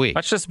backs this week.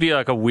 Let's just be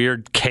like a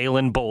weird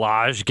Kalen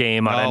Ballage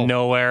game out of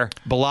nowhere.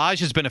 Ballage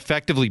has been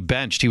effectively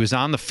benched. He was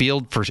on the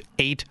field for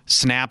 8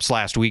 snaps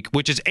last week,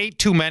 which is 8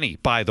 too many,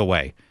 by the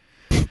way.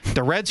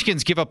 The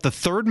Redskins give up the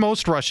 3rd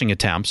most rushing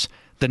attempts,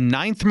 the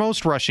 9th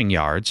most rushing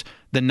yards,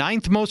 the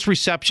 9th most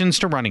receptions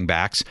to running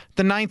backs,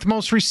 the 9th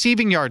most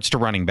receiving yards to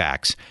running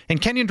backs.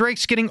 And Kenyon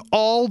Drake's getting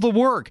all the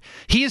work.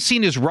 He has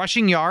seen his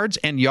rushing yards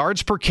and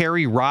yards per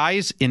carry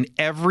rise in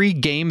every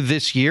game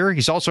this year.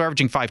 He's also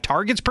averaging 5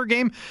 targets per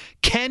game.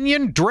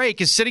 Kenyon Drake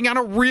is sitting on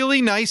a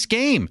really nice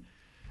game.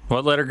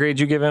 What letter grade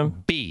you give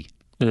him? B.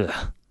 Ugh.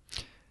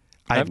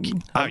 I'm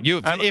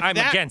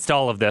against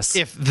all of this.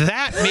 If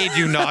that made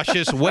you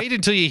nauseous, wait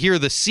until you hear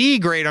the C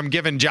grade I'm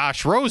giving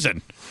Josh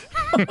Rosen,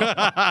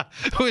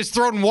 who has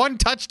thrown 1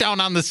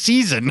 touchdown on the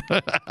season.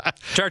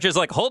 Church is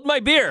like, hold my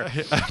beer.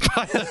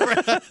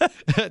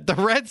 The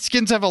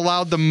Redskins have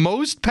allowed the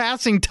most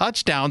passing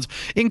touchdowns,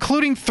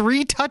 including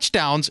 3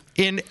 touchdowns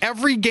in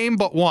every game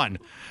but 1.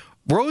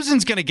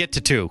 Rosen's going to get to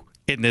 2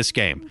 in this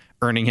game,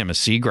 earning him a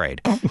C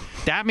grade.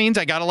 That means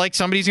I got to like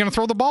somebody he's going to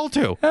throw the ball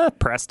to.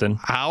 Preston.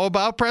 How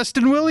about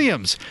Preston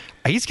Williams?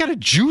 He's got a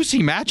juicy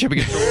matchup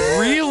against a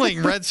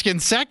reeling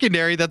Redskins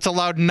secondary that's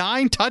allowed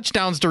 9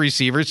 touchdowns to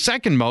receivers,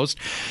 second most.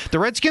 The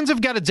Redskins have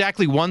got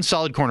exactly 1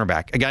 solid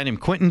cornerback, a guy named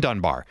Quentin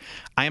Dunbar.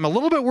 I am a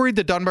little bit worried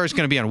that Dunbar is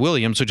going to be on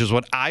Williams, which is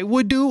what I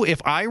would do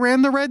if I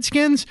ran the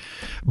Redskins,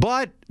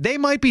 but they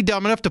might be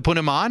dumb enough to put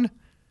him on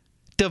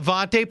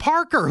Devontae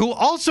Parker, who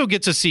also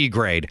gets a C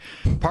grade.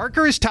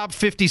 Parker is top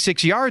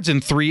 56 yards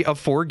in 3 of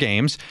 4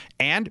 games,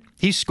 and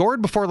he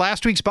scored before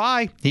last week's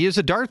bye. He is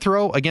a dart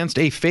throw against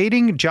a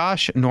fading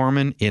Josh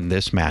Norman in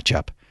this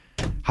matchup.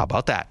 How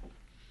about that?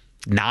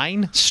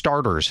 9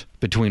 starters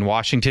between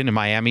Washington and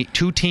Miami,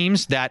 2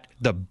 teams that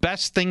the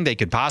best thing they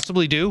could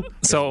possibly do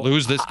is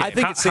lose this game. I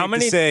think it's safe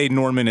to say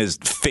Norman is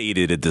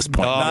faded at this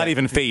point. Not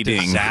even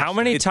fading. How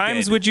many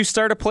times would you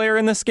start a player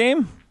in this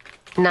game?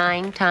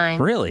 9 times.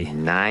 Really?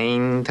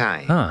 9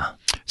 times. Huh.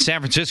 San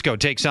Francisco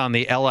takes on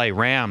the L.A.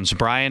 Rams.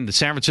 Brian, the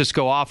San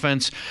Francisco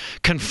offense,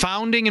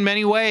 confounding in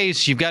many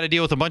ways. You've got to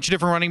deal with a bunch of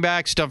different running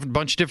backs, a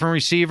bunch of different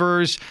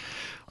receivers.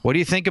 What do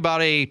you think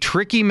about a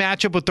tricky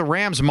matchup with the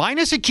Rams?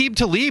 Minus Aqib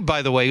Talib,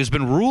 by the way, who's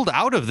been ruled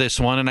out of this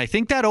one, and I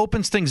think that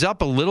opens things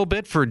up a little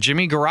bit for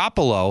Jimmy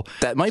Garoppolo.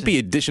 That might be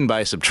addition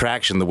by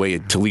subtraction, the way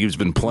Talib's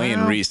been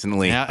playing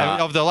recently.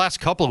 Yeah, over the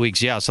last couple of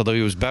weeks, yes, although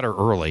he was better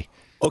early.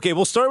 Okay,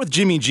 we'll start with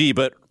Jimmy G,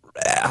 but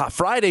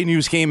Friday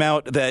news came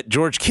out that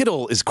George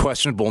Kittle is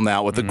questionable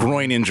now with a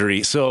groin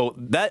injury. So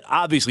that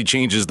obviously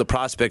changes the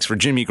prospects for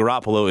Jimmy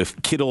Garoppolo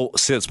if Kittle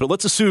sits. But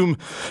let's assume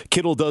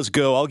Kittle does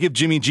go. I'll give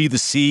Jimmy G the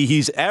C.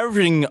 He's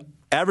averaging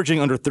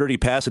under 30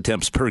 pass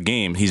attempts per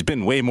game. He's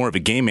been way more of a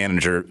game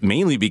manager,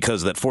 mainly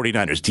because that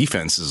 49ers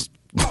defense is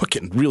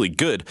looking really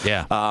good.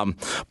 Yeah.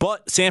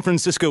 But San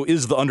Francisco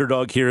is the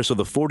underdog here, so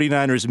the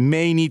 49ers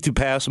may need to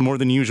pass more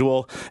than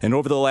usual. And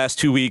over the last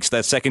 2 weeks,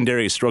 that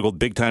secondary has struggled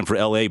big time for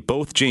L.A.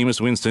 Both Jameis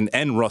Winston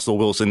and Russell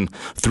Wilson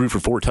threw for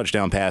 4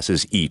 touchdown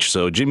passes each.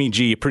 So Jimmy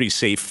G, pretty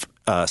safe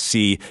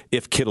C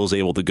if Kittle's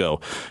able to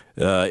go.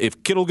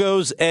 If Kittle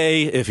goes,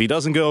 A. If he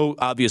doesn't go,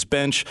 obvious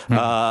bench.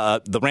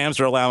 The Rams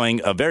are allowing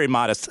a very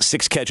modest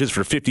 6 catches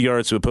for 50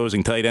 yards to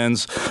opposing tight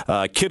ends.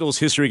 Kittle's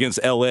history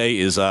against L.A.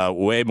 is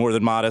way more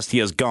than modest. He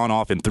has gone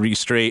off in 3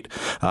 straight,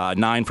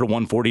 9 for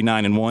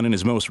 149 and 1 in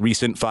his most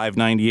recent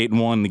 598 and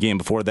 1 the game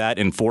before that,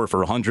 and 4 for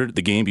 100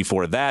 the game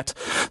before that.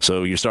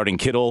 So you're starting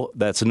Kittle.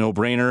 That's a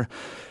no-brainer.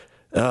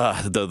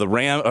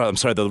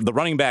 The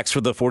running backs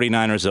for the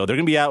 49ers, though, they're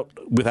going to be out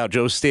without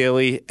Joe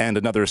Staley and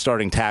another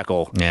starting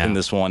tackle in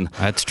this one.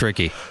 That's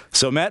tricky.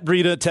 So Matt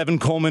Breida, Tevin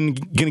Coleman,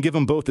 going to give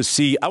them both a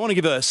C. I want to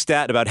give a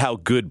stat about how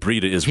good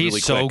Breida is really quick.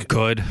 He's so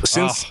good.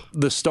 Since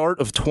the start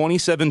of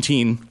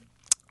 2017,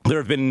 the There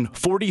have been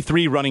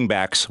 43 running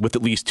backs with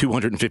at least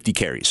 250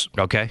 carries.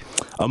 Okay.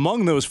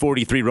 Among those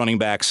 43 running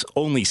backs,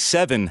 only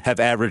 7 have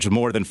averaged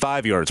more than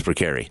 5 yards per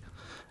carry.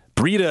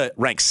 Breida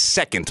ranks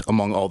second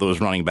among all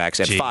those running backs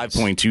at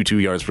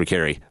 5.22 yards per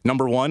carry.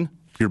 Number 1,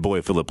 your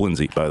boy Philip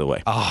Lindsay, by the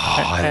way. Oh,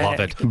 I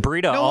love it.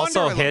 Breida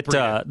also hit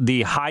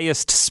the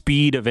highest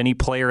speed of any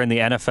player in the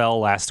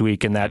NFL last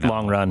week in that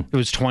long run. It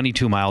was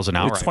 22 miles an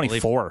hour. It was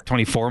 24.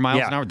 24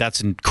 miles an hour?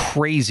 That's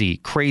crazy,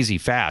 crazy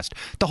fast.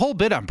 The whole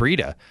bit on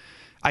Breida,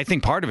 I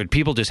think part of it,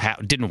 people just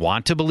didn't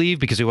want to believe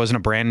because he wasn't a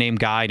brand name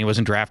guy and he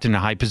wasn't drafted in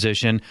a high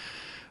position.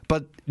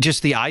 But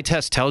just the eye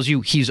test tells you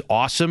he's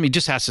awesome. He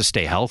just has to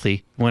stay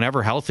healthy.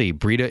 Whenever healthy,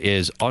 Breida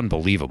is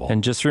unbelievable.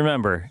 And just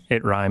remember,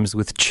 it rhymes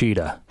with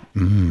cheetah.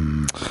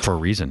 For a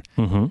reason.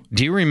 Mm-hmm.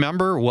 Do you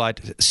remember what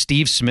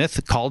Steve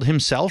Smith called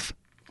himself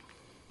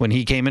when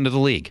he came into the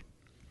league?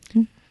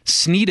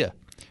 Sneeda.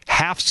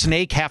 Half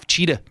snake, half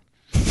cheetah.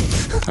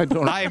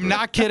 I am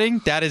not kidding.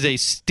 That is a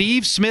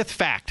Steve Smith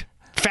fact.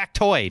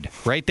 Factoid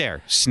right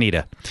there,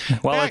 Sneeda.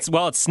 Well, it's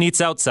Sneets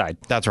outside.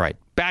 That's right.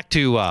 Back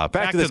to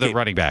the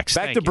running backs.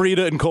 Back to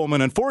Breida and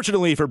Coleman.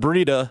 Unfortunately for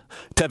Breida,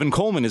 Tevin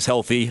Coleman is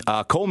healthy.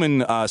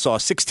 Coleman saw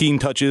 16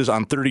 touches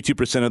on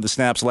 32% of the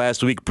snaps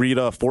last week.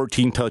 Breida,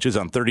 14 touches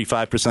on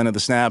 35% of the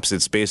snaps.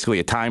 It's basically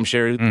a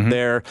timeshare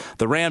there.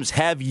 The Rams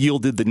have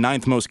yielded the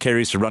 9th most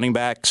carries to running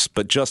backs,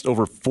 but just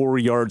over 4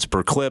 yards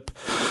per clip.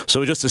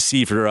 So just a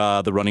C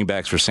for the running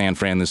backs for San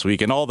Fran this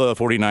week. And all the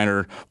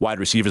 49er wide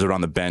receivers are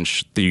on the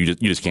bench. You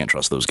just can't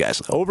trust those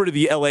guys. Over to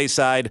the L.A.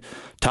 side,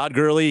 Todd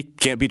Gurley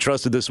can't be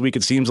trusted this week,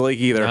 it seems like,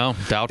 either. No,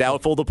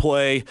 doubtful to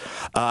play.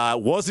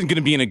 Wasn't going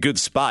to be in a good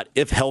spot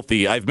if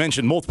healthy. I've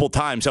mentioned multiple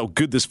times how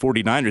good this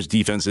 49ers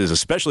defense is,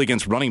 especially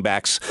against running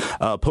backs.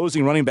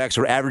 Opposing running backs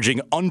are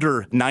averaging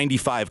under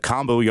 95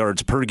 combo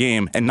yards per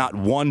game, and not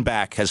one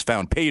back has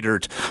found pay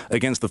dirt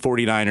against the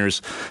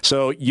 49ers.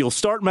 So you'll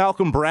start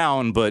Malcolm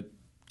Brown, but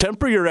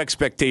temper your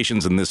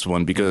expectations in this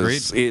one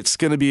because it's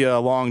going to be a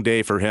long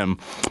day for him.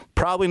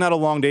 Probably not a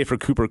long day for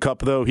Cooper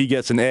Kupp, though. He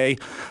gets an A.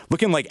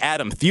 Looking like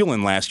Adam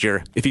Thielen last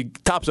year. If he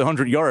tops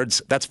 100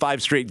 yards, that's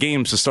 5 straight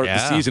games to start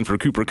the season for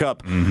Cooper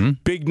Kupp.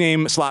 Big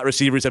name slot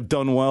receivers have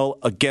done well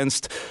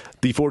against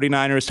the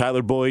 49ers.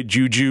 Tyler Boyd,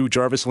 Juju,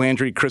 Jarvis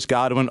Landry, Chris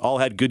Godwin all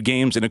had good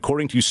games. And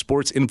according to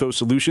Sports Info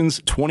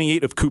Solutions,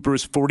 28 of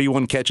Cooper's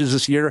 41 catches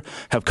this year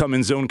have come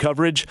in zone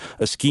coverage,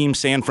 a scheme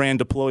San Fran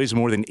deploys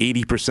more than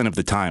 80% of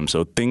the time.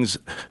 So things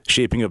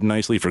shaping up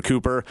nicely for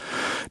Cooper.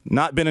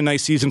 Not been a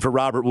nice season for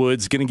Robert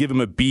Woods. Going to give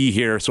him a B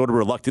here, sort of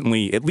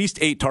reluctantly. At least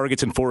 8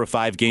 targets in 4 of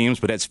 5 games,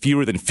 but has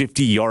fewer than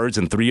 50 yards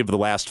in 3 of the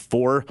last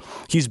 4.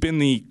 He's been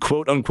the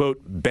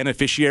quote-unquote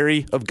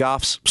beneficiary of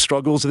Goff's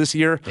struggles this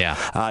year.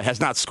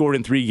 Has not scored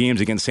in 3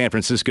 games against San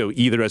Francisco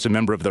either as a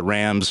member of the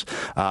Rams.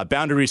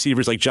 Boundary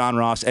receivers like John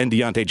Ross and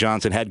Deontay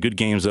Johnson had good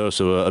games, though,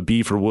 so a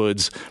B for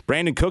Woods.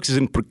 Brandon Cooks is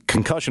in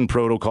concussion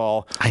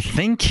protocol. I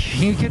think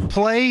he could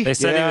play. They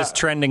said he was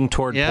trending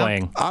toward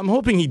playing. I'm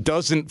hoping he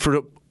doesn't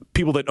for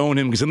people that own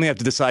him, because then they have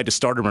to decide to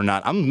start him or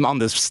not.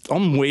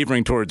 I'm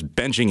wavering towards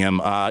benching him.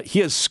 He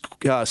has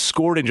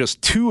scored in just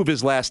 2 of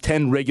his last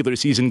 10 regular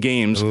season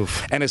games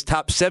and has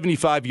topped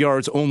 75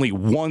 yards only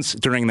once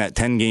during that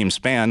 10-game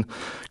span.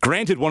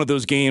 Granted, one of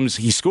those games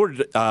he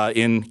scored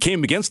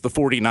came against the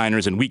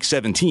 49ers in Week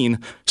 17,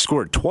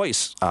 scored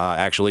twice,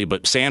 actually,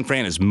 but San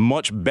Fran is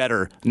much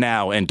better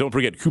now, and don't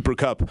forget Cooper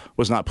Kupp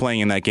was not playing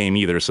in that game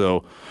either,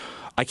 so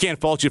I can't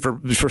fault you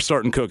for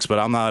starting Cooks, but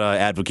I'm not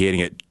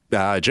advocating it.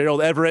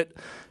 Gerald Everett.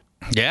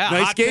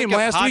 Nice game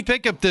last week. Hot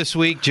pickup this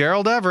week,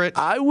 Gerald Everett.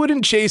 I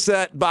wouldn't chase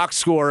that box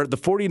score. The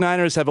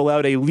 49ers have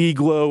allowed a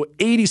league-low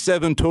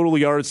 87 total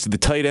yards to the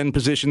tight end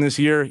position this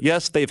year.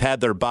 Yes, they've had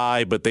their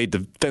bye, but they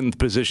defend the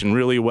position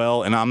really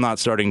well, and I'm not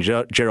starting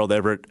Gerald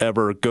Everett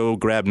ever. Go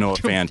grab Noah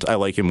Fant. I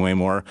like him way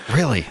more.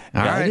 Really?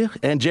 All right.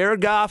 And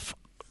Jared Goff.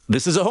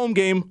 This is a home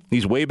game.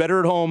 He's way better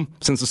at home.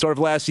 Since the start of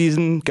last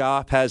season,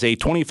 Goff has a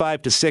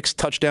 25-6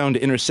 touchdown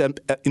to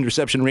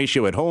interception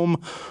ratio at home,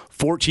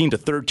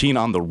 14-13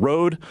 on the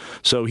road.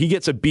 So he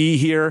gets a B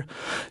here.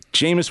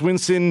 Jameis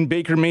Winston,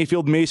 Baker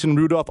Mayfield, Mason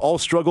Rudolph all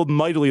struggled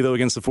mightily, though,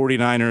 against the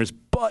 49ers.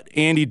 But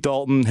Andy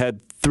Dalton had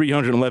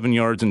 311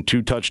 yards and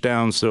 2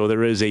 touchdowns. So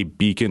there is a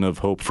beacon of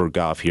hope for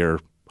Goff here,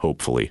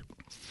 hopefully.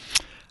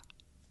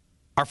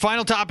 Our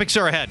final topics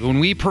are ahead. When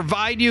we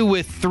provide you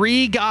with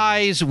 3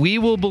 guys we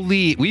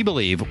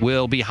believe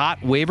will be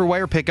hot waiver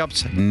wire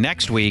pickups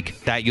next week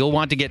that you'll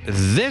want to get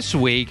this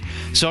week.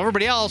 So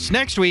everybody else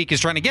next week is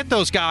trying to get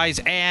those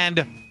guys,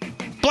 and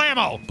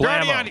blammo.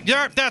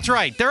 That's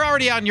right. They're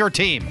already on your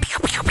team.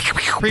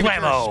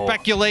 Premature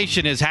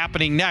speculation is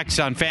happening next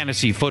on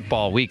Fantasy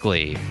Football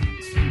Weekly.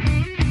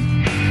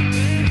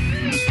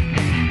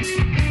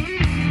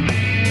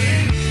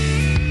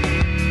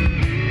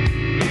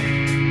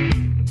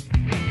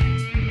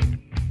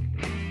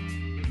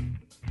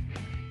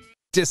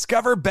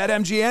 Discover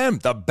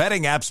BetMGM, the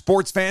betting app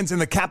sports fans in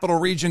the capital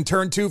region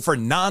turn to for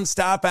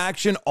nonstop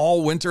action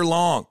all winter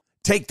long.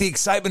 Take the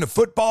excitement of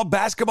football,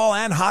 basketball,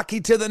 and hockey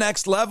to the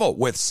next level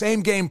with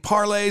same-game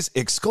parlays,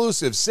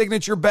 exclusive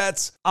signature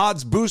bets,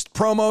 odds boost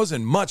promos,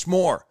 and much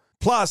more.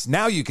 Plus,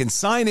 now you can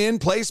sign in,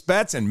 place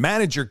bets, and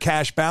manage your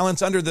cash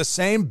balance under the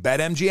same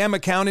BetMGM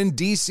account in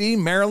D.C.,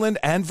 Maryland,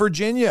 and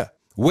Virginia.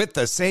 With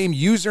the same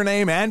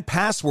username and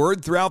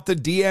password throughout the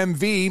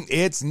DMV,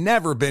 it's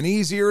never been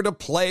easier to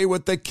play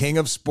with the king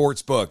of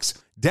sportsbooks.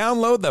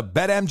 Download the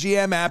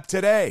BetMGM app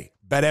today.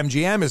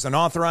 BetMGM is an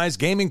authorized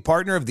gaming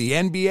partner of the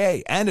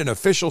NBA and an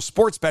official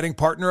sports betting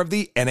partner of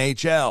the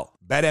NHL.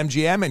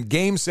 BetMGM and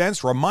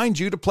GameSense remind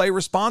you to play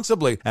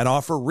responsibly and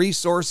offer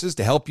resources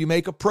to help you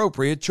make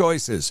appropriate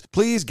choices.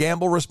 Please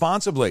gamble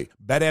responsibly.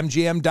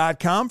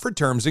 BetMGM.com for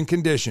terms and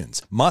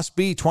conditions. Must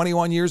be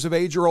 21 years of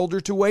age or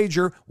older to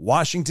wager.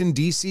 Washington,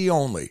 D.C.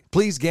 only.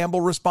 Please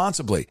gamble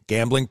responsibly.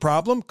 Gambling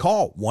problem?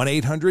 Call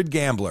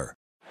 1-800-GAMBLER.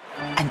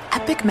 An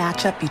epic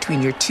matchup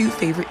between your two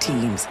favorite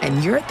teams,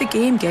 and you're at the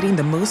game getting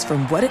the most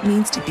from what it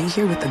means to be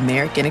here with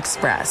American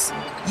Express.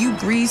 You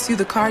breeze through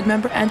the card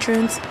member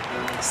entrance,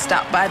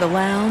 stop by the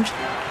lounge.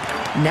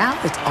 Now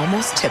it's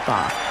almost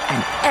tip-off,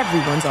 and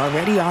everyone's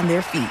already on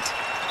their feet.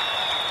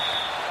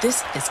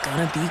 This is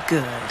gonna be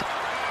good.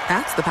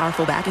 That's the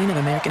powerful backing of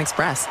American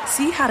Express.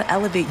 See how to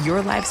elevate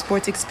your live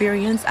sports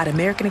experience at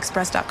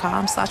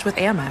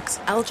americanexpress.com/withAmex.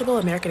 Eligible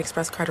American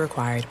Express card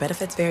required.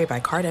 Benefits vary by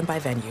card and by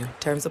venue.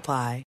 Terms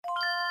apply.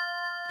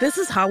 This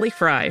is Holly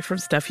Fry from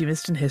Stuff You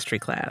Missed in History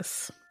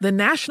class. The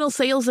national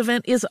sales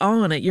event is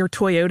on at your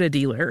Toyota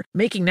dealer,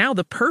 making now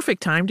the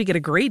perfect time to get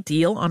a great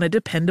deal on a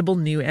dependable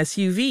new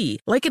SUV,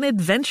 like an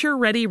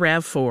adventure-ready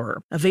RAV4.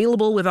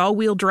 Available with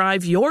all-wheel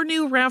drive, your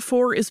new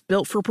RAV4 is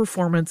built for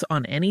performance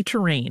on any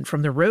terrain,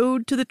 from the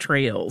road to the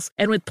trails.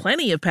 And with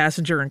plenty of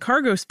passenger and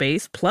cargo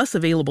space, plus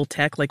available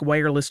tech like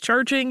wireless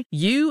charging,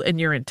 you and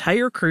your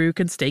entire crew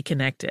can stay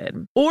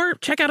connected. Or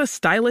check out a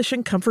stylish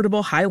and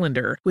comfortable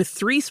Highlander with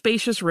 3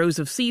 spacious rows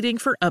of seating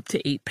for up to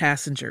 8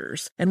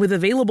 passengers. And with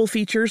available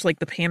features like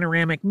the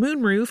panoramic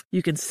moonroof,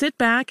 you can sit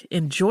back,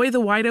 enjoy the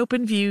wide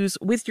open views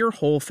with your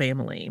whole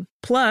family.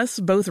 Plus,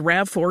 both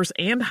RAV4s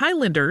and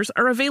Highlanders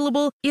are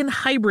available in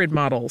hybrid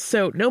models,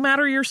 so no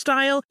matter your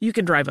style, you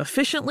can drive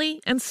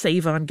efficiently and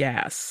save on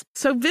gas.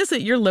 So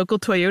visit your local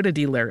Toyota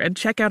dealer and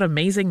check out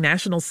amazing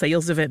national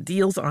sales event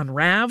deals on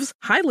RAVs,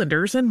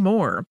 Highlanders, and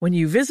more when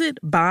you visit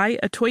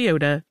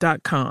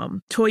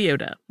buyatoyota.com.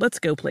 Toyota, let's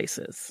go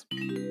places.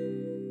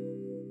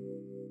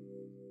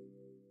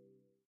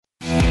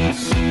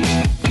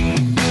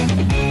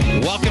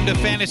 Welcome to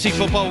Fantasy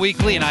Football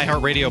Weekly, an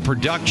iHeartRadio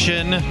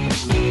production.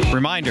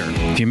 Reminder,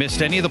 if you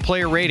missed any of the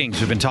player ratings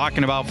we've been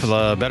talking about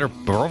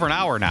for over an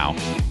hour now,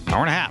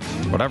 hour and a half,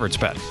 whatever it's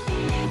been.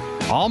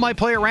 All my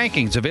player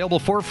rankings available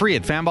for free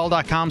at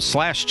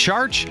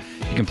fanball.com/chart.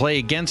 You can play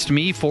against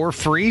me for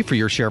free for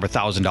your share of a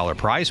 $1,000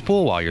 prize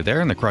pool while you're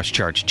there in the Crush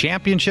Charts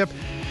Championship.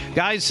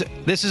 Guys,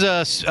 this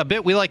is a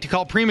bit we like to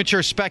call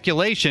premature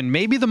speculation,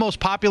 maybe the most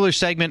popular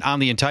segment on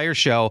the entire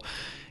show.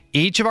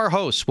 Each of our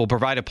hosts will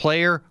provide a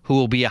player who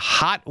will be a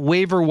hot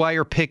waiver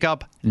wire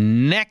pickup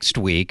next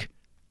week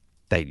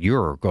that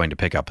you're going to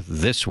pick up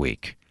this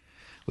week.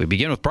 We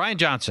begin with Brian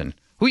Johnson.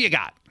 Who you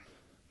got?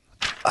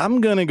 I'm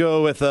going to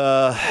go with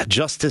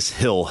Justice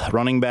Hill,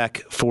 running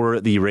back for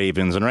the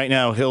Ravens. And right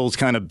now, Hill's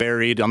kind of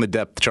buried on the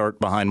depth chart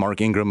behind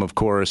Mark Ingram, of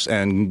course,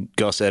 and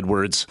Gus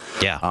Edwards.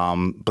 Yeah.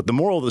 But the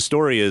moral of the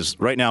story is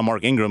right now,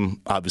 Mark Ingram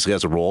obviously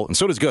has a role, and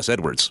so does Gus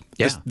Edwards.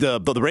 Yeah.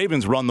 The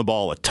Ravens run the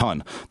ball a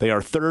ton. They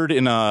are third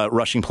in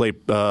rushing play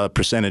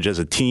percentage as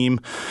a team.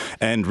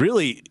 And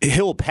really,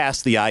 Hill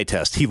passed the eye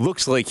test. He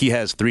looks like he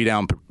has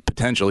 3-down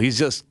potential. He's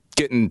just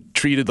getting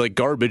treated like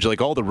garbage,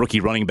 like all the rookie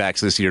running backs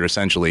this year,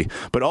 essentially.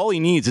 But all he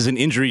needs is an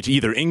injury to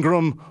either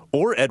Ingram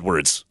or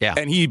Edwards,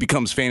 and he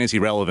becomes fantasy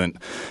relevant.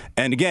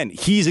 And again,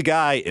 he's a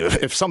guy,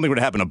 if something were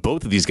to happen to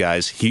both of these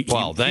guys, he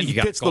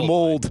fits the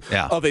mold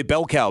of a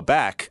bell cow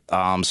back.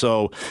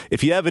 So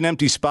if you have an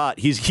empty spot,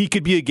 he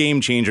could be a game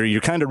changer.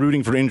 You're kind of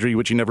rooting for injury,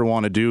 which you never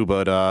want to do,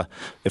 but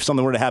if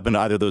something were to happen to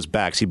either of those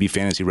backs, he'd be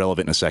fantasy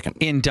relevant in a second.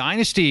 In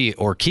Dynasty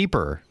or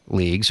Keeper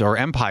leagues or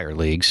Empire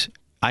leagues,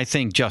 I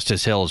think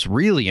Justice Hill is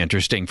really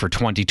interesting for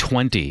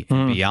 2020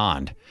 and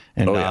beyond.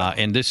 And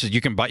and this is you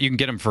can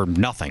get him for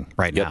nothing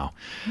right now.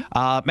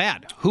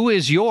 Matt, who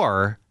is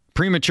your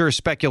premature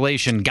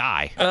speculation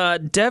guy?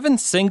 Devin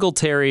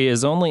Singletary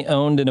is only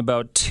owned in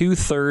about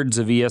 2/3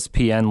 of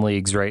ESPN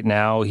leagues right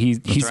now. He's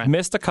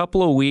missed a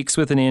couple of weeks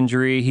with an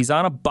injury. He's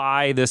on a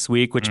bye this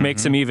week, which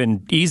makes him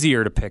even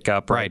easier to pick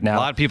up right now. A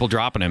lot of people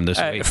dropping him this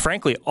week.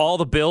 Frankly, all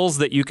the Bills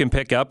that you can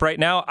pick up right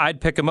now,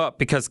 I'd pick him up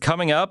because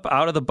coming up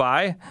out of the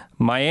bye,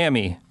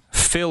 Miami,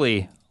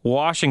 Philly,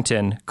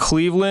 Washington,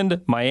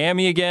 Cleveland,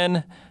 Miami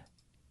again,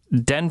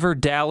 Denver,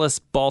 Dallas,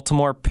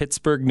 Baltimore,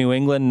 Pittsburgh, New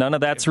England. None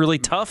of that's really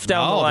tough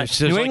down the line.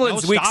 New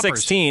England's week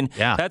 16.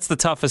 Yeah. That's the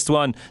toughest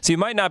one. So you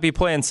might not be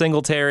playing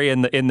Singletary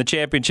in the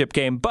championship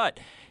game, but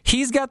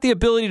he's got the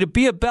ability to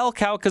be a bell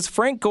cow because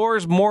Frank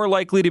Gore's more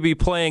likely to be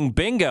playing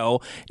bingo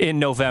in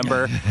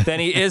November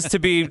than he is to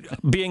be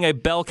being a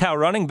bell cow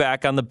running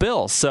back on the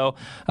Bills. So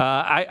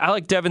I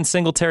like Devin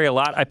Singletary a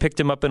lot. I picked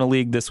him up in a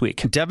league this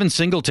week. Devin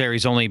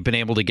Singletary's only been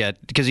able to get,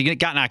 because he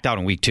got knocked out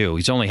in week 2,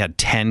 he's only had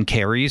 10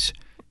 carries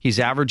He's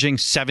averaging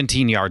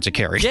 17 yards a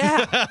carry.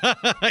 Yeah.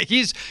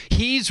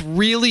 He's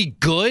really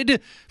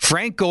good.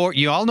 Frank Gore,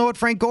 you all know what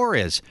Frank Gore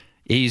is.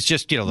 He's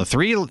just,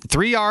 the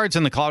 3 yards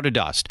in the cloud of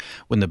dust.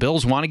 When the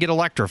Bills want to get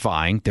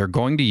electrifying, they're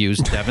going to use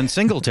Devin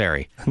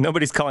Singletary.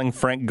 Nobody's calling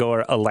Frank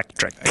Gore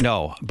electric.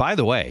 No. By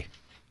the way,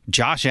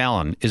 Josh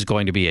Allen is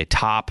going to be a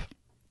top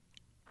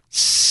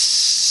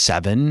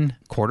 7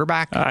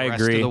 quarterback the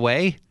rest of the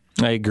way.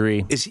 I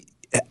agree. Is he,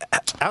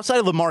 outside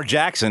of Lamar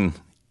Jackson,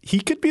 he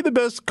could be the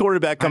best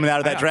quarterback coming out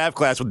of that draft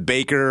class with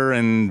Baker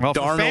and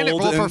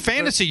Darnold. For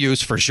fantasy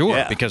use, for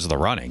sure, because of the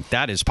running.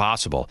 That is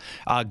possible.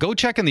 Go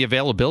check on the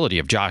availability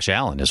of Josh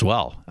Allen as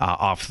well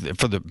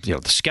for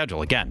the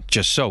schedule. Again,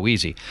 just so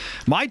easy.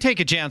 My take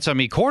a chance on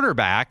me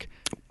quarterback.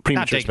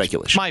 Premature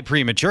speculation. My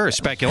premature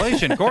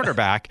speculation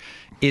quarterback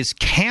is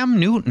Cam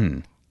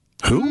Newton.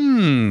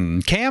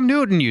 Cam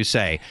Newton, you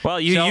say? Well,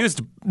 you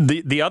used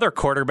the other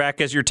quarterback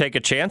as your take a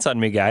chance on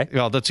me guy.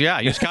 Well,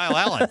 use Kyle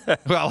Allen.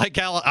 Well,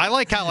 I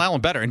like Kyle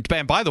Allen better. And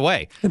by the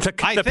way, the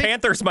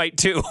Panthers might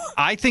too.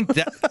 I think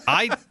that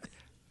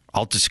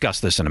I'll discuss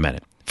this in a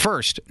minute.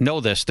 First,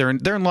 know this: they're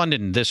in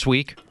London this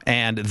week,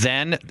 and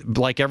then,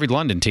 like every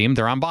London team,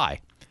 they're on bye.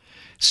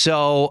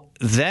 So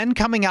then,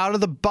 coming out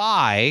of the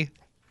bye.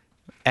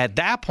 At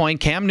that point,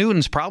 Cam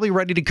Newton's probably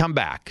ready to come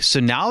back. So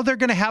now they're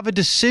going to have a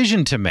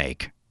decision to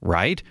make,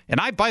 right? And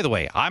by the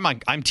way,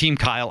 I'm Team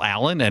Kyle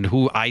Allen and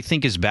who I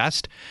think is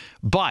best.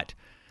 But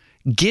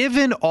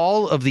given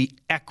all of the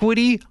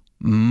equity,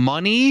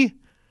 money,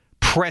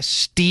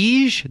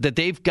 prestige that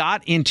they've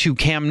got into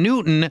Cam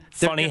Newton,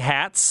 funny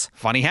hats,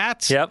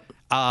 yep,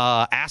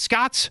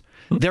 ascots.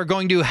 They're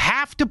going to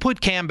have to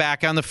put Cam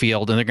back on the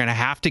field, and they're going to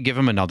have to give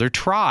him another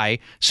try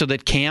so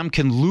that Cam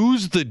can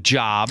lose the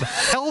job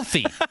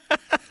healthy.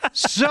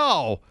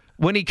 So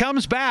when he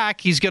comes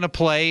back, he's going to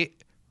play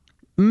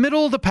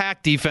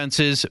middle-of-the-pack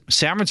defenses,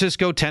 San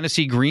Francisco,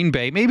 Tennessee, Green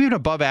Bay, maybe even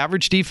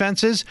above-average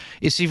defenses.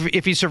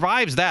 If he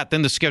survives that,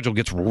 then the schedule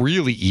gets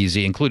really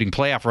easy, including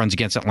playoff runs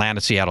against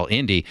Atlanta, Seattle,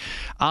 Indy.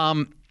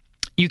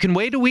 You can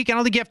wait a week. I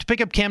don't think you have to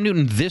pick up Cam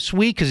Newton this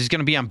week because he's going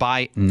to be on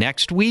bye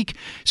next week.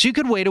 So you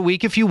could wait a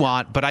week if you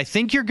want, but I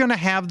think you're going to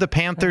have the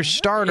Panthers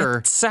starter.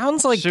 It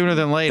sounds like sooner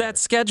than later. That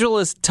schedule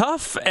is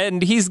tough,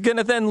 and he's going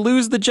to then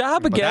lose the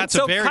job again.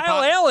 So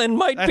Kyle Allen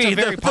might be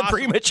the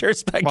premature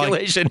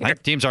speculation. Well,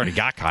 the team's already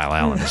got Kyle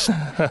Allen. It's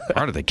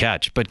part of the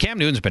catch. But Cam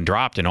Newton's been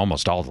dropped in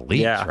almost all the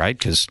leagues, right?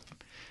 Because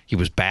he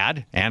was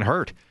bad and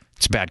hurt.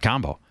 It's a bad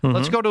combo. Mm-hmm.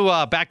 Let's go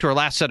to back to our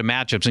last set of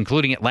matchups,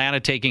 including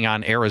Atlanta taking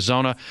on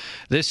Arizona.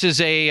 This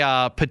is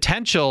a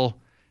potential.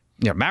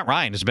 Matt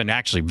Ryan has been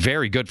actually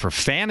very good for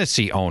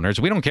fantasy owners.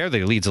 We don't care that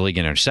he leads the league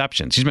in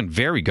interceptions. He's been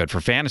very good for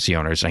fantasy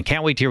owners, and I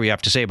can't wait to hear what you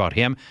have to say about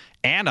him.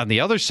 And on the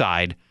other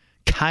side,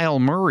 Kyler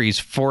Murray's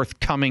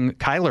forthcoming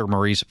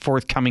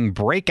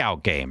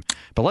breakout game.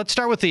 But let's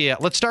start with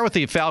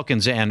the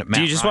Falcons and Matt.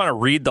 Do you just want to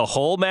read the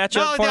whole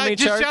matchup for me,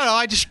 Charles?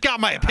 I just got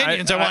my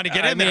opinions. I wanted to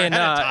get in there ahead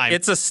of time.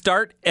 It's a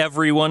start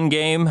everyone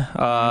game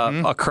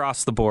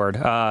across the board.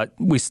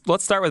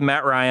 Let's start with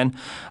Matt Ryan.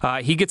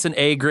 He gets an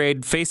A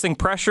grade, facing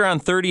pressure on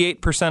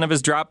 38% of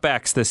his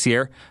dropbacks this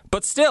year,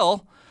 but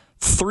still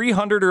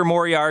 300 or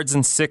more yards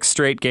in 6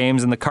 straight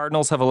games, and the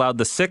Cardinals have allowed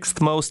the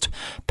 6th most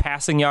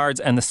passing yards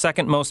and the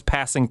 2nd most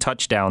passing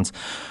touchdowns.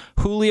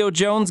 Julio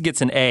Jones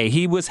gets an A.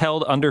 He was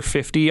held under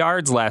 50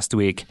 yards last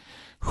week.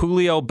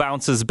 Julio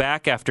bounces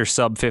back after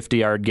sub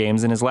 50-yard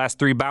games in his last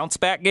 3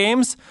 bounce-back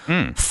games.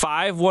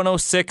 5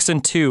 106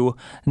 and 2,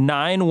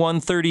 9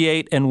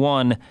 138 and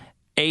 1.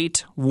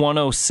 8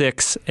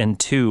 106 and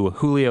 2.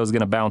 Julio's going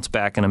to bounce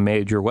back in a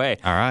major way.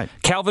 All right.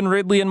 Calvin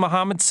Ridley and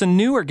Mohamed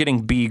Sanu are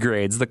getting B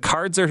grades. The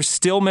Cards are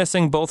still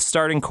missing both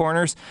starting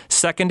corners.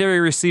 Secondary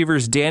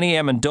receivers Danny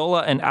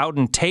Amendola and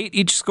Auden Tate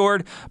each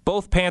scored.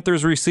 Both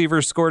Panthers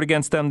receivers scored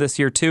against them this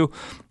year too.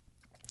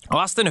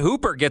 Austin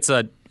Hooper gets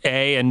a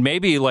A, and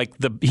maybe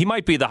he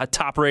might be the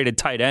top-rated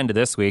tight end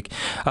this week.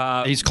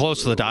 He's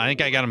close to the top. I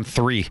think I got him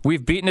 3.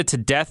 We've beaten it to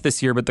death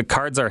this year, but the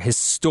Cards are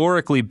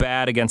historically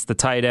bad against the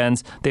tight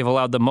ends. They've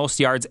allowed the most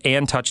yards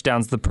and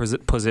touchdowns the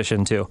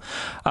position to.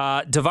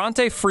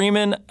 Devontae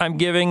Freeman, I'm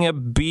giving a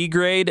B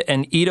grade,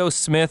 and Ito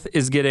Smith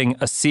is getting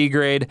a C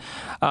grade.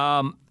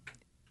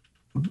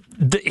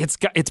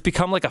 It's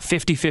become like a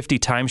 50-50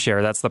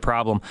 timeshare. That's the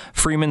problem.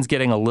 Freeman's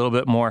getting a little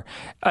bit more.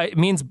 It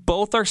means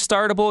both are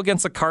startable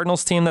against a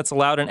Cardinals team that's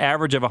allowed an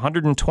average of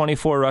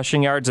 124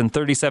 rushing yards and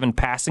 37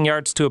 passing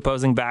yards to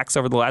opposing backs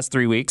over the last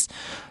 3 weeks.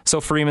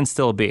 So Freeman's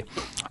still a B.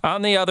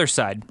 On the other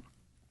side,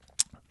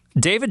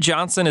 David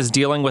Johnson is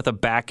dealing with a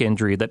back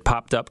injury that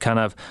popped up kind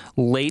of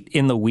late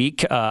in the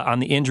week on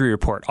the injury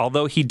report.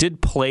 Although he did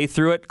play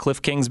through it,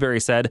 Cliff Kingsbury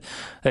said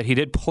that he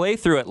did play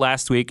through it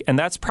last week, and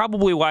that's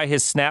probably why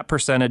his snap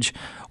percentage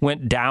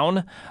went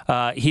down.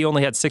 He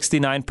only had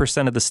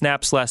 69% of the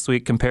snaps last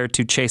week compared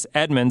to Chase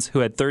Edmonds, who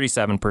had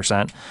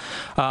 37%.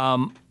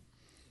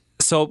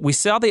 So we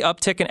saw the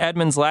uptick in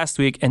Edmonds last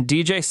week, and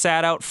DJ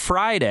sat out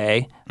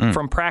Friday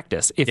from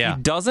practice. If he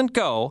doesn't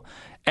go,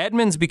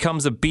 Edmonds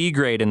becomes a B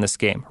grade in this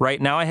game.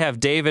 Right now I have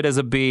David as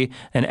a B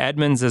and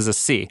Edmonds as a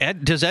C.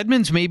 Does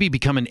Edmonds maybe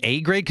become an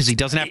A grade because he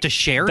doesn't have to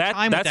share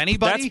time with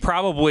anybody? That's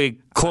probably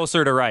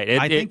closer to right.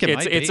 I think it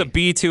might be. It's a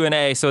B to an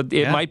A, so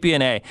it might be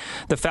an A.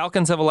 The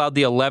Falcons have allowed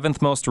the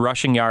 11th most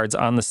rushing yards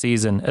on the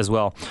season as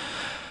well.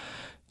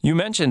 You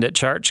mentioned it,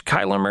 Charge.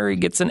 Kyler Murray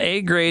gets an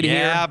A grade here.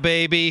 Yeah,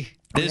 baby.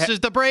 This is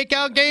the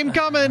breakout game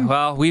coming.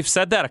 Well, we've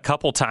said that a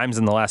couple times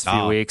in the last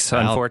few weeks,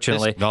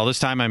 unfortunately. This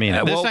time I mean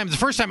it. This time, the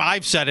first time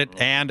I've said it,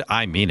 and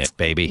I mean it,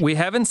 baby. We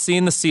haven't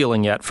seen the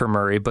ceiling yet for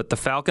Murray, but the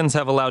Falcons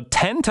have allowed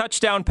 10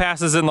 touchdown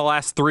passes in the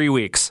last 3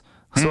 weeks.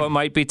 So it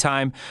might be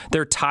time.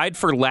 They're tied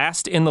for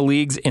last in the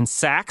leagues in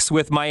sacks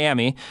with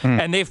Miami,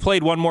 and they've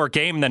played one more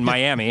game than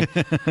Miami.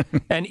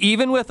 And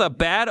even with a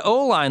bad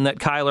O-line that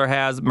Kyler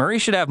has, Murray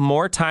should have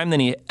more time than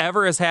he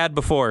ever has had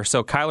before.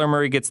 So Kyler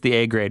Murray gets the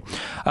A grade.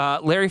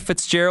 Larry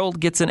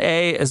Fitzgerald gets an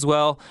A as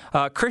well.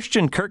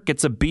 Christian Kirk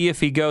gets a B if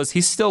he goes.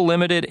 He's still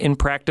limited in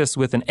practice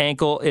with an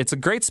ankle. It's a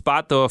great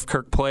spot, though, if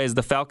Kirk plays.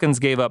 The Falcons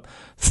gave up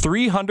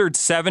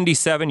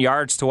 377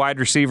 yards to wide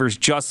receivers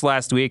just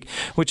last week,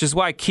 which is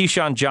why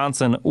Keyshawn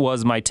Johnson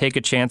was my take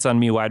a chance on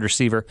me wide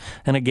receiver,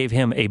 and I gave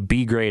him a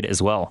B grade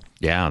as well.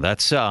 Yeah,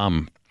 that's for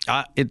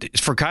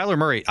Kyler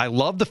Murray. I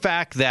love the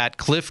fact that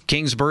Cliff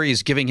Kingsbury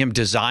is giving him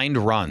designed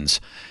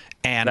runs.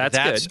 And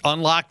that's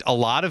unlocked a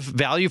lot of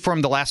value for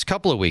him the last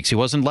couple of weeks. He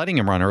wasn't letting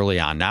him run early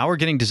on. Now we're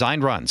getting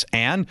designed runs.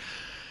 And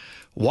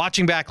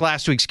watching back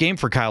last week's game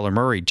for Kyler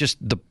Murray, just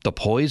the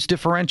poise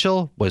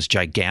differential was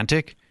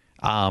gigantic.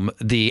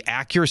 The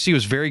accuracy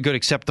was very good,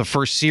 except the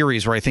first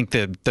series where I think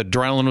the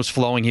adrenaline was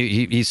flowing.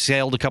 He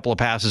sailed a couple of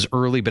passes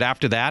early, but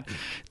after that,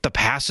 the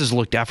passes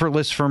looked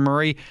effortless for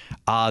Murray.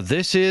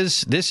 This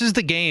is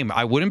the game.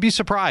 I wouldn't be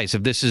surprised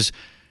if this is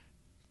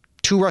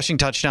 2 rushing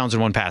touchdowns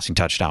and 1 passing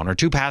touchdown, or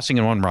 2 passing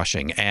and 1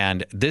 rushing.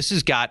 And this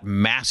has got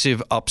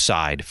massive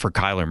upside for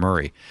Kyler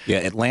Murray. Yeah,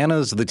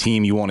 Atlanta's the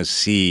team you want to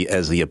see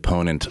as the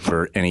opponent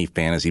for any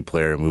fantasy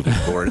player moving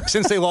forward.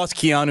 Since they lost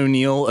Keanu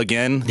Neal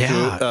again,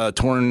 to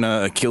torn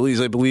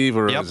Achilles, I believe,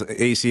 or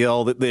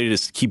ACL, they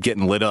just keep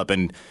getting lit up.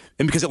 And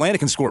because Atlanta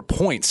can score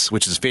points,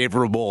 which is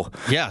favorable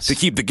to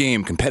keep the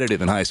game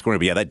competitive and high scoring.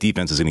 But yeah, that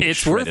defense is going to get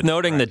shredded. Worth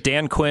noting that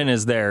Dan Quinn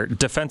is their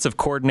defensive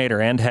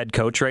coordinator and head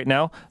coach right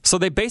now. So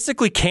they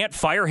basically can't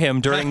fire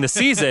him during the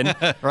season.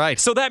 Right.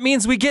 So that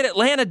means we get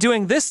Atlanta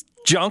doing this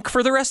junk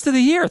for the rest of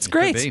the year. It's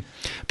great.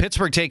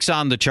 Pittsburgh takes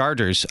on the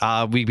Chargers.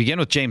 We begin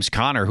with James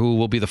Conner, who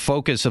will be the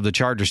focus of the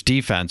Chargers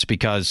defense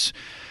because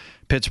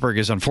Pittsburgh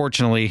is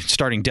unfortunately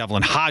starting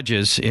Devlin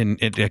Hodges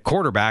at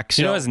quarterback.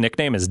 So, you know his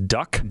nickname is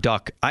Duck?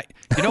 Duck.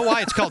 You know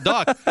why it's called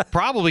Duck?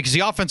 Probably because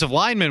the offensive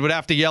lineman would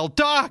have to yell,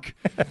 Duck!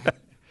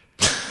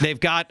 They've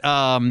got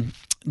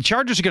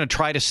Chargers are going to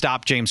try to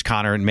stop James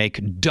Conner and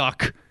make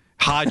Duck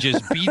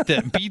Hodges beat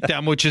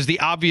them, which is the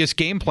obvious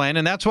game plan,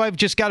 and that's why I've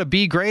just got a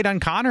B grade on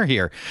Conner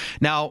here.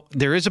 Now,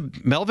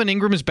 Melvin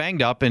Ingram is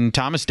banged up, and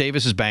Thomas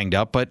Davis is banged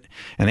up, and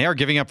they are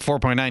giving up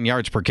 4.9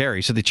 yards per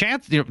carry. So the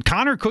chance,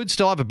 Conner could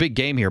still have a big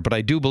game here, but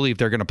I do believe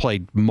they're going to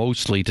play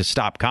mostly to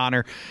stop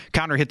Conner.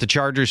 Conner hit the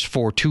Chargers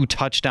for 2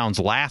 touchdowns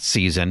last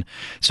season,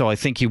 so I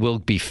think he will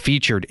be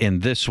featured in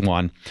this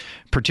one,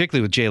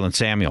 particularly with Jalen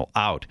Samuel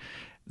out.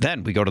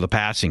 Then we go to the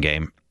passing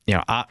game.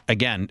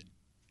 Again,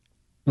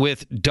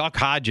 with Duck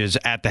Hodges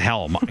at the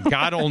helm,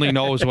 God only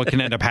knows what can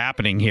end up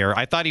happening here.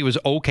 I thought he was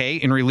okay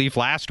in relief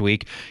last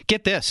week.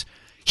 Get this.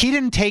 He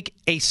didn't take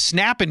a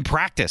snap in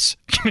practice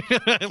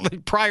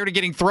prior to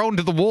getting thrown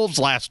to the Wolves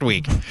last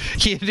week.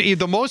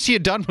 The most he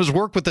had done was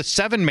work with a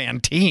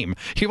 7-man team.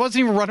 He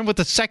wasn't even running with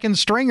the second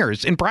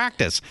stringers in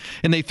practice.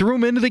 And they threw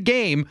him into the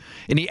game,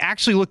 and he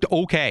actually looked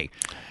okay.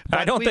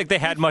 I don't think they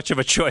had much of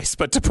a choice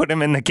but to put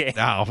him in the game.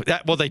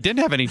 Well, they didn't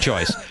have any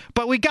choice.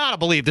 But we got to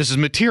believe this is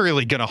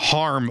materially going to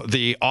harm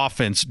the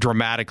offense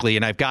dramatically,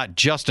 and I've got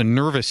just a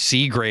nervous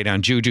C grade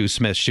on Juju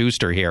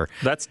Smith-Schuster here.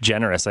 That's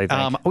generous, I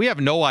think. We have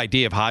no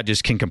idea if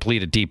Hodges can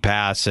complete a deep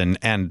pass, and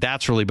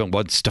that's really been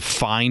what's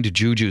defined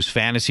Juju's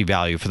fantasy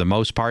value for the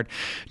most part.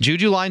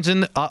 Juju lines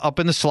up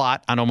in the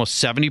slot on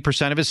almost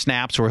 70% of his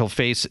snaps, where he'll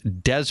face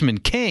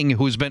Desmond King,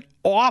 who's been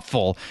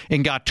awful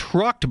and got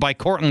trucked by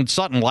Cortland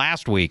Sutton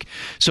last week.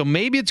 So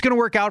maybe it's going to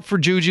work out for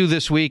Juju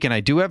this week, and I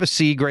do have a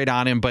C grade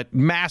on him, but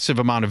massive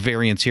amount of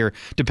variance here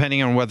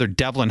depending on whether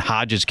Devlin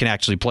Hodges can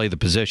actually play the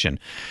position.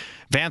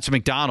 Vance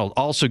McDonald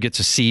also gets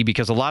a C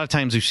because a lot of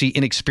times you see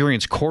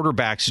inexperienced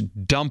quarterbacks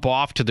dump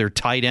off to their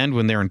tight end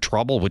when they're in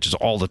trouble, which is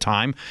all the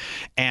time.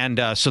 And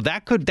so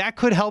that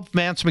could help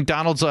Vance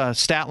McDonald's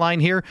stat line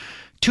here.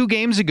 2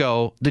 games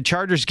ago, the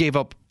Chargers gave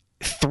up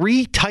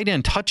 3 tight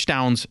end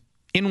touchdowns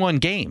in one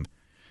game.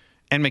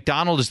 And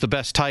McDonald is the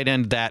best tight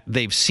end that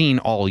they've seen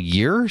all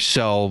year.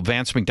 So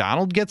Vance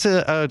McDonald gets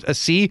a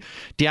C.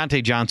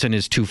 Deontay Johnson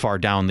is too far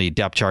down the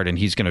depth chart, and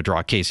he's going to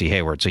draw Casey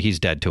Hayward. So he's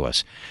dead to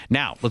us.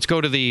 Now, let's go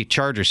to the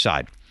Chargers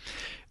side.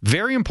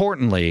 Very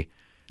importantly,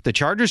 the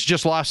Chargers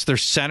just lost their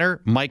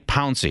center, Mike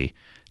Pouncey.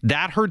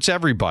 That hurts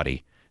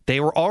everybody. They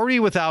were already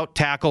without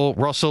tackle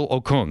Russell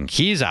Okung.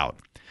 He's out.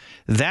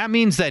 That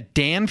means that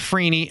Dan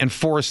Freeney and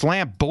Forrest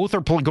Lamp both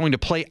are going to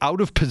play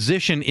out of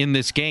position in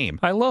this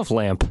game. I love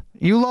Lamp.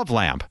 You love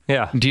Lamp.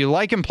 Yeah. Do you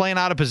like him playing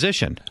out of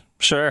position?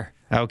 Sure.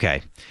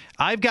 Okay.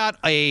 I've got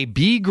a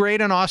B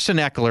grade on Austin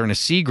Eckler and a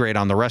C grade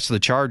on the rest of the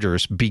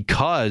Chargers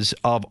because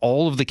of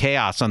all of the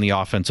chaos on the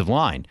offensive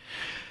line.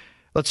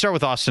 Let's start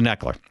with Austin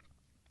Eckler.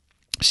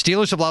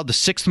 Steelers have allowed the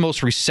 6th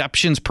most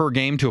receptions per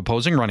game to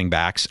opposing running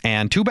backs,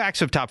 and 2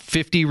 backs have topped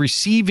 50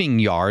 receiving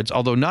yards,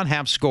 although none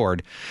have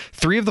scored.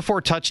 3 of the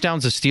 4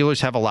 touchdowns the Steelers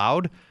have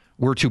allowed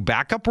were to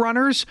backup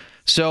runners,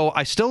 so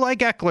I still like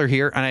Eckler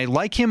here, and I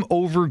like him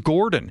over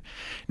Gordon.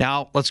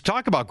 Now, let's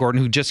talk about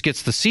Gordon, who just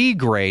gets the C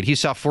grade. He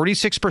saw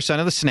 46%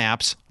 of the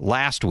snaps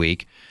last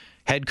week.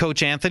 Head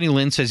coach Anthony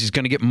Lynn says he's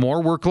going to get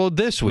more workload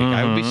this week.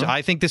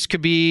 I think this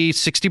could be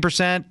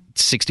 60%,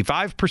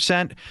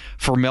 65%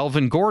 for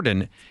Melvin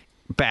Gordon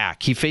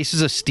back. He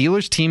faces a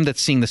Steelers team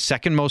that's seeing the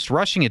 2nd most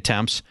rushing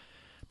attempts,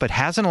 but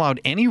hasn't allowed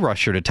any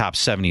rusher to top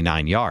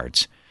 79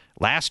 yards.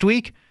 Last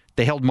week,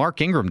 they held Mark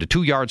Ingram to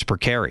 2 yards per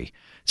carry.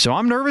 So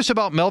I'm nervous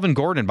about Melvin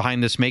Gordon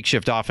behind this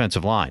makeshift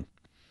offensive line.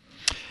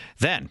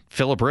 Then,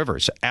 Phillip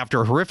Rivers.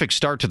 After a horrific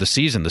start to the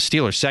season, the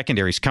Steelers'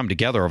 secondaries come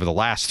together over the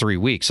last 3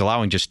 weeks,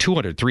 allowing just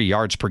 203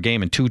 yards per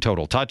game and 2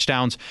 total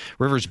touchdowns.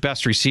 Rivers'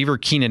 best receiver,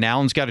 Keenan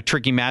Allen's got a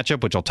tricky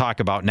matchup, which I'll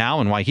talk about now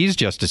and why he's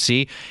just a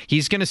C.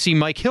 He's going to see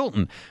Mike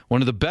Hilton,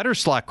 one of the better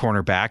slot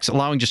cornerbacks,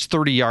 allowing just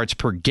 30 yards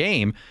per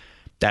game.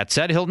 That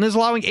said, Hilton is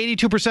allowing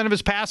 82% of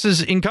his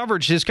passes in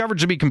coverage, his coverage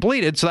to be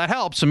completed, so that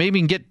helps. So maybe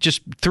he can get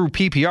just through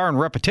PPR and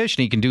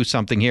repetition, he can do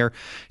something here.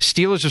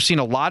 Steelers have seen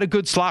a lot of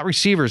good slot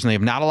receivers, and they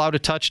have not allowed a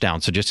touchdown,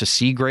 so just a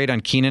C grade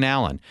on Keenan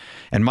Allen.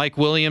 And Mike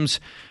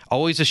Williams,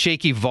 always a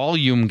shaky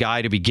volume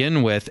guy to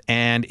begin with,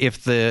 and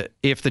if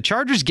the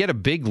Chargers get a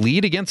big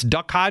lead against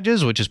Duck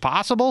Hodges, which is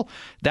possible,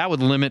 that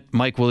would limit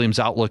Mike Williams'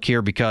 outlook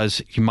here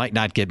because he might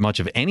not get much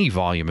of any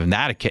volume in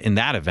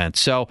that event.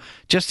 So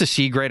just a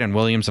C grade on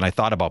Williams, and I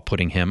thought about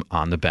putting him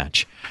on the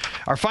bench.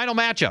 Our final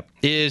matchup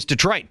is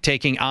Detroit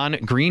taking on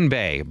Green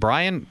Bay.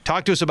 Brian,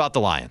 talk to us about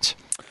the Lions.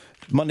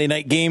 Monday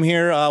night game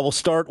here. We'll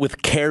start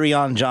with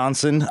Kerryon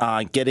Johnson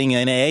getting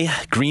an A.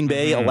 Green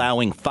Bay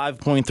allowing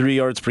 5.3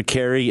 yards per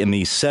carry and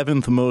the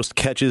 7th most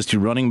catches to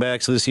running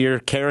backs this year.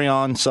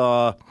 Kerryon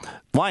saw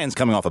Lions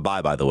coming off a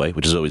bye, by the way,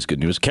 which is always good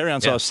news.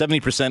 Kerryon saw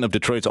 70% of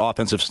Detroit's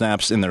offensive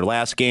snaps in their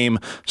last game,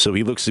 so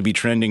he looks to be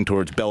trending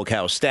towards bell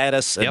cow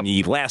status. And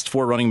the last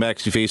 4 running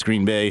backs to face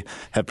Green Bay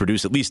have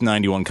produced at least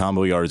 91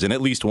 combo yards and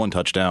at least 1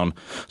 touchdown.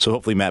 So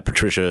hopefully Matt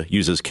Patricia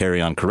uses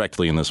Kerryon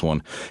correctly in this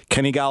one.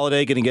 Kenny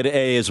Golladay going to get an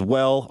A as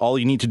well. All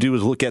you need to do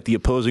is look at the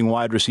opposing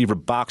wide receiver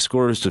box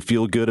scores to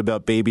feel good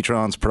about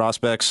Babytron's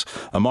prospects.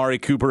 Amari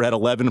Cooper had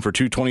 11 for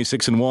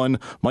 226 and 1.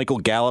 Michael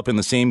Gallup in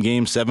the same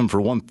game, 7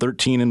 for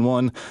 113 and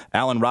 1.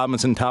 Allen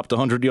Robinson topped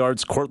 100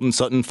 yards. Cortland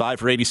Sutton, 5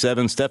 for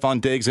 87.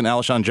 Stephon Diggs and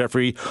Alshon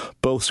Jeffrey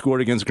both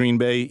scored against Green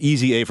Bay.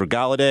 Easy A for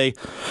Golladay.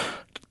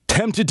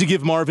 Tempted to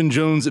give Marvin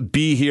Jones a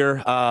B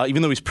here,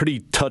 even though he's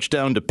pretty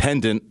touchdown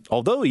dependent,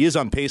 although he is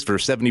on pace for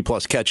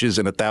 70-plus catches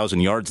and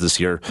 1,000 yards this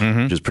year,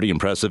 which is pretty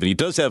impressive. And he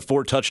does have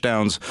 4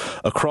 touchdowns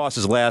across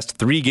his last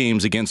 3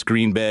 games against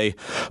Green Bay.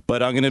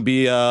 But I'm going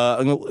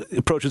to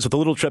approach this with a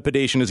little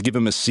trepidation, is give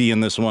him a C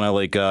in this one. I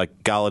like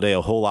Golladay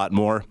a whole lot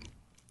more.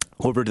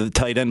 Over to the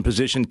tight end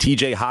position,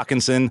 T.J.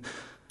 Hawkinson,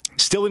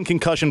 still in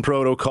concussion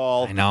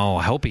protocol. I know.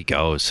 I hope he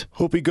goes.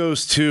 Hope he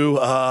goes too.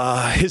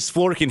 His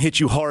floor can hit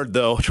you hard,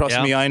 though.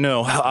 Trust me, I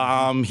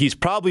know. He's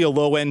probably a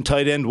low-end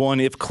tight end one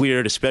if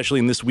cleared, especially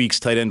in this week's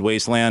tight end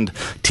wasteland.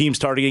 Teams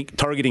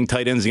targeting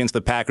tight ends against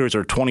the Packers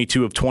are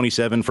 22 of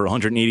 27 for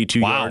 182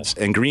 yards.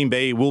 And Green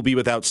Bay will be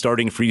without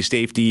starting free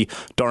safety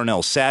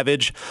Darnell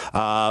Savage.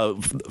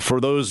 For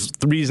those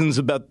reasons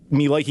about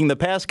me liking the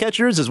pass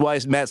catchers is why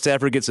Matt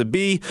Stafford gets a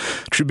B.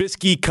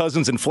 Trubisky,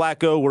 Cousins, and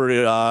Flacco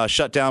were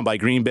shut down by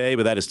Green Bay,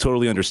 but that is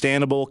totally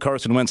understandable.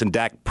 Carson Wentz and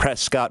Dak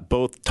Prescott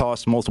both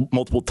tossed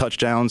multiple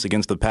touchdowns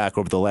against the Pack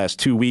over the last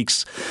 2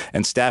 weeks,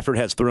 and Stafford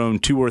has thrown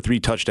 2 or 3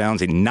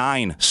 touchdowns in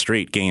 9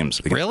 straight games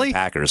against the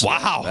Packers.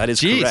 Wow. That is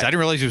correct. I didn't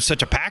realize he was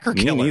such a Packer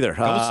killer. Me neither.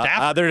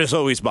 They're just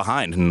always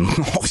behind in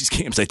all these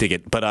games, I take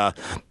it. But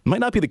might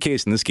not be the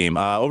case in this game.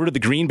 Over to the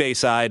Green Bay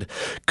side,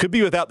 could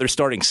be without their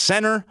starting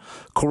center,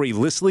 Corey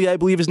Lisley, I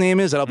believe his name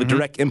is. That'll have a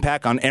direct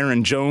impact on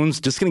Aaron Jones.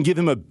 Just going to give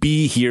him a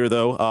B here,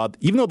 though.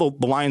 Even though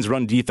the Lions'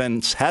 run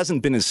defense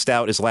hasn't been as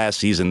stout as last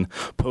season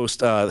post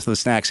the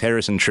Snacks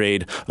Harrison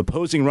trade,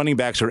 opposing running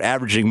backs are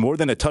averaging more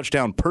than a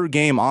touchdown per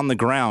game on the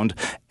ground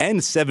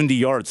and 70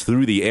 yards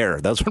through the air.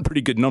 Those are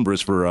pretty good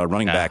numbers for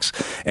running backs.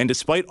 And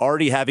despite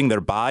already having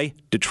their bye,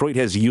 Detroit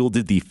has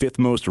yielded the 5th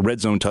most red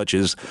zone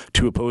touches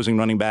to opposing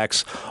running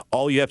backs.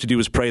 All you have to do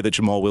is pray that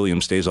Jamal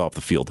Williams stays off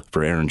the field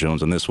for Aaron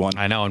Jones on this one.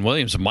 I know, and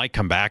Williams might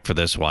come back for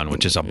this one,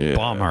 which is a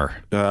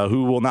bummer.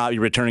 Who will not be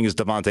returning is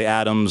Devontae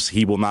Adams.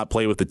 He will not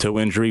play with the toe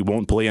injury,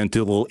 won't play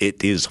until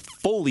it is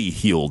fully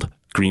healed,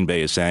 Green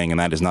Bay is saying, and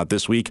that is not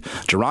this week.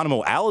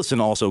 Geronimo Allison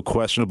also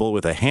questionable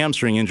with a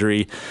hamstring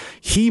injury.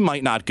 He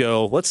might not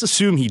go. Let's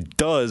assume he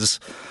does.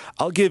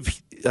 I'll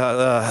give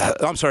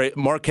I'm sorry,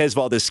 Marquez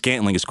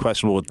Valdes-Scantling is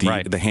questionable with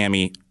the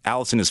hammy.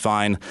 Allison is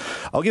fine.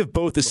 I'll give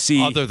both a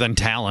C. Other than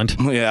talent.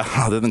 Yeah,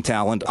 other than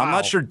talent. Wow. I'm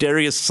not sure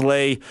Darius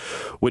Slay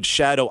would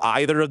shadow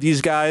either of these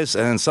guys,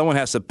 and someone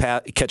has to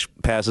catch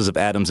passes if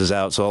Adams is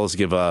out, so I'll just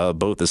give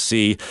both a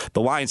C.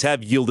 The Lions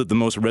have yielded the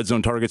most red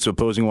zone targets to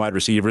opposing wide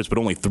receivers, but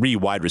only 3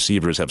 wide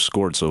receivers have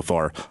scored so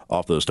far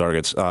off those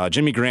targets.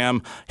 Jimmy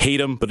Graham, hate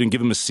him, but didn't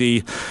give him a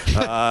C.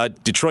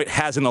 Detroit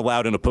hasn't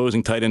allowed an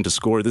opposing tight end to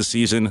score this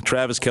season.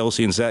 Travis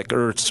Kelce and Zach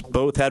Ertz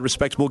both had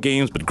respectable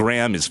games, but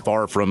Graham is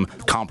far from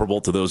comparable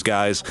to those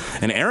guys.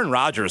 And Aaron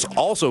Rodgers,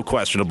 also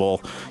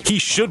questionable. He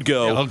should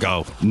go. Yeah, he'll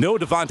go. No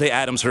Devontae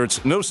Adams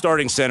hurts. No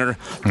starting center.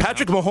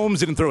 Patrick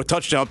Mahomes didn't throw a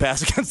touchdown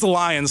pass against the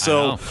Lions,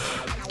 so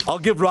I'll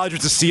give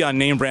Rodgers a C on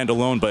name brand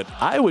alone, but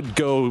I would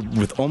go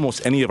with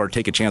almost any of our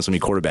take a chance on me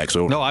quarterbacks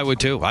over. No, I would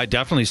too. I'd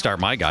definitely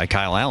start my guy,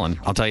 Kyle Allen.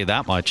 I'll tell you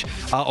that much.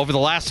 Over the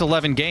last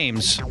 11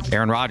 games,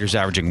 Aaron Rodgers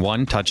averaging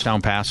 1 touchdown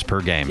pass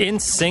per game. In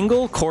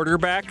single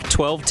quarterback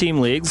 12-team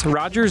leagues,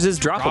 Rodgers is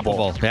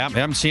droppable. Yeah, I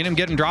haven't seen him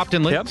getting dropped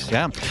in leagues.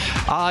 Yep.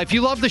 Yeah. If you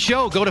love the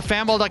show, go to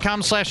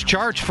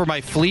fanball.com/charge for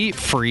my free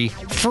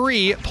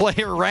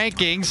player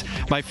rankings,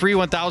 my free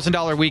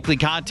 $1,000 weekly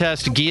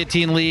contest,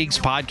 guillotine leagues,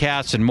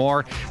 podcasts, and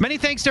more. Many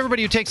thanks to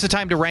everybody who takes the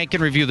time to rank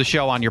and review the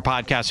show on your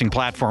podcasting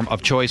platform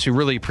of choice. We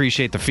really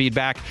appreciate the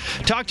feedback.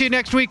 Talk to you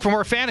next week for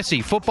more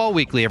Fantasy Football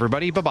Weekly,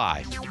 everybody.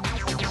 Bye-bye.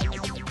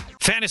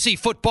 Fantasy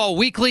Football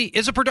Weekly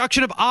is a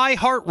production of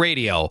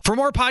iHeartRadio. For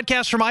more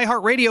podcasts from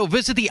iHeartRadio,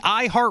 visit the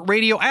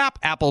iHeartRadio app,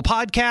 Apple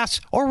Podcasts,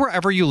 or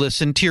wherever you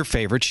listen to your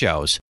favorite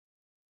shows.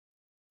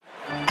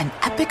 An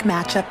epic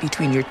matchup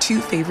between your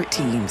 2 favorite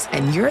teams,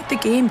 and you're at the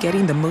game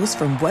getting the most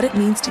from what it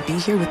means to be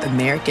here with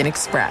American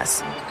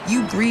Express.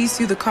 You breeze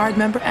through the card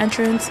member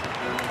entrance,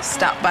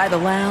 stop by the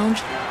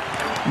lounge.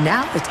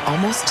 Now it's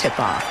almost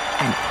tip-off,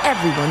 and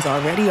everyone's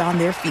already on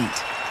their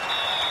feet.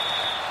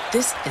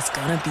 This is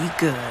gonna be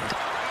good.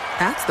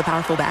 That's the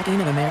powerful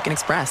backing of American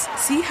Express.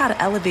 See how to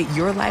elevate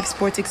your live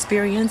sports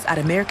experience at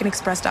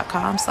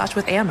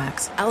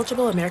americanexpress.com/withAmex.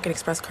 Eligible American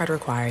Express card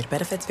required.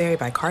 Benefits vary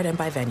by card and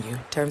by venue.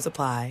 Terms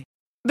apply.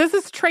 This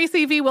is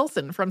Tracy V.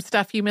 Wilson from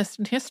Stuff You Missed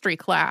in History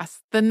class.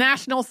 The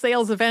national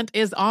sales event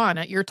is on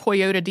at your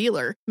Toyota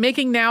dealer,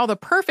 making now the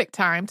perfect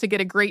time to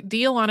get a great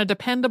deal on a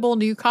dependable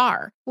new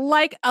car.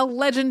 Like a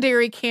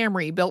legendary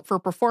Camry built for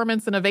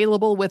performance and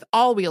available with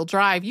all-wheel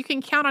drive, you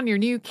can count on your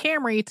new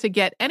Camry to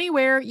get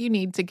anywhere you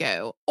need to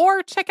go.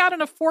 Or check out an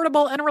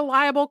affordable and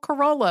reliable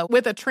Corolla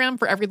with a trim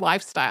for every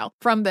lifestyle.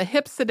 From the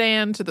hip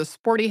sedan to the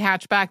sporty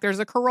hatchback, there's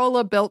a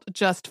Corolla built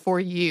just for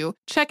you.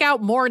 Check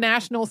out more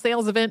national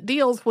sales event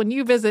deals when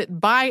you visit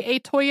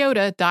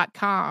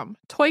buyatoyota.com.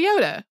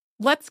 Toyota,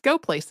 let's go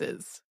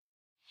places.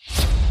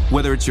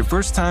 Whether it's your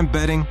first time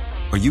betting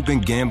or you've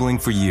been gambling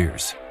for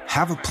years,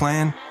 have a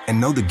plan and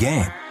know the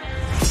game.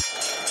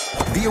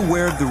 Be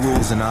aware of the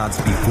rules and odds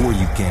before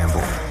you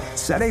gamble.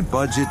 Set a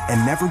budget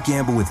and never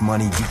gamble with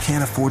money you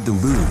can't afford to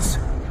lose.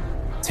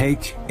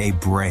 Take a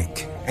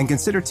break and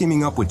consider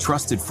teaming up with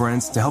trusted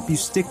friends to help you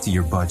stick to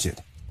your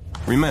budget.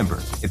 Remember,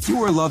 if you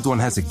or a loved one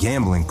has a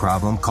gambling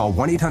problem, call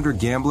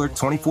 1-800-GAMBLER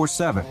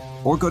 24/7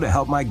 or go to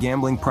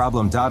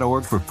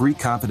helpmygamblingproblem.org for free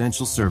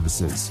confidential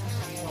services.